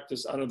get the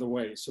rectus out of the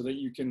way so that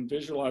you can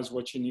visualize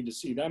what you need to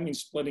see. That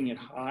means splitting it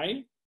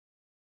high.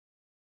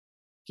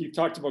 You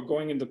talked about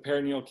going into the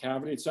perineal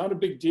cavity. It's not a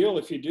big deal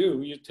if you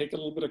do. You take a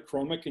little bit of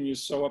chromic and you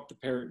sew up the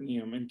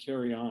peritoneum and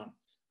carry on,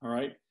 all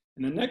right?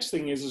 And the next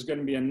thing is going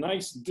to be a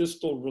nice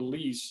distal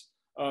release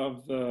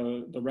of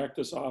the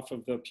rectus off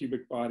of the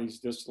pubic bodies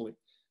distally.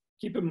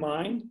 Keep in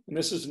mind, and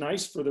this is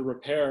nice for the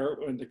repair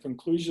and the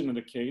conclusion of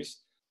the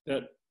case,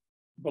 that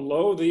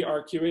below the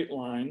arcuate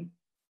line,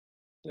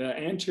 the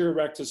anterior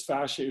rectus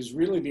fascia is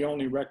really the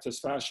only rectus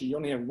fascia. You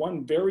only have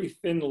one very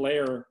thin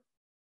layer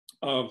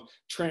of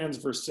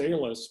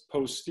transversalis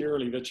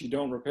posteriorly that you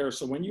don't repair.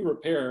 So when you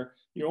repair,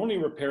 you only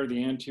repair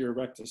the anterior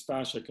rectus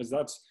fascia because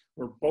that's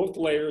where both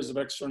layers of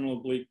external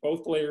oblique,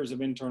 both layers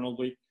of internal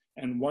oblique,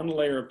 and one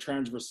layer of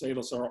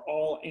transversalis are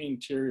all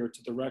anterior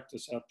to the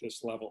rectus at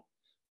this level,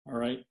 all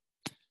right?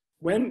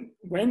 When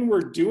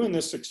we're doing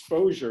this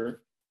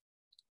exposure,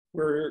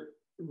 we're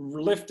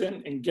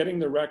lifting and getting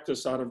the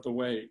rectus out of the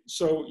way.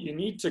 So you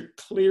need to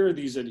clear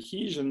these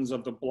adhesions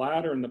of the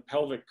bladder and the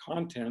pelvic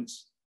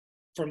contents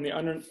from the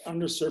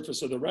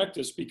undersurface of the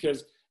rectus,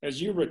 because as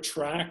you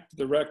retract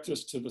the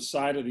rectus to the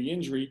side of the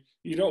injury,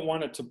 you don't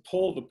want it to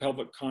pull the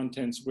pelvic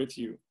contents with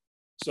you.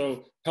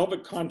 So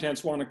pelvic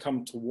contents want to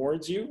come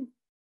towards you.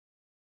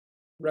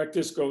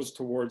 Rectus goes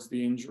towards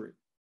the injury,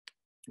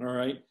 all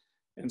right?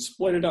 And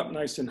split it up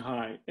nice and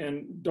high.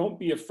 And don't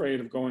be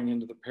afraid of going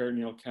into the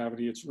peritoneal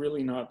cavity. It's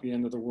really not the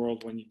end of the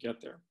world when you get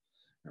there,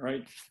 all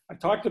right? I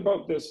talked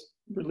about this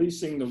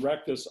releasing the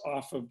rectus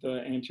off of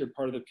the anterior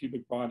part of the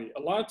pubic body. A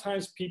lot of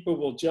times people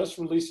will just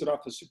release it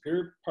off the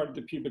superior part of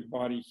the pubic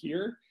body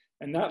here,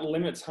 and that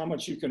limits how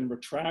much you can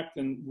retract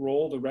and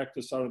roll the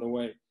rectus out of the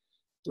way.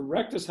 The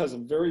rectus has a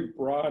very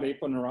broad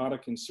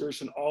aponeurotic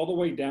insertion all the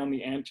way down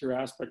the anterior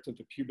aspect of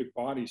the pubic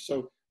body.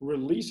 So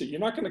release it. You're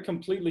not going to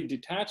completely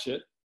detach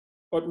it,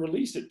 but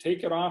release it.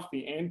 Take it off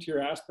the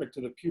anterior aspect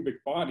of the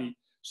pubic body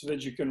so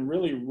that you can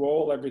really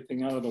roll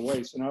everything out of the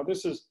way. So now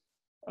this is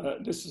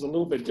a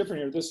little bit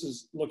different here. This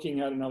is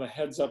looking at, now the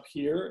head's up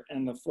here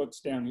and the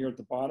foot's down here at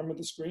the bottom of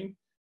the screen.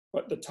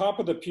 But the top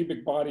of the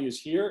pubic body is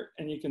here,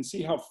 and you can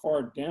see how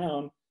far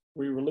down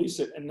we release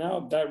it. And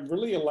now that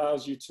really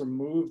allows you to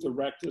move the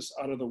rectus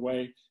out of the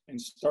way and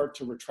start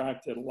to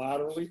retract it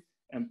laterally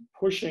and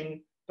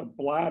pushing the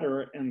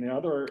bladder and the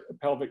other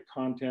pelvic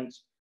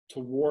contents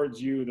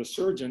towards you, the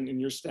surgeon, and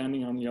you're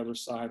standing on the other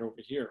side over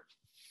here.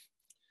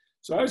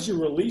 So as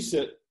you release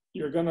it,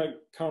 you're going to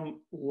come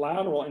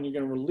lateral, and you're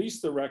going to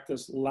release the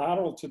rectus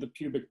lateral to the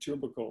pubic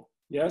tubercle.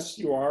 Yes,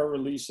 you are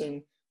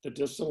releasing the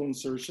distal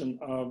insertion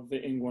of the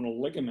inguinal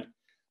ligament.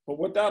 But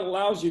what that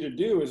allows you to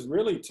do is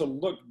really to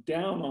look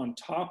down on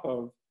top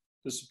of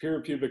the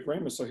superior pubic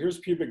ramus. So here's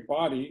pubic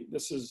body,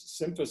 this is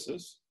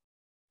symphysis.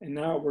 And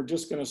now we're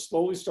just going to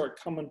slowly start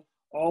coming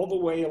all the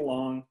way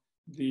along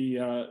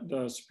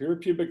the superior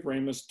pubic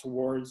ramus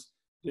towards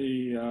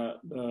the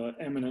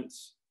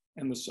eminence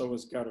and the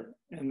psoas gutter.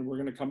 And we're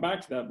going to come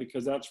back to that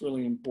because that's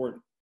really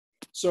important.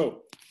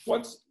 So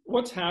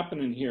what's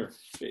happening here?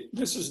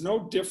 This is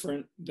no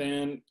different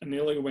than an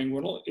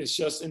ilioinguinal. It's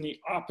just in the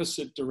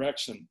opposite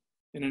direction.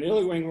 In an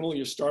ilioinguinal,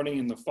 you're starting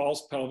in the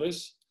false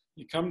pelvis.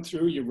 You come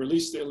through, you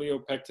release the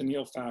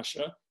iliopectineal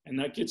fascia, and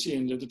that gets you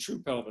into the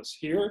true pelvis.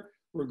 Here,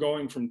 we're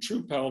going from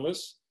true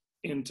pelvis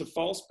into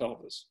false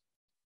pelvis.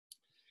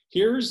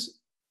 Here's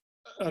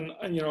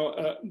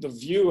the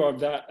view of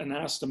that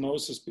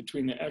anastomosis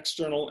between the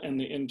external and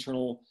the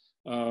internal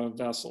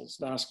vessels,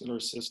 vascular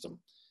system.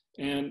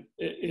 And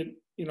the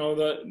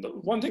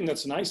one thing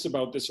that's nice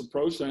about this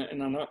approach,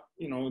 and I'm not,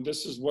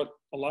 this is what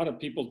a lot of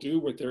people do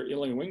with their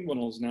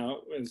ilioinguinals now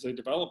as they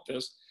develop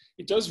this,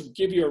 it does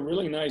give you a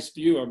really nice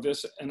view of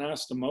this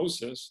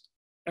anastomosis.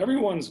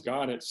 Everyone's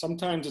got it.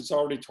 Sometimes it's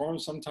already torn,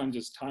 sometimes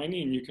it's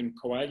tiny and you can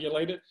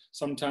coagulate it.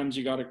 Sometimes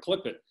you got to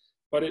clip it.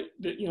 But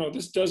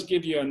this does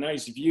give you a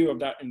nice view of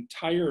that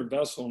entire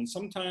vessel. And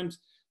sometimes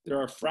there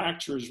are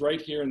fractures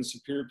right here in the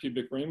superior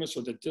pubic ramus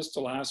or the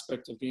distal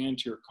aspect of the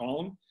anterior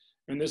column.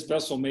 And this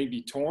vessel may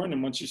be torn,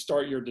 and once you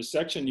start your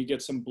dissection, you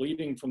get some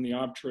bleeding from the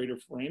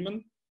obturator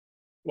foramen.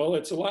 Well,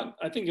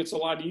 I think it's a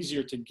lot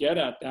easier to get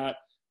at that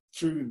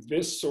through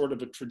this sort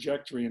of a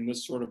trajectory and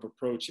this sort of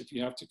approach if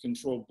you have to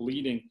control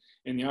bleeding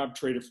in the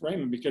obturator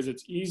foramen, because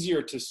it's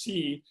easier to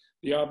see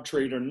the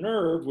obturator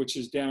nerve, which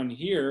is down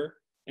here,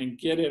 and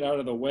get it out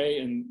of the way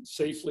and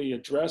safely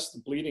address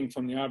the bleeding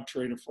from the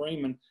obturator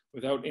foramen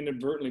without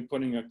inadvertently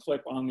putting a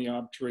clip on the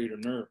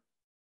obturator nerve.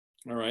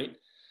 All right.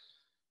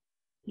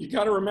 You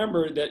got to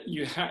remember that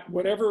you have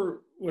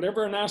whatever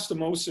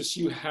anastomosis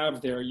you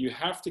have there, you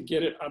have to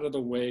get it out of the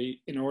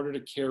way in order to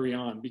carry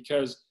on,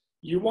 because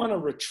you want to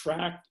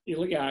retract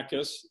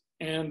iliacus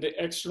and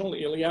the external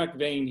iliac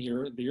vein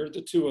here. There are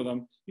the two of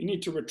them. You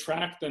need to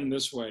retract them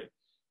this way.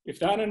 If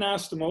that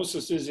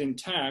anastomosis is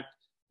intact,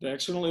 the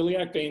external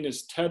iliac vein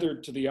is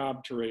tethered to the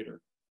obturator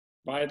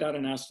by that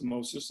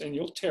anastomosis, and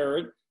you'll tear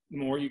it the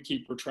more you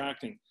keep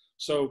retracting.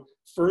 So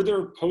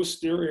further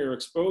posterior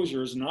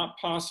exposure is not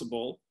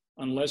possible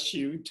unless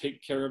you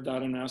take care of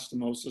that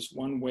anastomosis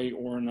one way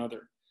or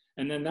another.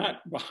 And then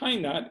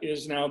behind that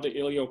is now the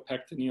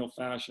iliopectineal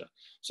fascia.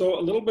 So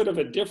a little bit of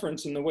a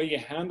difference in the way you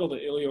handle the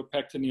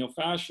iliopectineal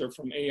fascia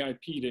from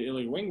AIP to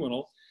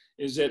ilioinguinal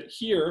is that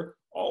here,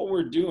 all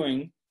we're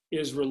doing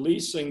is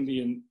releasing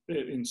the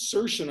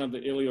insertion of the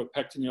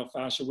iliopectineal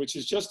fascia, which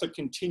is just a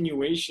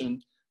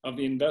continuation of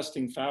the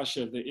investing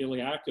fascia of the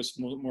iliacus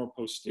more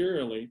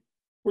posteriorly.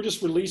 We're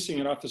just releasing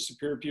it off the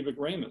superior pubic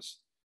ramus.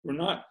 We're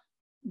not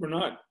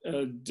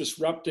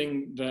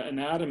disrupting the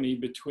anatomy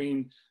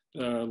between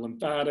the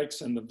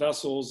lymphatics and the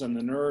vessels and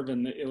the nerve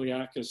and the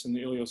iliacus and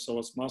the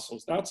iliopsoas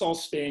muscles. That's all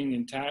staying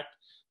intact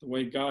the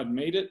way God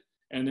made it.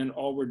 And then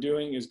all we're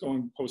doing is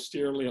going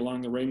posteriorly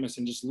along the ramus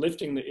and just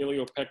lifting the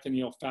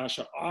iliopectineal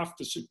fascia off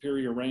the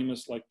superior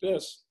ramus like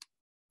this,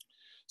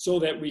 so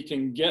that we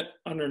can get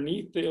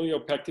underneath the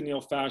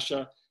iliopectineal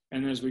fascia.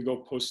 And as we go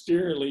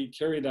posteriorly,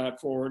 carry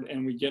that forward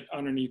and we get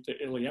underneath the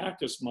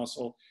iliacus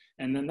muscle.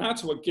 And then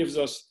that's what gives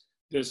us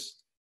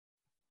this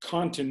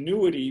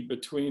continuity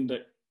between the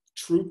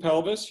true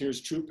pelvis.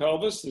 Here's true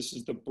pelvis. This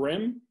is the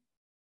brim.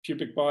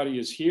 Pubic body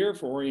is here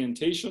for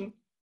orientation.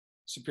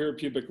 Superior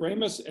pubic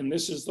ramus. And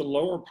this is the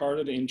lower part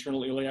of the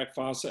internal iliac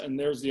fossa. And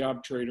there's the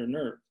obturator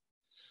nerve.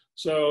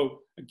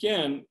 So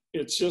again,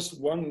 it's just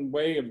one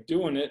way of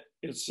doing it.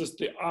 It's just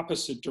the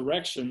opposite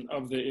direction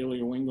of the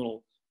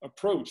ilioinguinal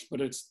approach,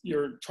 but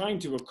you're trying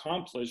to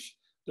accomplish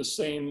the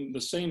same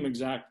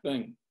exact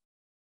thing.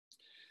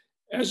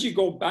 As you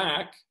go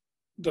back,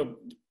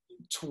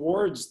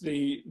 towards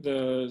the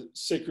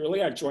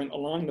sacroiliac joint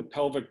along the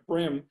pelvic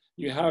brim,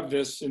 you have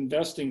this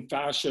investing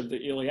fascia of the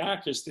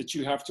iliacus that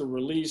you have to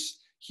release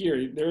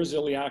here. There's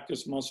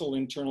iliacus muscle,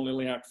 internal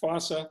iliac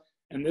fossa,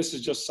 and this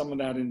is just some of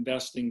that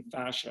investing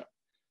fascia,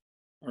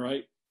 all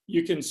right?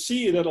 You can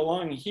see that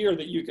along here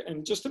that you can,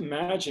 and just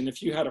imagine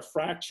if you had a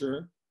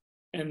fracture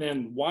and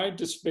then wide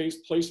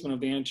displacement of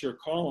the anterior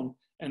column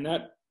and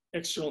that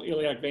external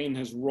iliac vein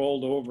has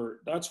rolled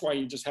over. That's why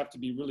you just have to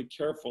be really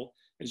careful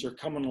as you're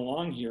coming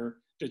along here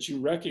that you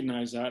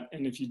recognize that.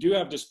 And if you do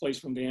have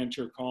displacement of the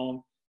anterior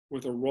column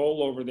with a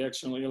roll over the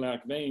external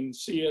iliac vein,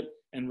 see it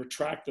and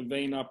retract the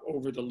vein up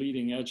over the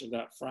leading edge of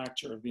that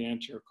fracture of the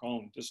anterior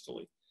column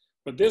distally.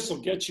 But this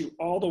will get you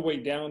all the way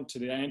down to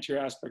the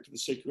anterior aspect of the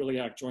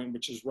sacroiliac joint,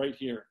 which is right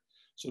here.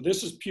 So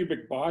this is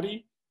pubic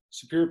body,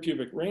 superior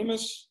pubic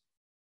ramus,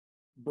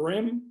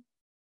 brim,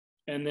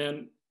 and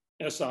then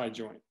SI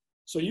joint.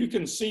 So you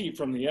can see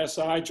from the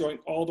SI joint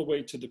all the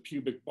way to the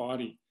pubic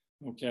body,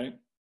 okay,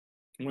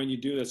 when you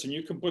do this. And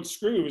you can put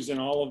screws in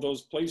all of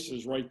those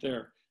places right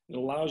there. It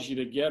allows you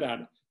to get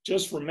at it.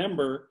 Just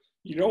remember,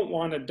 you don't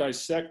want to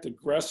dissect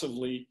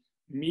aggressively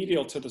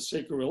medial to the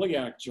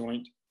sacroiliac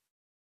joint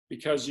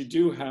because you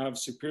do have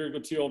superior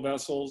gluteal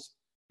vessels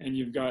and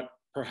you've got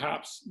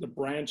perhaps the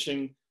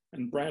branching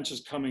and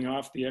branches coming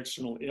off the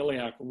external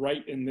iliac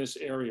right in this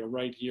area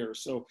right here.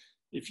 So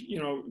if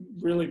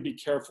really be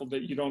careful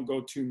that you don't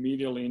go too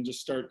medially and just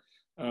start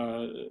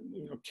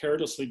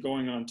carelessly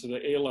going onto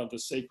the ala of the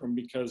sacrum,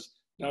 because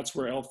that's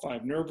where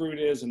L5 nerve root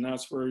is, and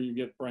that's where you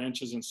get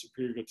branches and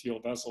superior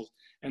gluteal vessels.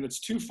 And it's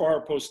too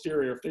far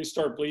posterior. If they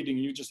start bleeding,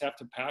 you just have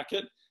to pack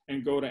it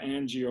and go to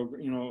angio,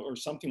 or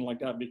something like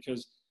that,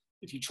 because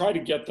if you try to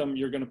get them,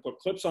 you're going to put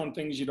clips on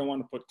things you don't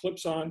want to put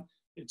clips on.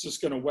 It's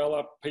just going to well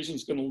up.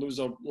 Patient's going to lose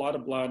a lot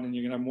of blood, and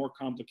you're going to have more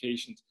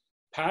complications.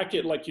 Pack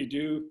it like you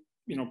do,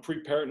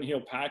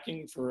 pre-peritoneal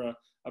packing for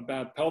a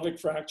bad pelvic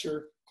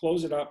fracture.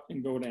 Close it up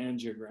and go to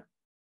angiogram.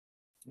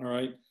 All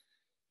right.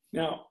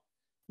 Now,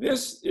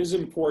 this is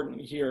important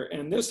here,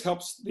 and this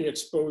helps the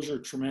exposure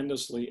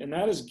tremendously, and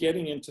that is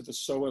getting into the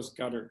psoas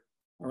gutter.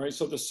 All right.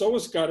 So the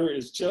psoas gutter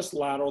is just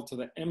lateral to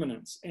the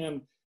eminence,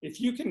 and if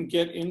you can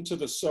get into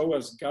the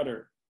psoas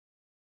gutter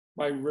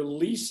by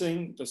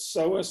releasing the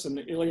psoas and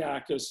the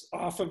iliacus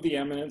off of the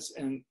eminence,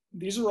 and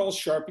these are all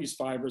Sharpie's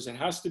fibers, it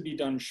has to be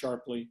done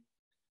sharply,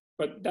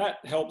 but that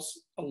helps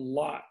a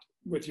lot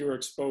with your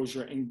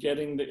exposure and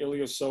getting the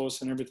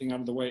iliopsoas and everything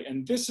out of the way.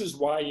 And this is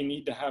why you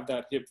need to have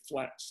that hip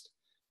flexed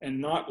and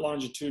not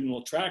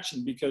longitudinal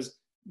traction, because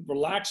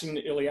relaxing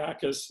the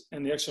iliacus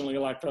and the external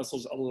iliac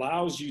vessels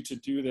allows you to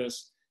do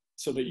this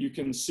so that you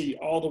can see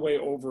all the way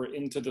over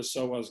into the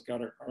psoas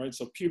gutter. All right,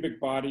 so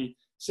pubic body,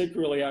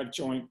 sacroiliac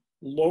joint,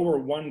 lower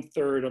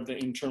 1/3 of the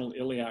internal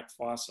iliac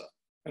fossa.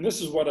 And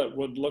this is what it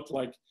would look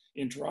like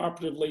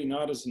intraoperatively,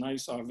 not as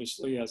nice,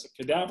 obviously, as a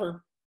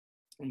cadaver,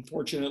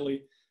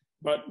 unfortunately,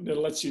 but it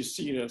lets you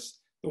see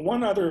this. The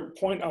one other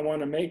point I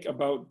want to make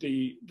about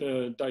the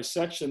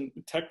dissection,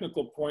 the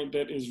technical point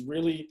that is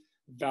really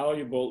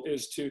valuable,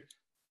 is to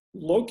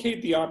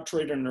locate the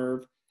obturator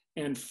nerve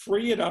and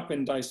free it up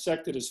and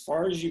dissect it as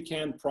far as you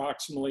can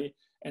proximally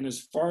and as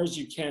far as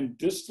you can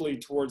distally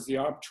towards the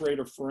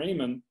obturator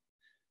foramen,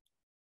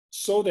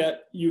 so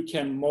that you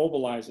can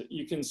mobilize it.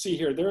 You can see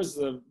here, there's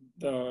the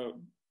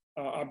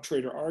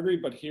obturator artery,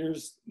 but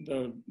here's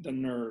the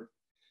nerve.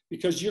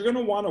 Because you're going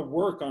to want to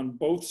work on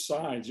both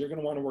sides. You're going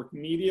to want to work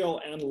medial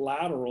and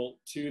lateral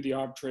to the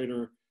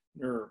obturator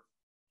nerve.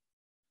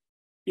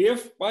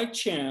 If by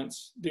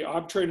chance the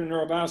obturator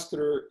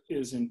neurovascular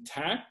is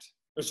intact,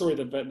 or sorry,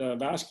 the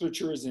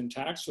vasculature is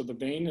intact, so the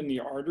vein and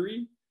the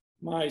artery,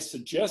 my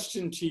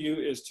suggestion to you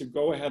is to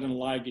go ahead and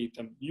ligate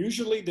them.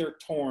 Usually they're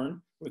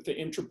torn with the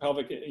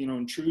intra-pelvic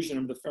intrusion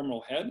of the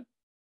femoral head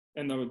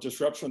and the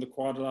disruption of the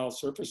quadrilateral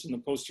surface in the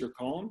posterior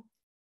column.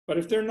 But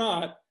if they're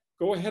not,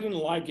 go ahead and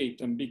ligate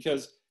them,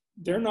 because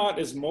they're not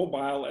as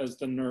mobile as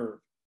the nerve.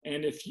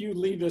 And if you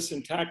leave this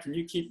intact and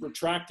you keep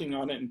retracting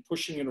on it and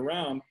pushing it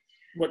around,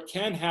 what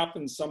can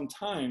happen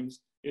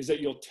sometimes is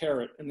that you'll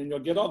tear it, and then you'll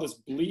get all this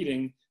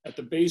bleeding at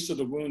the base of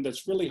the wound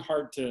that's really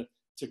hard to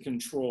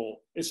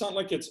control. It's not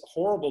like it's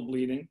horrible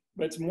bleeding,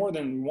 but it's more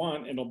than you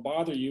want. It'll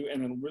bother you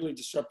and it'll really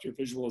disrupt your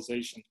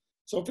visualization.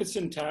 So if it's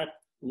intact,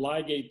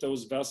 ligate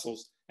those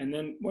vessels. And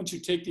then once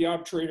you take the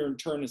obturator and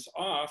turn this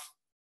off,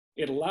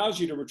 it allows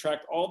you to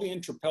retract all the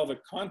intrapelvic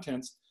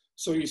contents,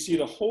 so you see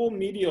the whole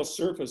medial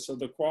surface of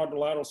the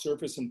quadrilateral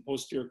surface and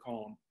posterior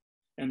column,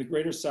 and the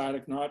greater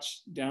sciatic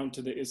notch down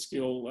to the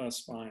ischial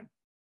spine.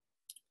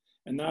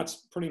 And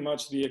that's pretty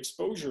much the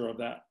exposure of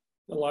that.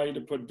 Allow you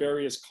to put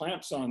various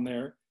clamps on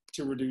there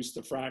to reduce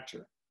the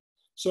fracture.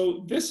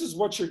 So this is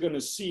what you're going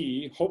to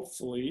see,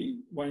 hopefully,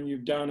 when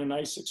you've done a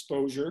nice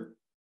exposure.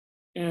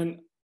 And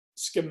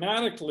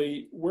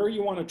schematically, where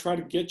you want to try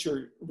to get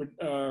your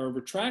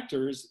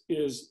retractors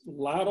is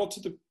lateral to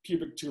the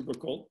pubic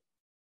tubercle,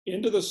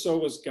 into the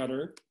psoas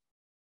gutter,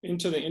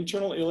 into the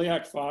internal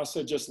iliac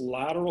fossa, just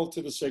lateral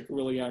to the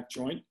sacroiliac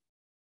joint,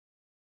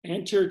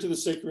 anterior to the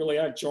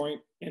sacroiliac joint,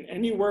 and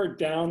anywhere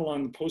down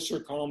along the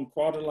posterior column,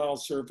 quadrilateral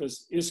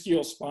surface,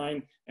 ischial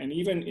spine, and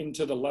even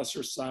into the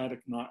lesser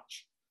sciatic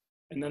notch.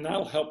 And then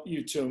that'll help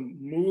you to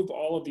move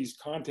all of these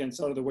contents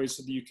out of the way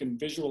so that you can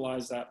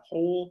visualize that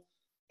whole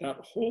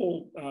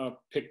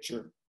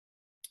picture.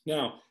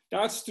 Now,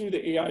 that's through the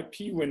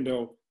AIP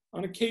window.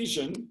 On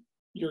occasion,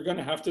 you're going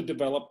to have to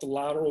develop the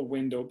lateral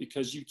window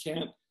because you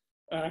can't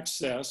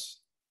access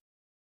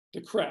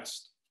the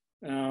crest.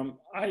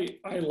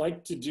 I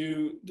like to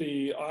do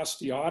the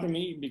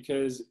osteotomy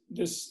because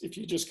this, if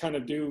you just kind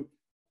of do,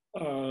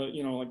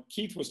 you know, like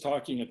Keith was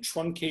talking, a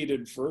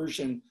truncated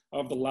version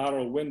of the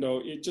lateral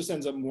window, it just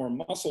ends up more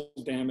muscle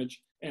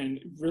damage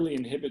and really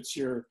inhibits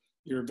your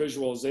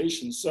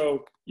visualization.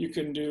 So you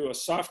can do a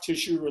soft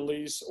tissue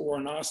release or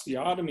an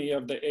osteotomy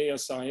of the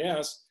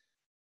ASIS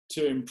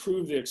to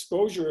improve the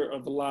exposure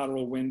of the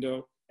lateral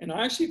window. And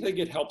I actually think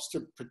it helps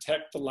to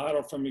protect the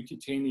lateral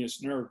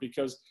femorocutaneous nerve,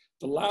 because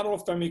the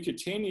lateral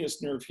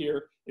femorocutaneous nerve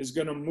here is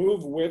going to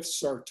move with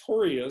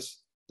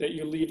sartorius that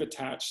you leave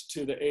attached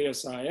to the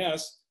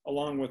ASIS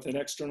along with an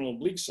external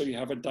oblique, so you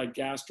have a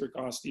digastric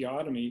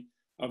osteotomy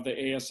of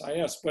the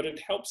ASIS. But it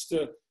helps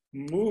to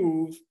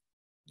move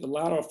the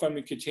lateral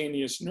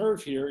femorocutaneous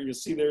nerve here. You'll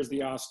see there's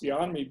the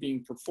osteotomy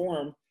being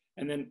performed,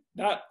 and then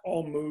that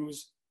all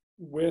moves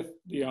with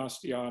the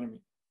osteotomy.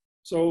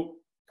 So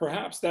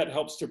perhaps that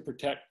helps to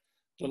protect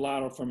the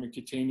lateral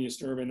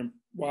femorocutaneous nerve, and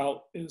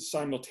while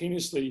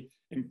simultaneously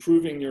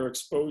improving your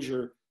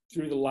exposure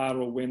through the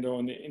lateral window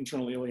and the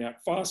internal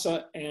iliac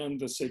fossa and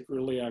the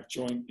sacroiliac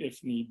joint if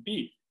need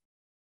be.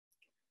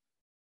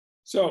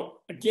 So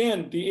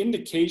again, the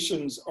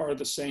indications are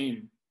the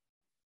same.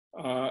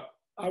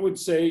 I would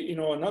say, you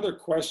know, another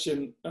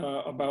question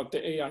about the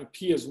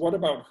AIP is, what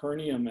about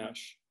hernia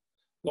mesh?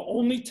 The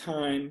only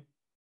time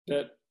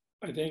that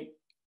I think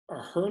a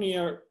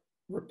hernia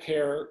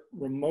repair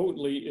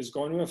remotely is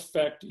going to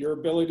affect your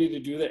ability to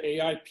do the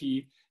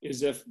AIP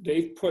is if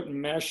they've put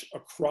mesh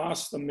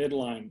across the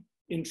midline,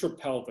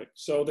 intra-pelvic.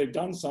 So they've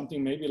done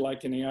something maybe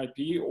like an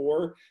AIP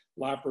or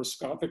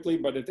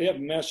laparoscopically, but if they have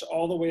mesh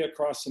all the way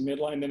across the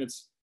midline, then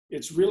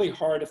it's really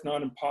hard, if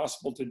not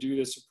impossible, to do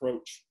this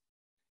approach.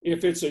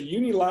 If it's a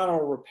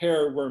unilateral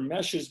repair where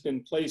mesh has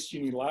been placed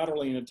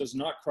unilaterally and it does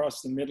not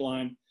cross the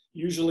midline,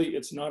 usually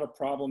it's not a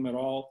problem at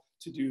all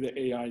to do the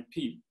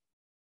AIP,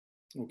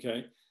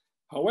 okay?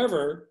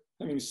 However,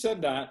 having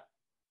said that,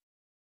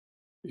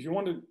 if you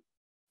want to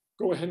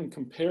go ahead and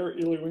compare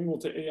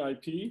ilioinguinal to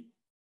AIP,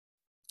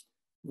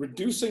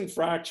 reducing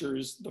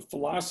fractures, the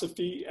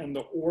philosophy and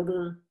the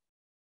order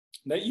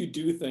that you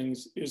do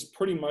things is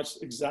pretty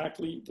much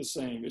exactly the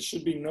same. It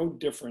should be no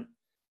different.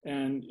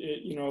 And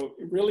it, you know,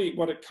 really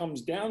what it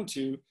comes down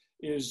to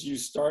is you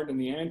start in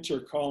the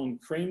anterior column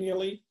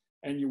cranially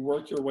and you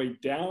work your way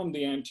down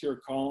the anterior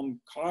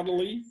column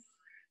caudally,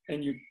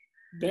 and you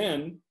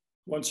then,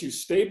 once you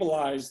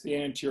stabilize the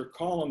anterior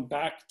column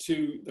back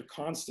to the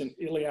constant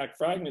iliac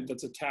fragment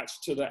that's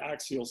attached to the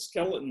axial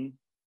skeleton,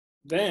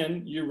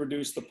 then you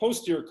reduce the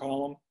posterior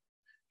column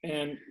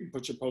and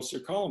put your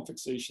posterior column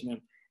fixation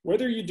in.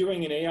 Whether you're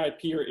doing an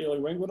AIP or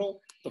ilioinguinal,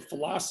 the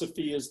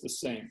philosophy is the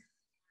same.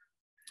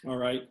 All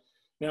right.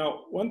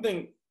 Now, one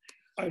thing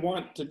I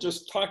want to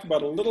just talk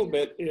about a little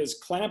bit is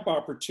clamp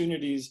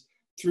opportunities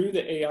through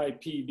the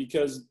AIP,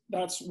 because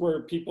that's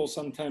where people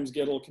sometimes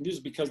get a little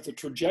confused because the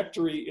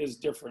trajectory is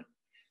different.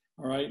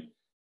 All right.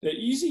 The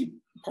easy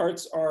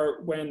parts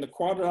are when the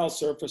quadrilateral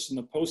surface and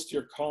the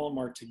posterior column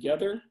are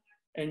together,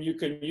 and you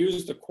can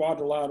use the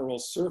quadrilateral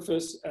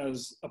surface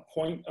as a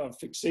point of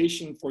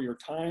fixation for your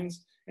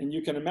tines. And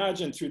you can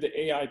imagine through the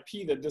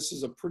AIP that this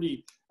is a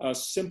pretty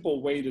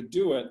simple way to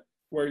do it,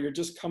 where you're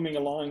just coming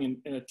along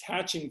and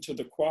attaching to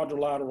the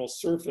quadrilateral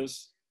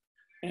surface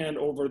and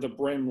over the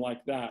brim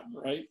like that,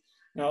 right?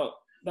 Now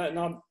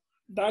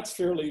that's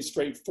fairly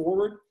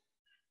straightforward.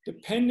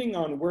 Depending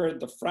on where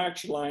the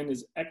fracture line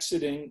is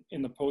exiting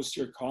in the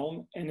posterior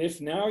column, and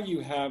if now you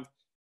have,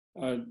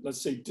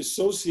 let's say,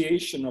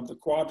 dissociation of the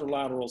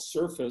quadrilateral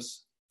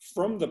surface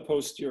from the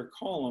posterior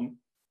column,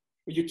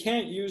 you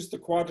can't use the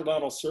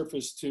quadrilateral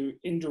surface to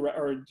indirect,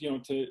 or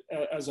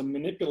as a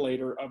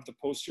manipulator of the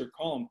posterior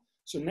column.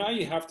 So now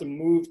you have to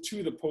move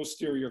to the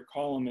posterior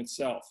column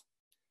itself.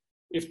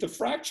 If the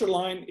fracture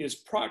line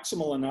is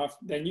proximal enough,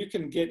 then you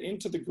can get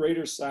into the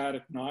greater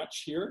sciatic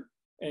notch here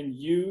and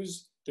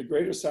use the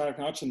greater sciatic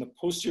notch in the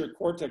posterior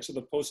cortex of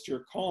the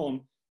posterior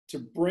column to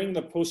bring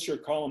the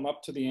posterior column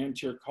up to the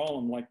anterior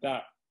column like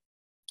that.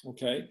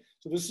 Okay,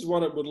 so this is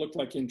what it would look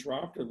like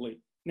intraoperatively.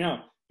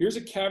 Now, here's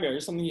a caveat,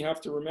 here's something you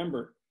have to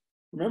remember.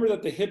 Remember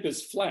that the hip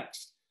is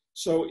flexed.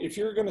 So if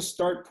you're going to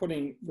start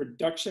putting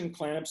reduction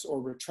clamps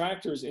or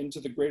retractors into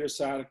the greater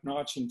sciatic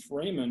notch and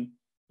foramen,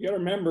 you got to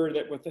remember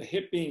that with the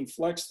hip being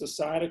flexed, the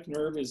sciatic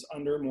nerve is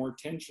under more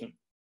tension.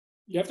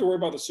 You have to worry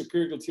about the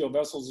superior gluteal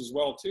vessels as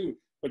well too,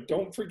 but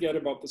don't forget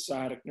about the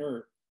sciatic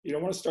nerve. You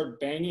don't want to start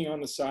banging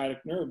on the sciatic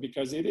nerve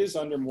because it is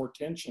under more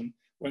tension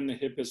when the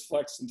hip is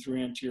flexed and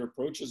through anterior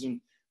approaches. And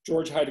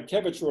George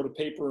Heidekevich wrote a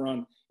paper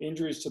on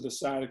injuries to the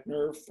sciatic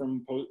nerve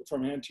from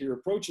anterior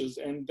approaches,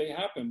 and they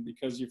happen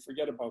because you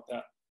forget about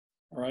that,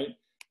 all right?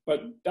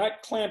 But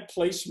that clamp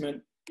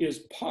placement is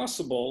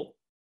possible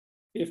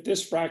if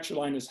this fracture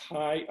line is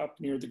high up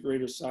near the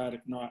greater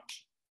sciatic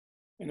notch.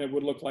 And it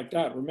would look like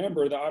that.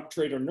 Remember, the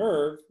obturator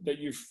nerve that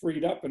you've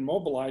freed up and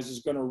mobilized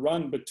is going to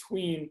run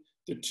between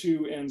the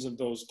two ends of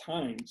those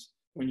tines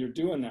when you're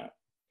doing that.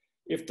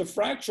 If the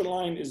fracture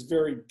line is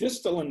very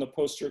distal in the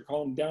posterior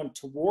column down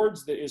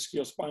towards the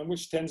ischial spine,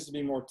 which tends to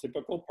be more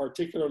typical,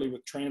 particularly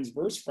with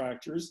transverse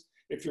fractures,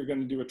 if you're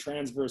going to do a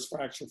transverse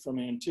fracture from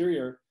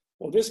anterior,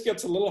 well, this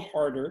gets a little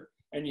harder,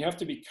 and you have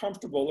to be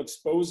comfortable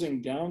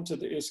exposing down to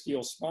the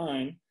ischial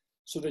spine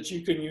so that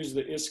you can use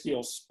the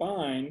ischial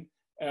spine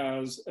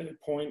as a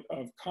point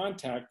of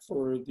contact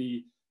for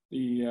the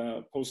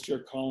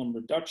posterior column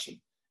reduction.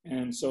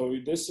 And so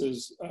this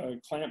is a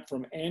clamp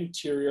from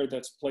anterior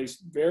that's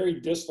placed very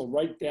distal,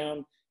 right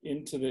down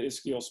into the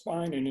ischial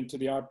spine and into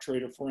the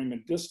obturator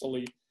foramen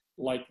distally,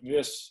 like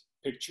this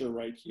picture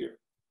right here.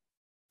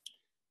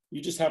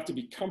 You just have to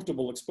be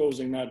comfortable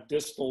exposing that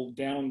distal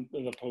down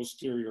to the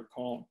posterior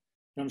column.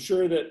 And I'm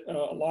sure that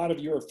a lot of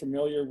you are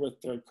familiar with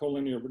the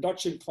collinear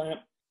reduction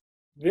clamp.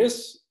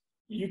 This,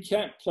 you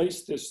can't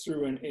place this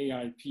through an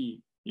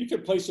AIP. You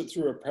could place it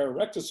through a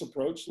pararectus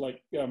approach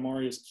like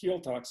Marius Kiel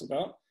talks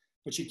about,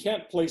 but you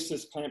can't place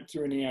this clamp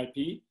through an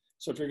AIP.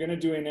 So if you're going to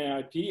do an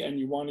AIP and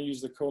you want to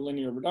use the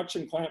collinear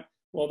reduction clamp,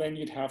 well, then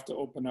you'd have to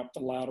open up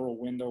the lateral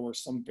window or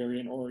some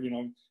variant, or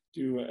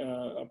do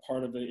a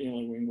part of the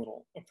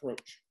ilioinguinal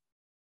approach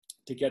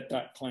to get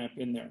that clamp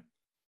in there.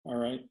 All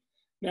right.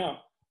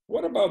 Now,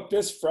 what about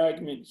this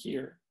fragment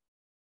here?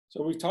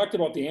 So we've talked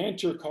about the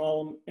anterior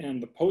column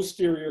and the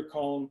posterior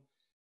column.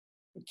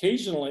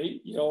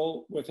 Occasionally,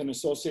 with an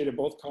associated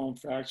both column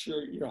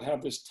fracture, you'll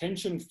have this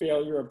tension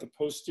failure of the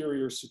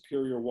posterior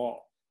superior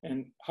wall.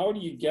 And how do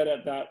you get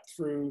at that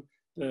through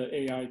the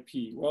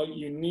AIP? Well,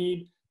 you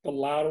need the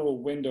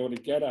lateral window to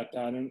get at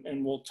that.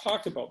 And we'll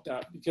talk about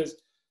that because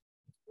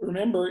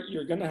remember,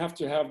 you're going to have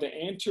the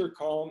anterior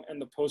column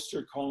and the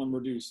posterior column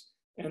reduced.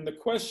 And the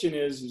question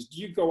is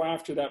do you go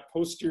after that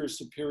posterior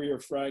superior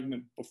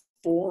fragment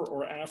before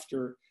or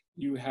after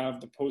you have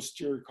the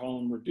posterior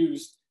column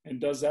reduced? And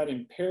does that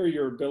impair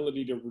your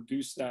ability to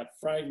reduce that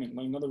fragment?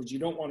 In other words, you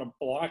don't want to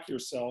block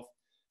yourself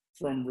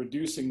from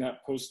reducing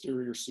that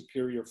posterior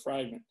superior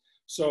fragment.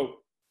 So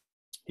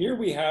here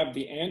we have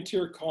the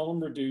anterior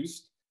column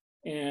reduced,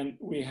 and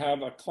we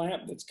have a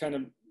clamp that's kind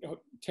of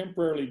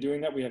temporarily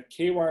doing that. We have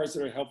K-wires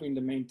that are helping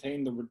to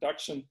maintain the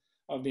reduction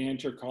of the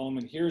anterior column,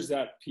 and here's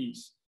that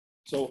piece.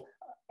 So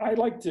I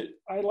like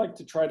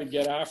to try to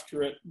get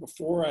after it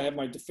before I have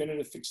my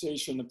definitive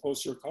fixation in the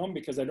posterior column,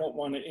 because I don't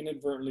want to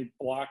inadvertently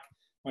block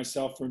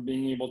myself from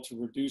being able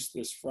to reduce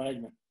this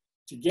fragment.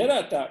 To get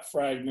at that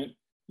fragment,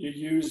 you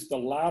use the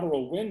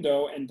lateral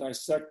window and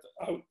dissect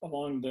out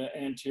along the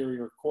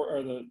anterior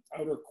or the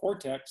outer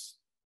cortex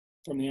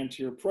from the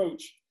anterior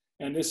approach.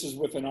 And this is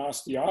with an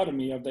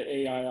osteotomy of the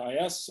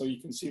AIIS, so you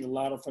can see the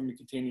lateral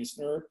femorocutaneous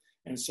nerve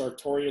and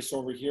sartorius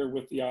over here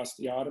with the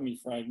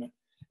osteotomy fragment.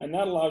 And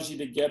that allows you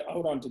to get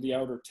out onto the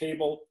outer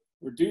table,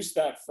 reduce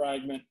that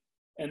fragment,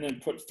 and then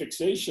put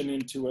fixation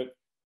into it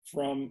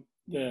from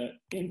the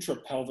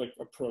intra-pelvic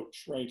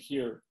approach right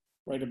here,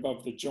 right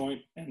above the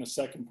joint, and the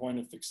second point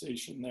of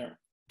fixation there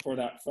for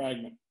that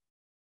fragment.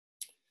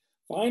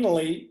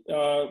 Finally,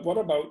 what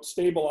about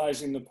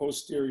stabilizing the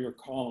posterior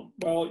column?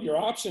 Well, your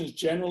options,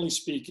 generally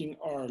speaking,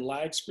 are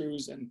lag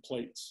screws and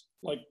plates,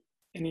 like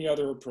any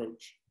other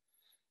approach.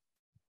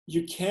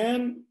 You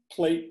can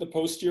plate the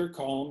posterior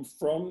column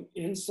from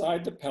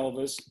inside the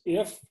pelvis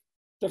if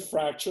the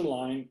fracture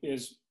line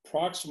is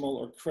proximal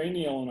or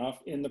cranial enough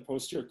in the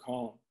posterior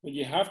column. But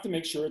you have to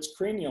make sure it's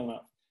cranial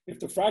enough. If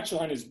the fracture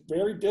line is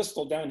very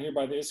distal down here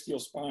by the ischial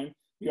spine,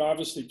 you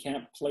obviously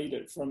can't plate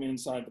it from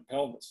inside the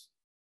pelvis.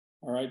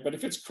 All right, but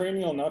if it's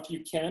cranial enough,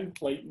 you can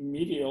plate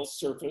medial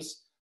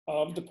surface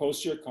of the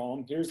posterior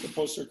column. Here's the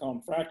posterior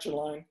column fracture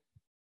line.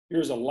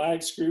 Here's a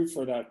lag screw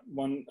for that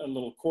a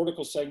little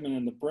cortical segment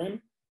in the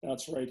brim.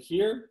 That's right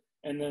here.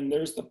 And then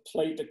there's the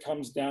plate that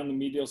comes down the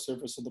medial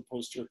surface of the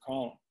posterior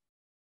column.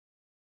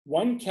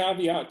 One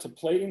caveat to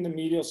plating the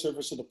medial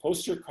surface of the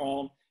posterior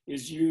column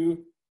is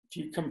if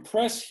you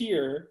compress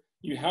here,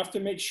 you have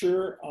to make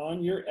sure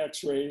on your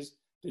x-rays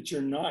that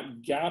you're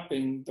not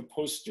gapping the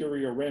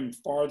posterior rim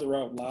farther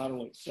out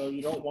laterally. So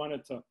you don't want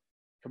it to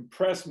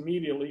compress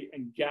medially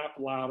and gap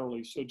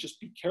laterally. So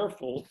just be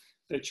careful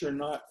that you're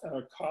not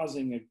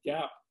causing a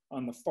gap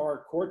on the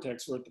far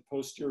cortex or at the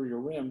posterior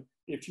rim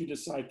if you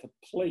decide to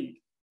plate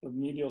the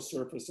medial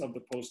surface of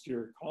the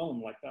posterior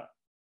column like that.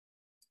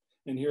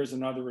 And here's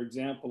another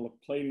example of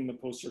plating the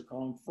posterior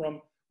column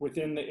from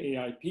within the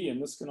AIP,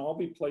 and this can all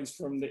be placed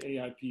from the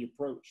AIP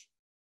approach.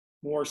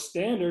 More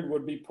standard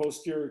would be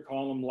posterior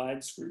column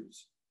lag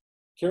screws.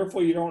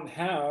 Careful you don't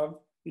have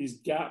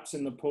these gaps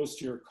in the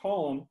posterior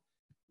column.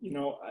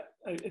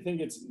 I think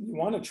you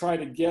want to try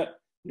to get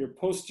your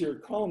posterior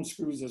column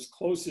screws as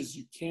close as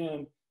you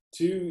can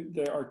to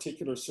the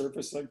articular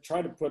surface. I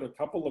try to put a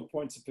couple of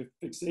points of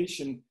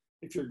fixation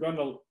if you're going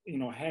to,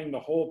 hang the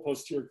whole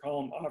posterior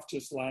column off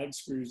just lag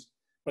screws.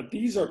 But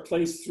these are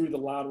placed through the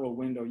lateral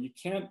window. You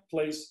can't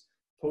place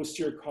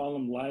posterior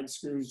column lag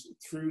screws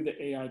through the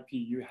AIP.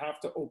 You have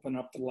to open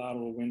up the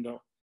lateral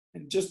window.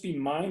 And just be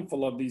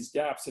mindful of these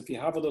gaps. If you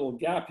have a little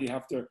gap, you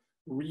have to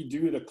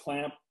redo the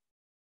clamp.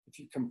 If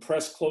you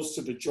compress close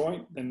to the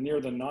joint, then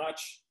near the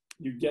notch,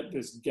 you get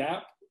this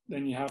gap.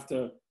 Then you have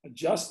to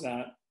adjust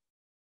that,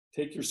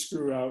 take your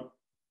screw out,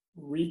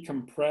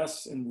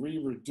 recompress and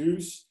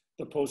re-reduce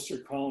the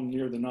posterior column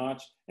near the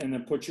notch, and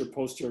then put your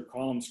posterior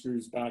column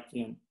screws back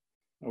in,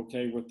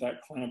 okay, with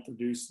that clamp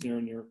reduced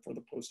near for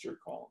the posterior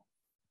column.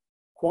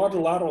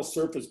 Quadrilateral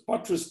surface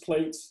buttress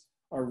plates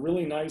are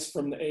really nice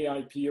from the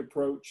AIP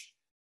approach.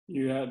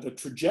 You have the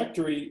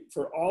trajectory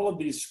for all of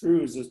these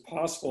screws is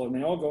possible, and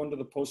they all go into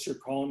the posterior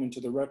column,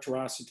 into the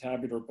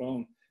retroacetabular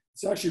bone.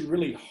 It's actually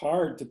really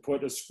hard to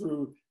put a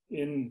screw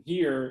in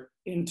here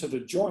into the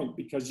joint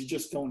because you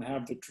just don't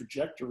have the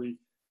trajectory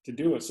to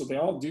do it. So they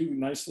all do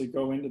nicely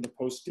go into the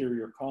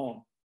posterior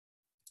column.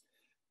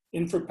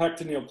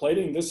 Infrapectineal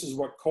plating, this is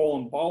what Cole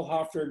and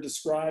Ballhofer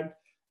described,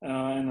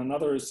 and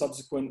another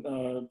subsequent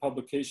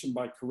publication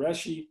by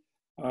Qureshi,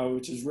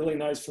 which is really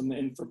nice from the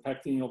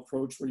infrapectineal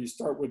approach, where you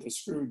start with a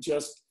screw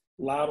just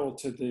lateral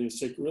to the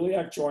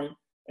sacroiliac joint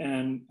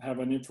and have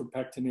an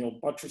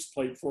infrapectineal buttress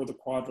plate for the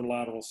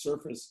quadrilateral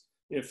surface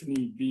if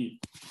need be.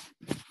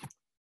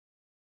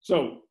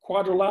 So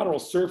quadrilateral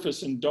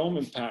surface and dome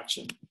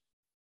impaction.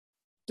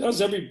 Does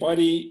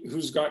everybody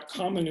who's got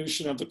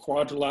comminution of the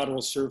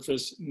quadrilateral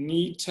surface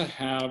need to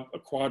have a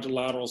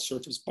quadrilateral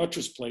surface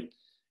buttress plate?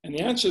 And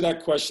the answer to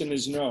that question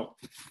is no.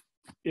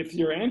 If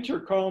your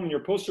anterior column and your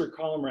posterior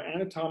column are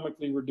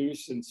anatomically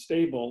reduced and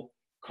stable,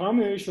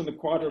 comminution of the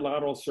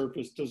quadrilateral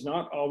surface does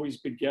not always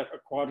beget a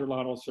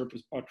quadrilateral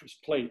surface buttress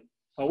plate.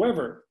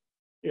 However,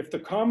 if the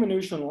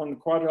comminution along the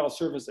quadrilateral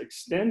surface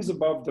extends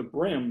above the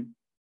brim,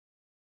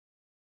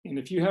 and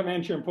if you have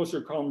anterior and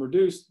posterior column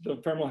reduced, the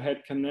femoral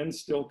head can then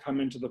still come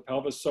into the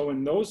pelvis. So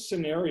in those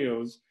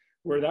scenarios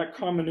where that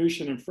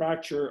comminution and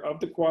fracture of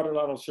the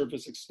quadrilateral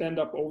surface extend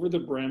up over the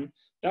brim,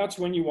 that's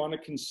when you want to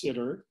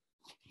consider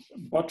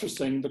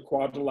buttressing the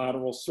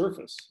quadrilateral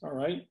surface, all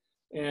right?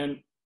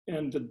 And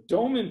the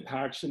dome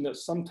impaction that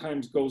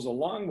sometimes goes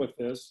along with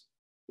this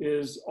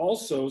is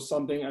also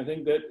something I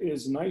think that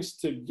is nice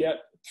to get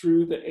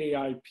through the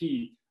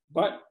AIP,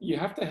 but you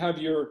have to have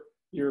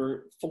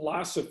your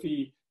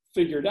philosophy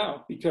figured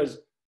out, because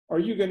are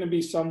you going to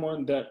be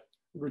someone that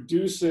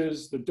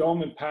reduces the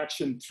dome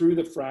impaction through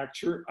the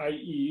fracture,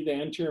 i.e. the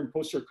anterior and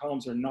posterior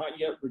columns are not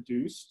yet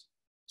reduced,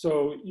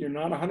 so you're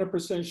not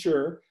 100%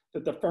 sure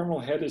that the femoral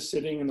head is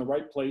sitting in the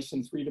right place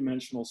in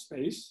three-dimensional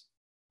space?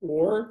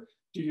 Or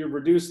do you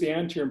reduce the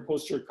anterior and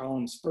posterior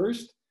columns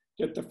first,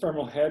 get the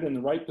femoral head in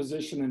the right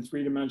position in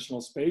three-dimensional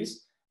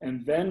space,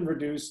 and then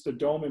reduce the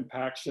dome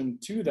impaction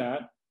to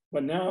that?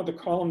 But now the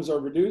columns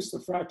are reduced, the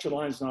fracture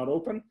line is not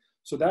open,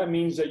 so that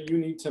means that you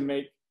need to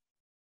make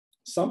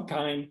some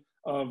kind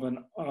of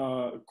an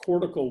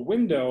cortical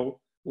window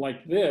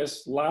like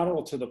this,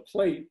 lateral to the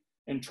plate,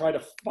 and try to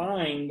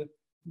find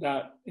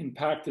that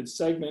impacted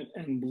segment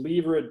and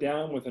lever it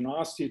down with an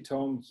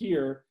osteotome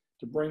here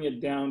to bring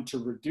it down to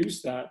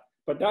reduce that.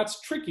 But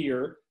that's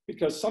trickier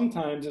because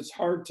sometimes it's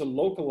hard to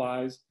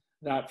localize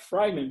that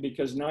fragment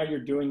because now you're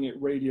doing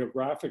it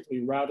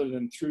radiographically rather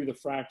than through the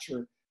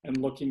fracture and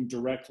looking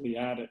directly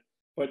at it.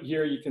 But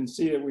here you can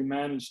see that we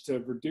managed to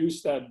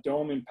reduce that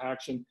dome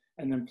impaction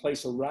and then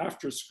place a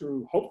rafter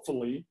screw,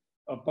 hopefully,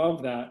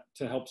 above that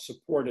to help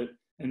support it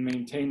and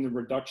maintain the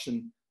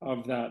reduction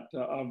of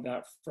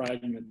that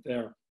fragment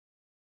there.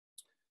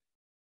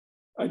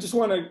 I just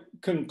want to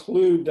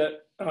conclude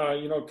that,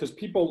 because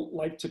people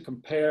like to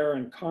compare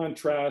and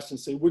contrast and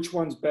say, which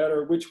one's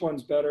better, which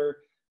one's better.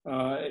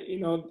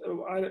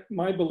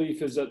 My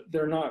belief is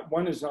that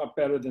one is not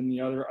better than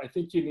the other. I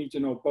think you need to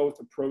know both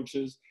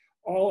approaches.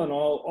 All in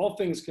all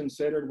things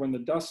considered, when the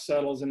dust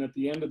settles and at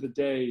the end of the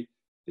day,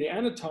 the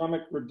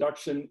anatomic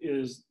reduction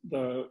is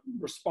the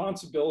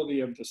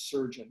responsibility of the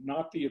surgeon,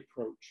 not the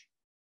approach.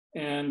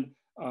 And,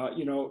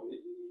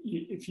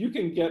 if you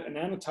can get an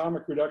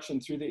anatomic reduction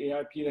through the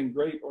AIP, then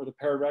great, or the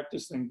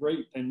pararectus, then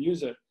great, then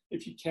use it.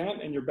 If you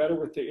can't and you're better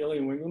with the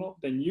ilioinguinal,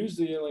 then use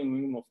the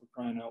ilioinguinal for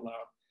crying out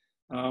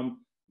loud.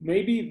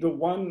 Maybe the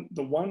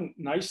one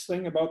nice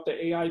thing about the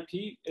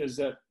AIP is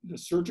that the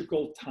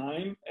surgical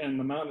time and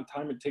the amount of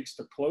time it takes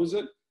to close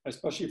it,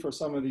 especially for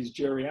some of these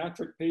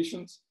geriatric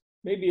patients,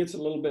 maybe it's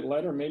a little bit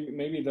lighter.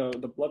 Maybe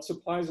the blood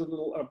supply is a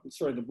little,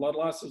 the blood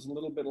loss is a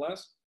little bit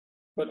less.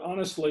 But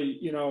honestly,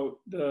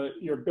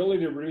 your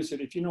ability to reduce it,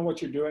 if you know what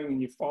you're doing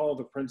and you follow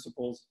the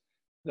principles,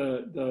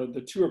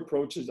 the two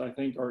approaches I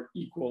think are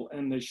equal,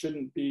 and they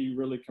shouldn't be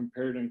really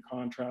compared and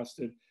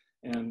contrasted,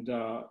 and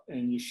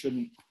you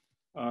shouldn't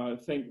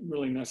think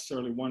really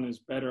necessarily one is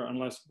better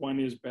unless one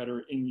is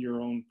better in your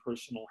own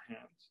personal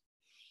hands.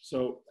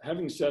 So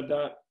having said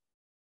that,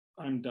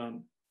 I'm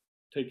done.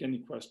 Take any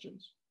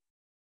questions.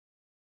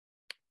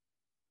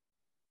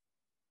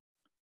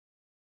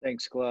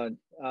 Thanks, Claude.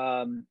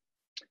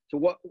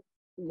 So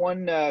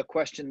one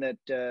question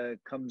that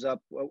comes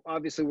up, well,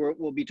 obviously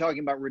we'll be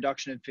talking about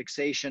reduction and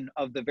fixation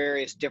of the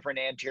various different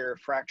anterior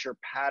fracture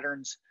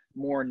patterns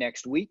more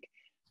next week.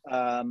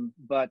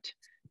 But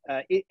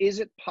is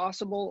it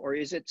possible, or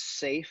is it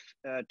safe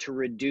to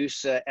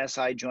reduce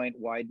SI joint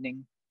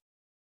widening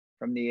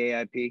from the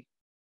AIP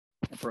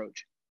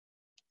approach?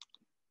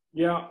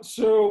 Yeah,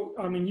 so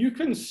I mean, you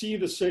can see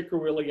the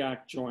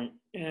sacroiliac joint,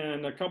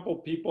 and a couple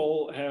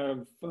people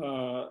have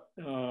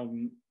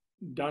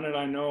done it,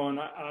 I know, and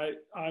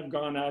I've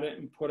gone at it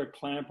and put a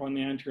clamp on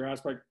the anterior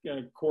aspect.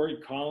 Corey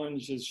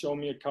Collins has shown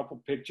me a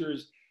couple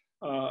pictures,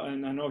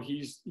 and I know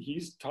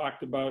he's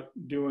talked about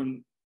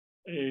doing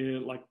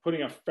like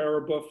putting a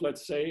Farabuff,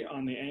 let's say,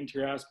 on the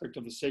anterior aspect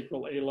of the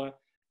sacral ala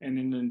and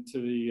then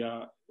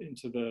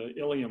into the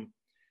ilium,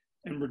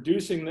 and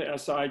reducing the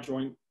SI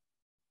joint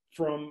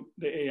from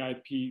the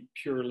AIP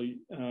purely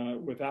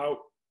without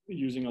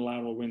using a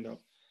lateral window.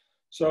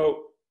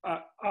 So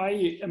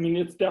I mean,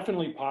 it's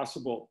definitely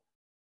possible.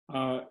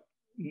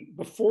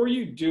 Before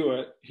you do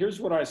it, here's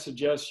what I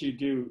suggest you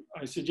do.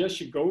 I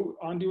suggest you go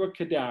onto a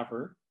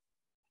cadaver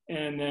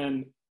and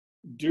then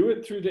do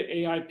it through the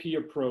AIP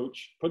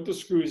approach, put the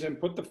screws in,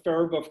 put the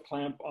Farabuff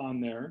clamp on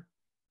there,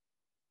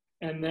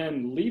 and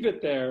then leave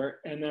it there,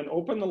 and then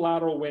open the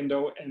lateral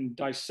window and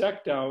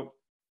dissect out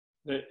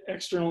the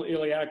external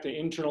iliac, the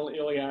internal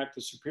iliac,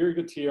 the superior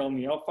gluteal, and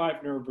the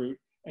L5 nerve root,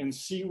 and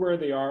see where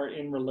they are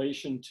in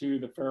relation to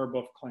the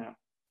Farabuff clamp,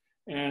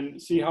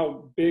 and see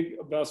how big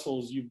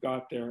vessels you've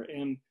got there.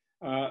 And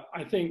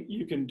I think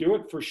you can do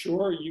it for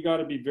sure. You got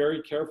to be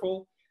very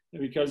careful,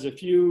 because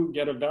if you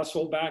get a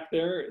vessel back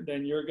there,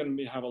 then you're going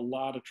to have a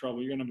lot of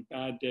trouble. You're going to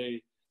have a bad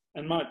day.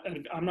 And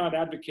I'm not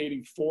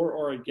advocating for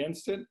or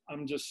against it.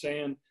 I'm just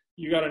saying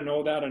you got to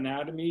know that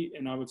anatomy,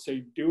 and I would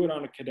say do it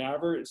on a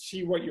cadaver,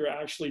 see what you're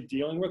actually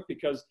dealing with,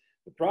 because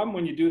the problem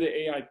when you do the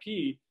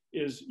AIP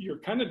is you're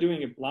kind of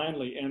doing it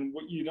blindly, and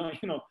what you don't,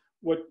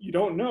 what you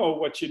don't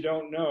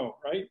know,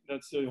 right?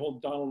 That's the whole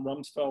Donald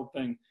Rumsfeld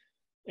thing.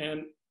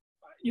 And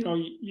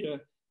you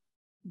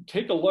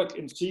take a look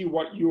and see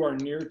what you are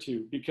near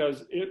to,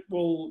 because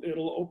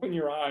it'll open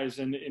your eyes,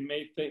 and it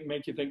may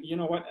make you think, you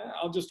know what,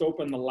 I'll just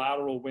open the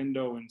lateral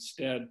window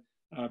instead,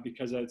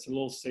 because it's a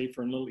little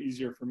safer and a little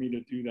easier for me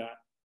to do that.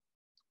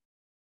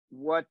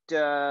 What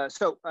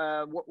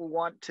we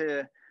want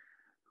to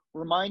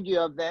remind you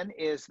of then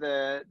is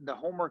the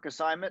homework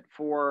assignment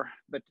for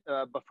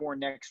before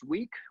next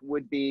week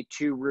would be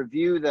to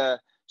review the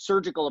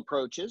surgical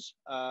approaches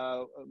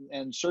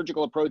and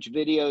surgical approach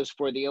videos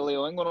for the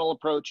ilioinguinal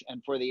approach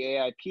and for the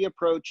AIP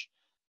approach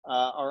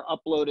are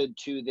uploaded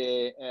to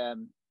the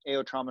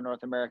AO Trauma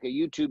North America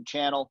YouTube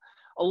channel,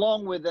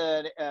 along with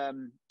a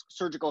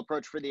surgical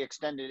approach for the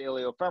extended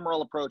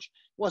iliofemoral approach.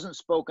 Wasn't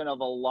spoken of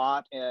a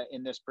lot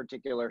in this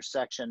particular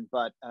section,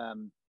 but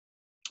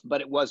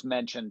it was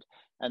mentioned,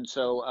 and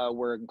so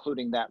we're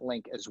including that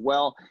link as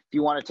well. If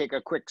you want to take a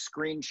quick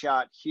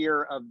screenshot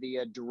here of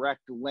the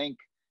direct link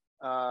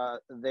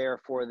there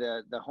for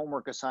the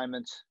homework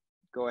assignments,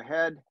 go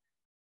ahead.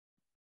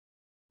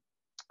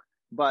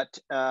 But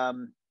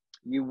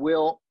you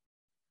will,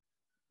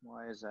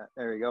 why is that?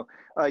 There you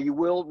go. You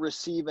will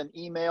receive an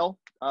email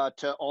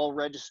to all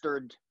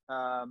registered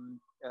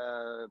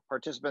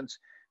participants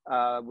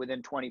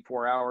within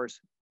 24 hours,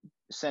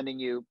 sending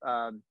you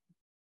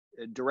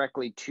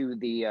directly to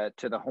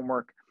the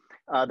homework.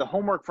 The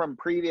homework from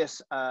previous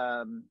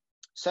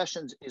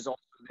sessions is also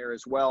there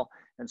as well,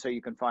 and so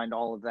you can find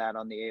all of that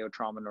on the AO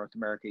Trauma North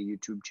America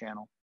YouTube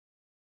channel.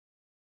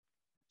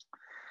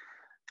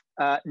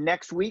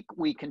 Next week,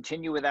 we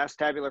continue with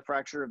acetabular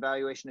fracture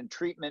evaluation and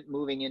treatment,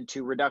 moving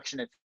into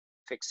reduction and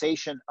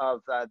fixation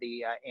of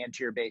the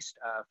anterior-based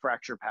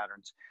fracture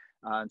patterns.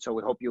 And so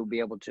we hope you'll be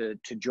able to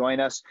join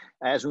us.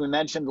 As we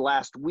mentioned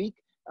last week,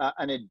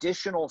 an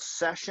additional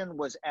session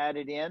was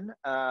added in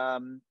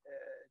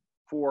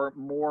for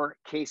more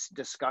case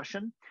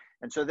discussion.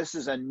 And so this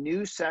is a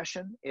new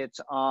session. It's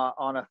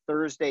on a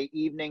Thursday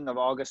evening of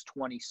August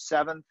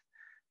 27th,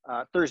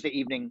 Thursday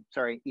evening,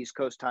 sorry, East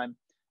Coast time,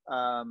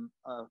 on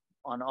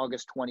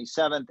August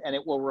 27th, and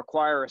it will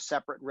require a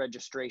separate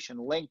registration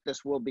link.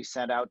 This will be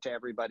sent out to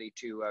everybody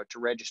to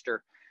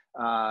register,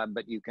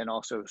 but you can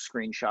also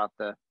screenshot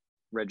the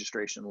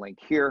registration link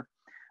here.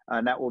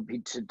 And that will be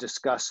to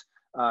discuss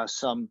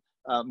some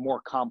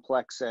more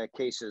complex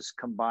cases,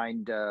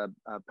 combined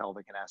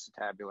pelvic and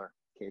acetabular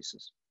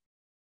cases.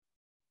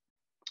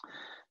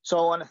 So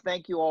I want to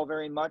thank you all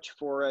very much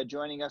for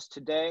joining us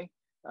today.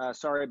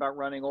 Sorry about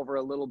running over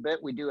a little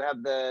bit. We do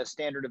have the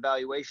standard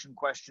evaluation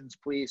questions,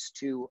 please,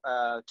 to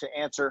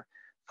answer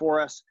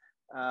for us.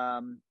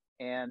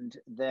 And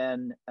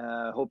then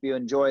hope you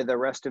enjoy the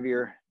rest of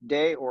your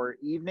day or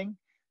evening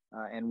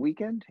and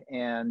weekend,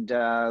 and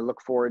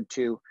look forward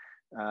to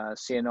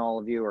seeing all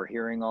of you, or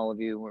hearing all of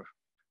you, or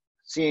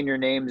seeing your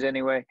names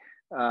anyway,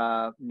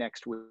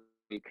 next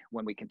week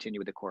when we continue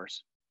with the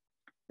course.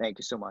 Thank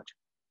you so much.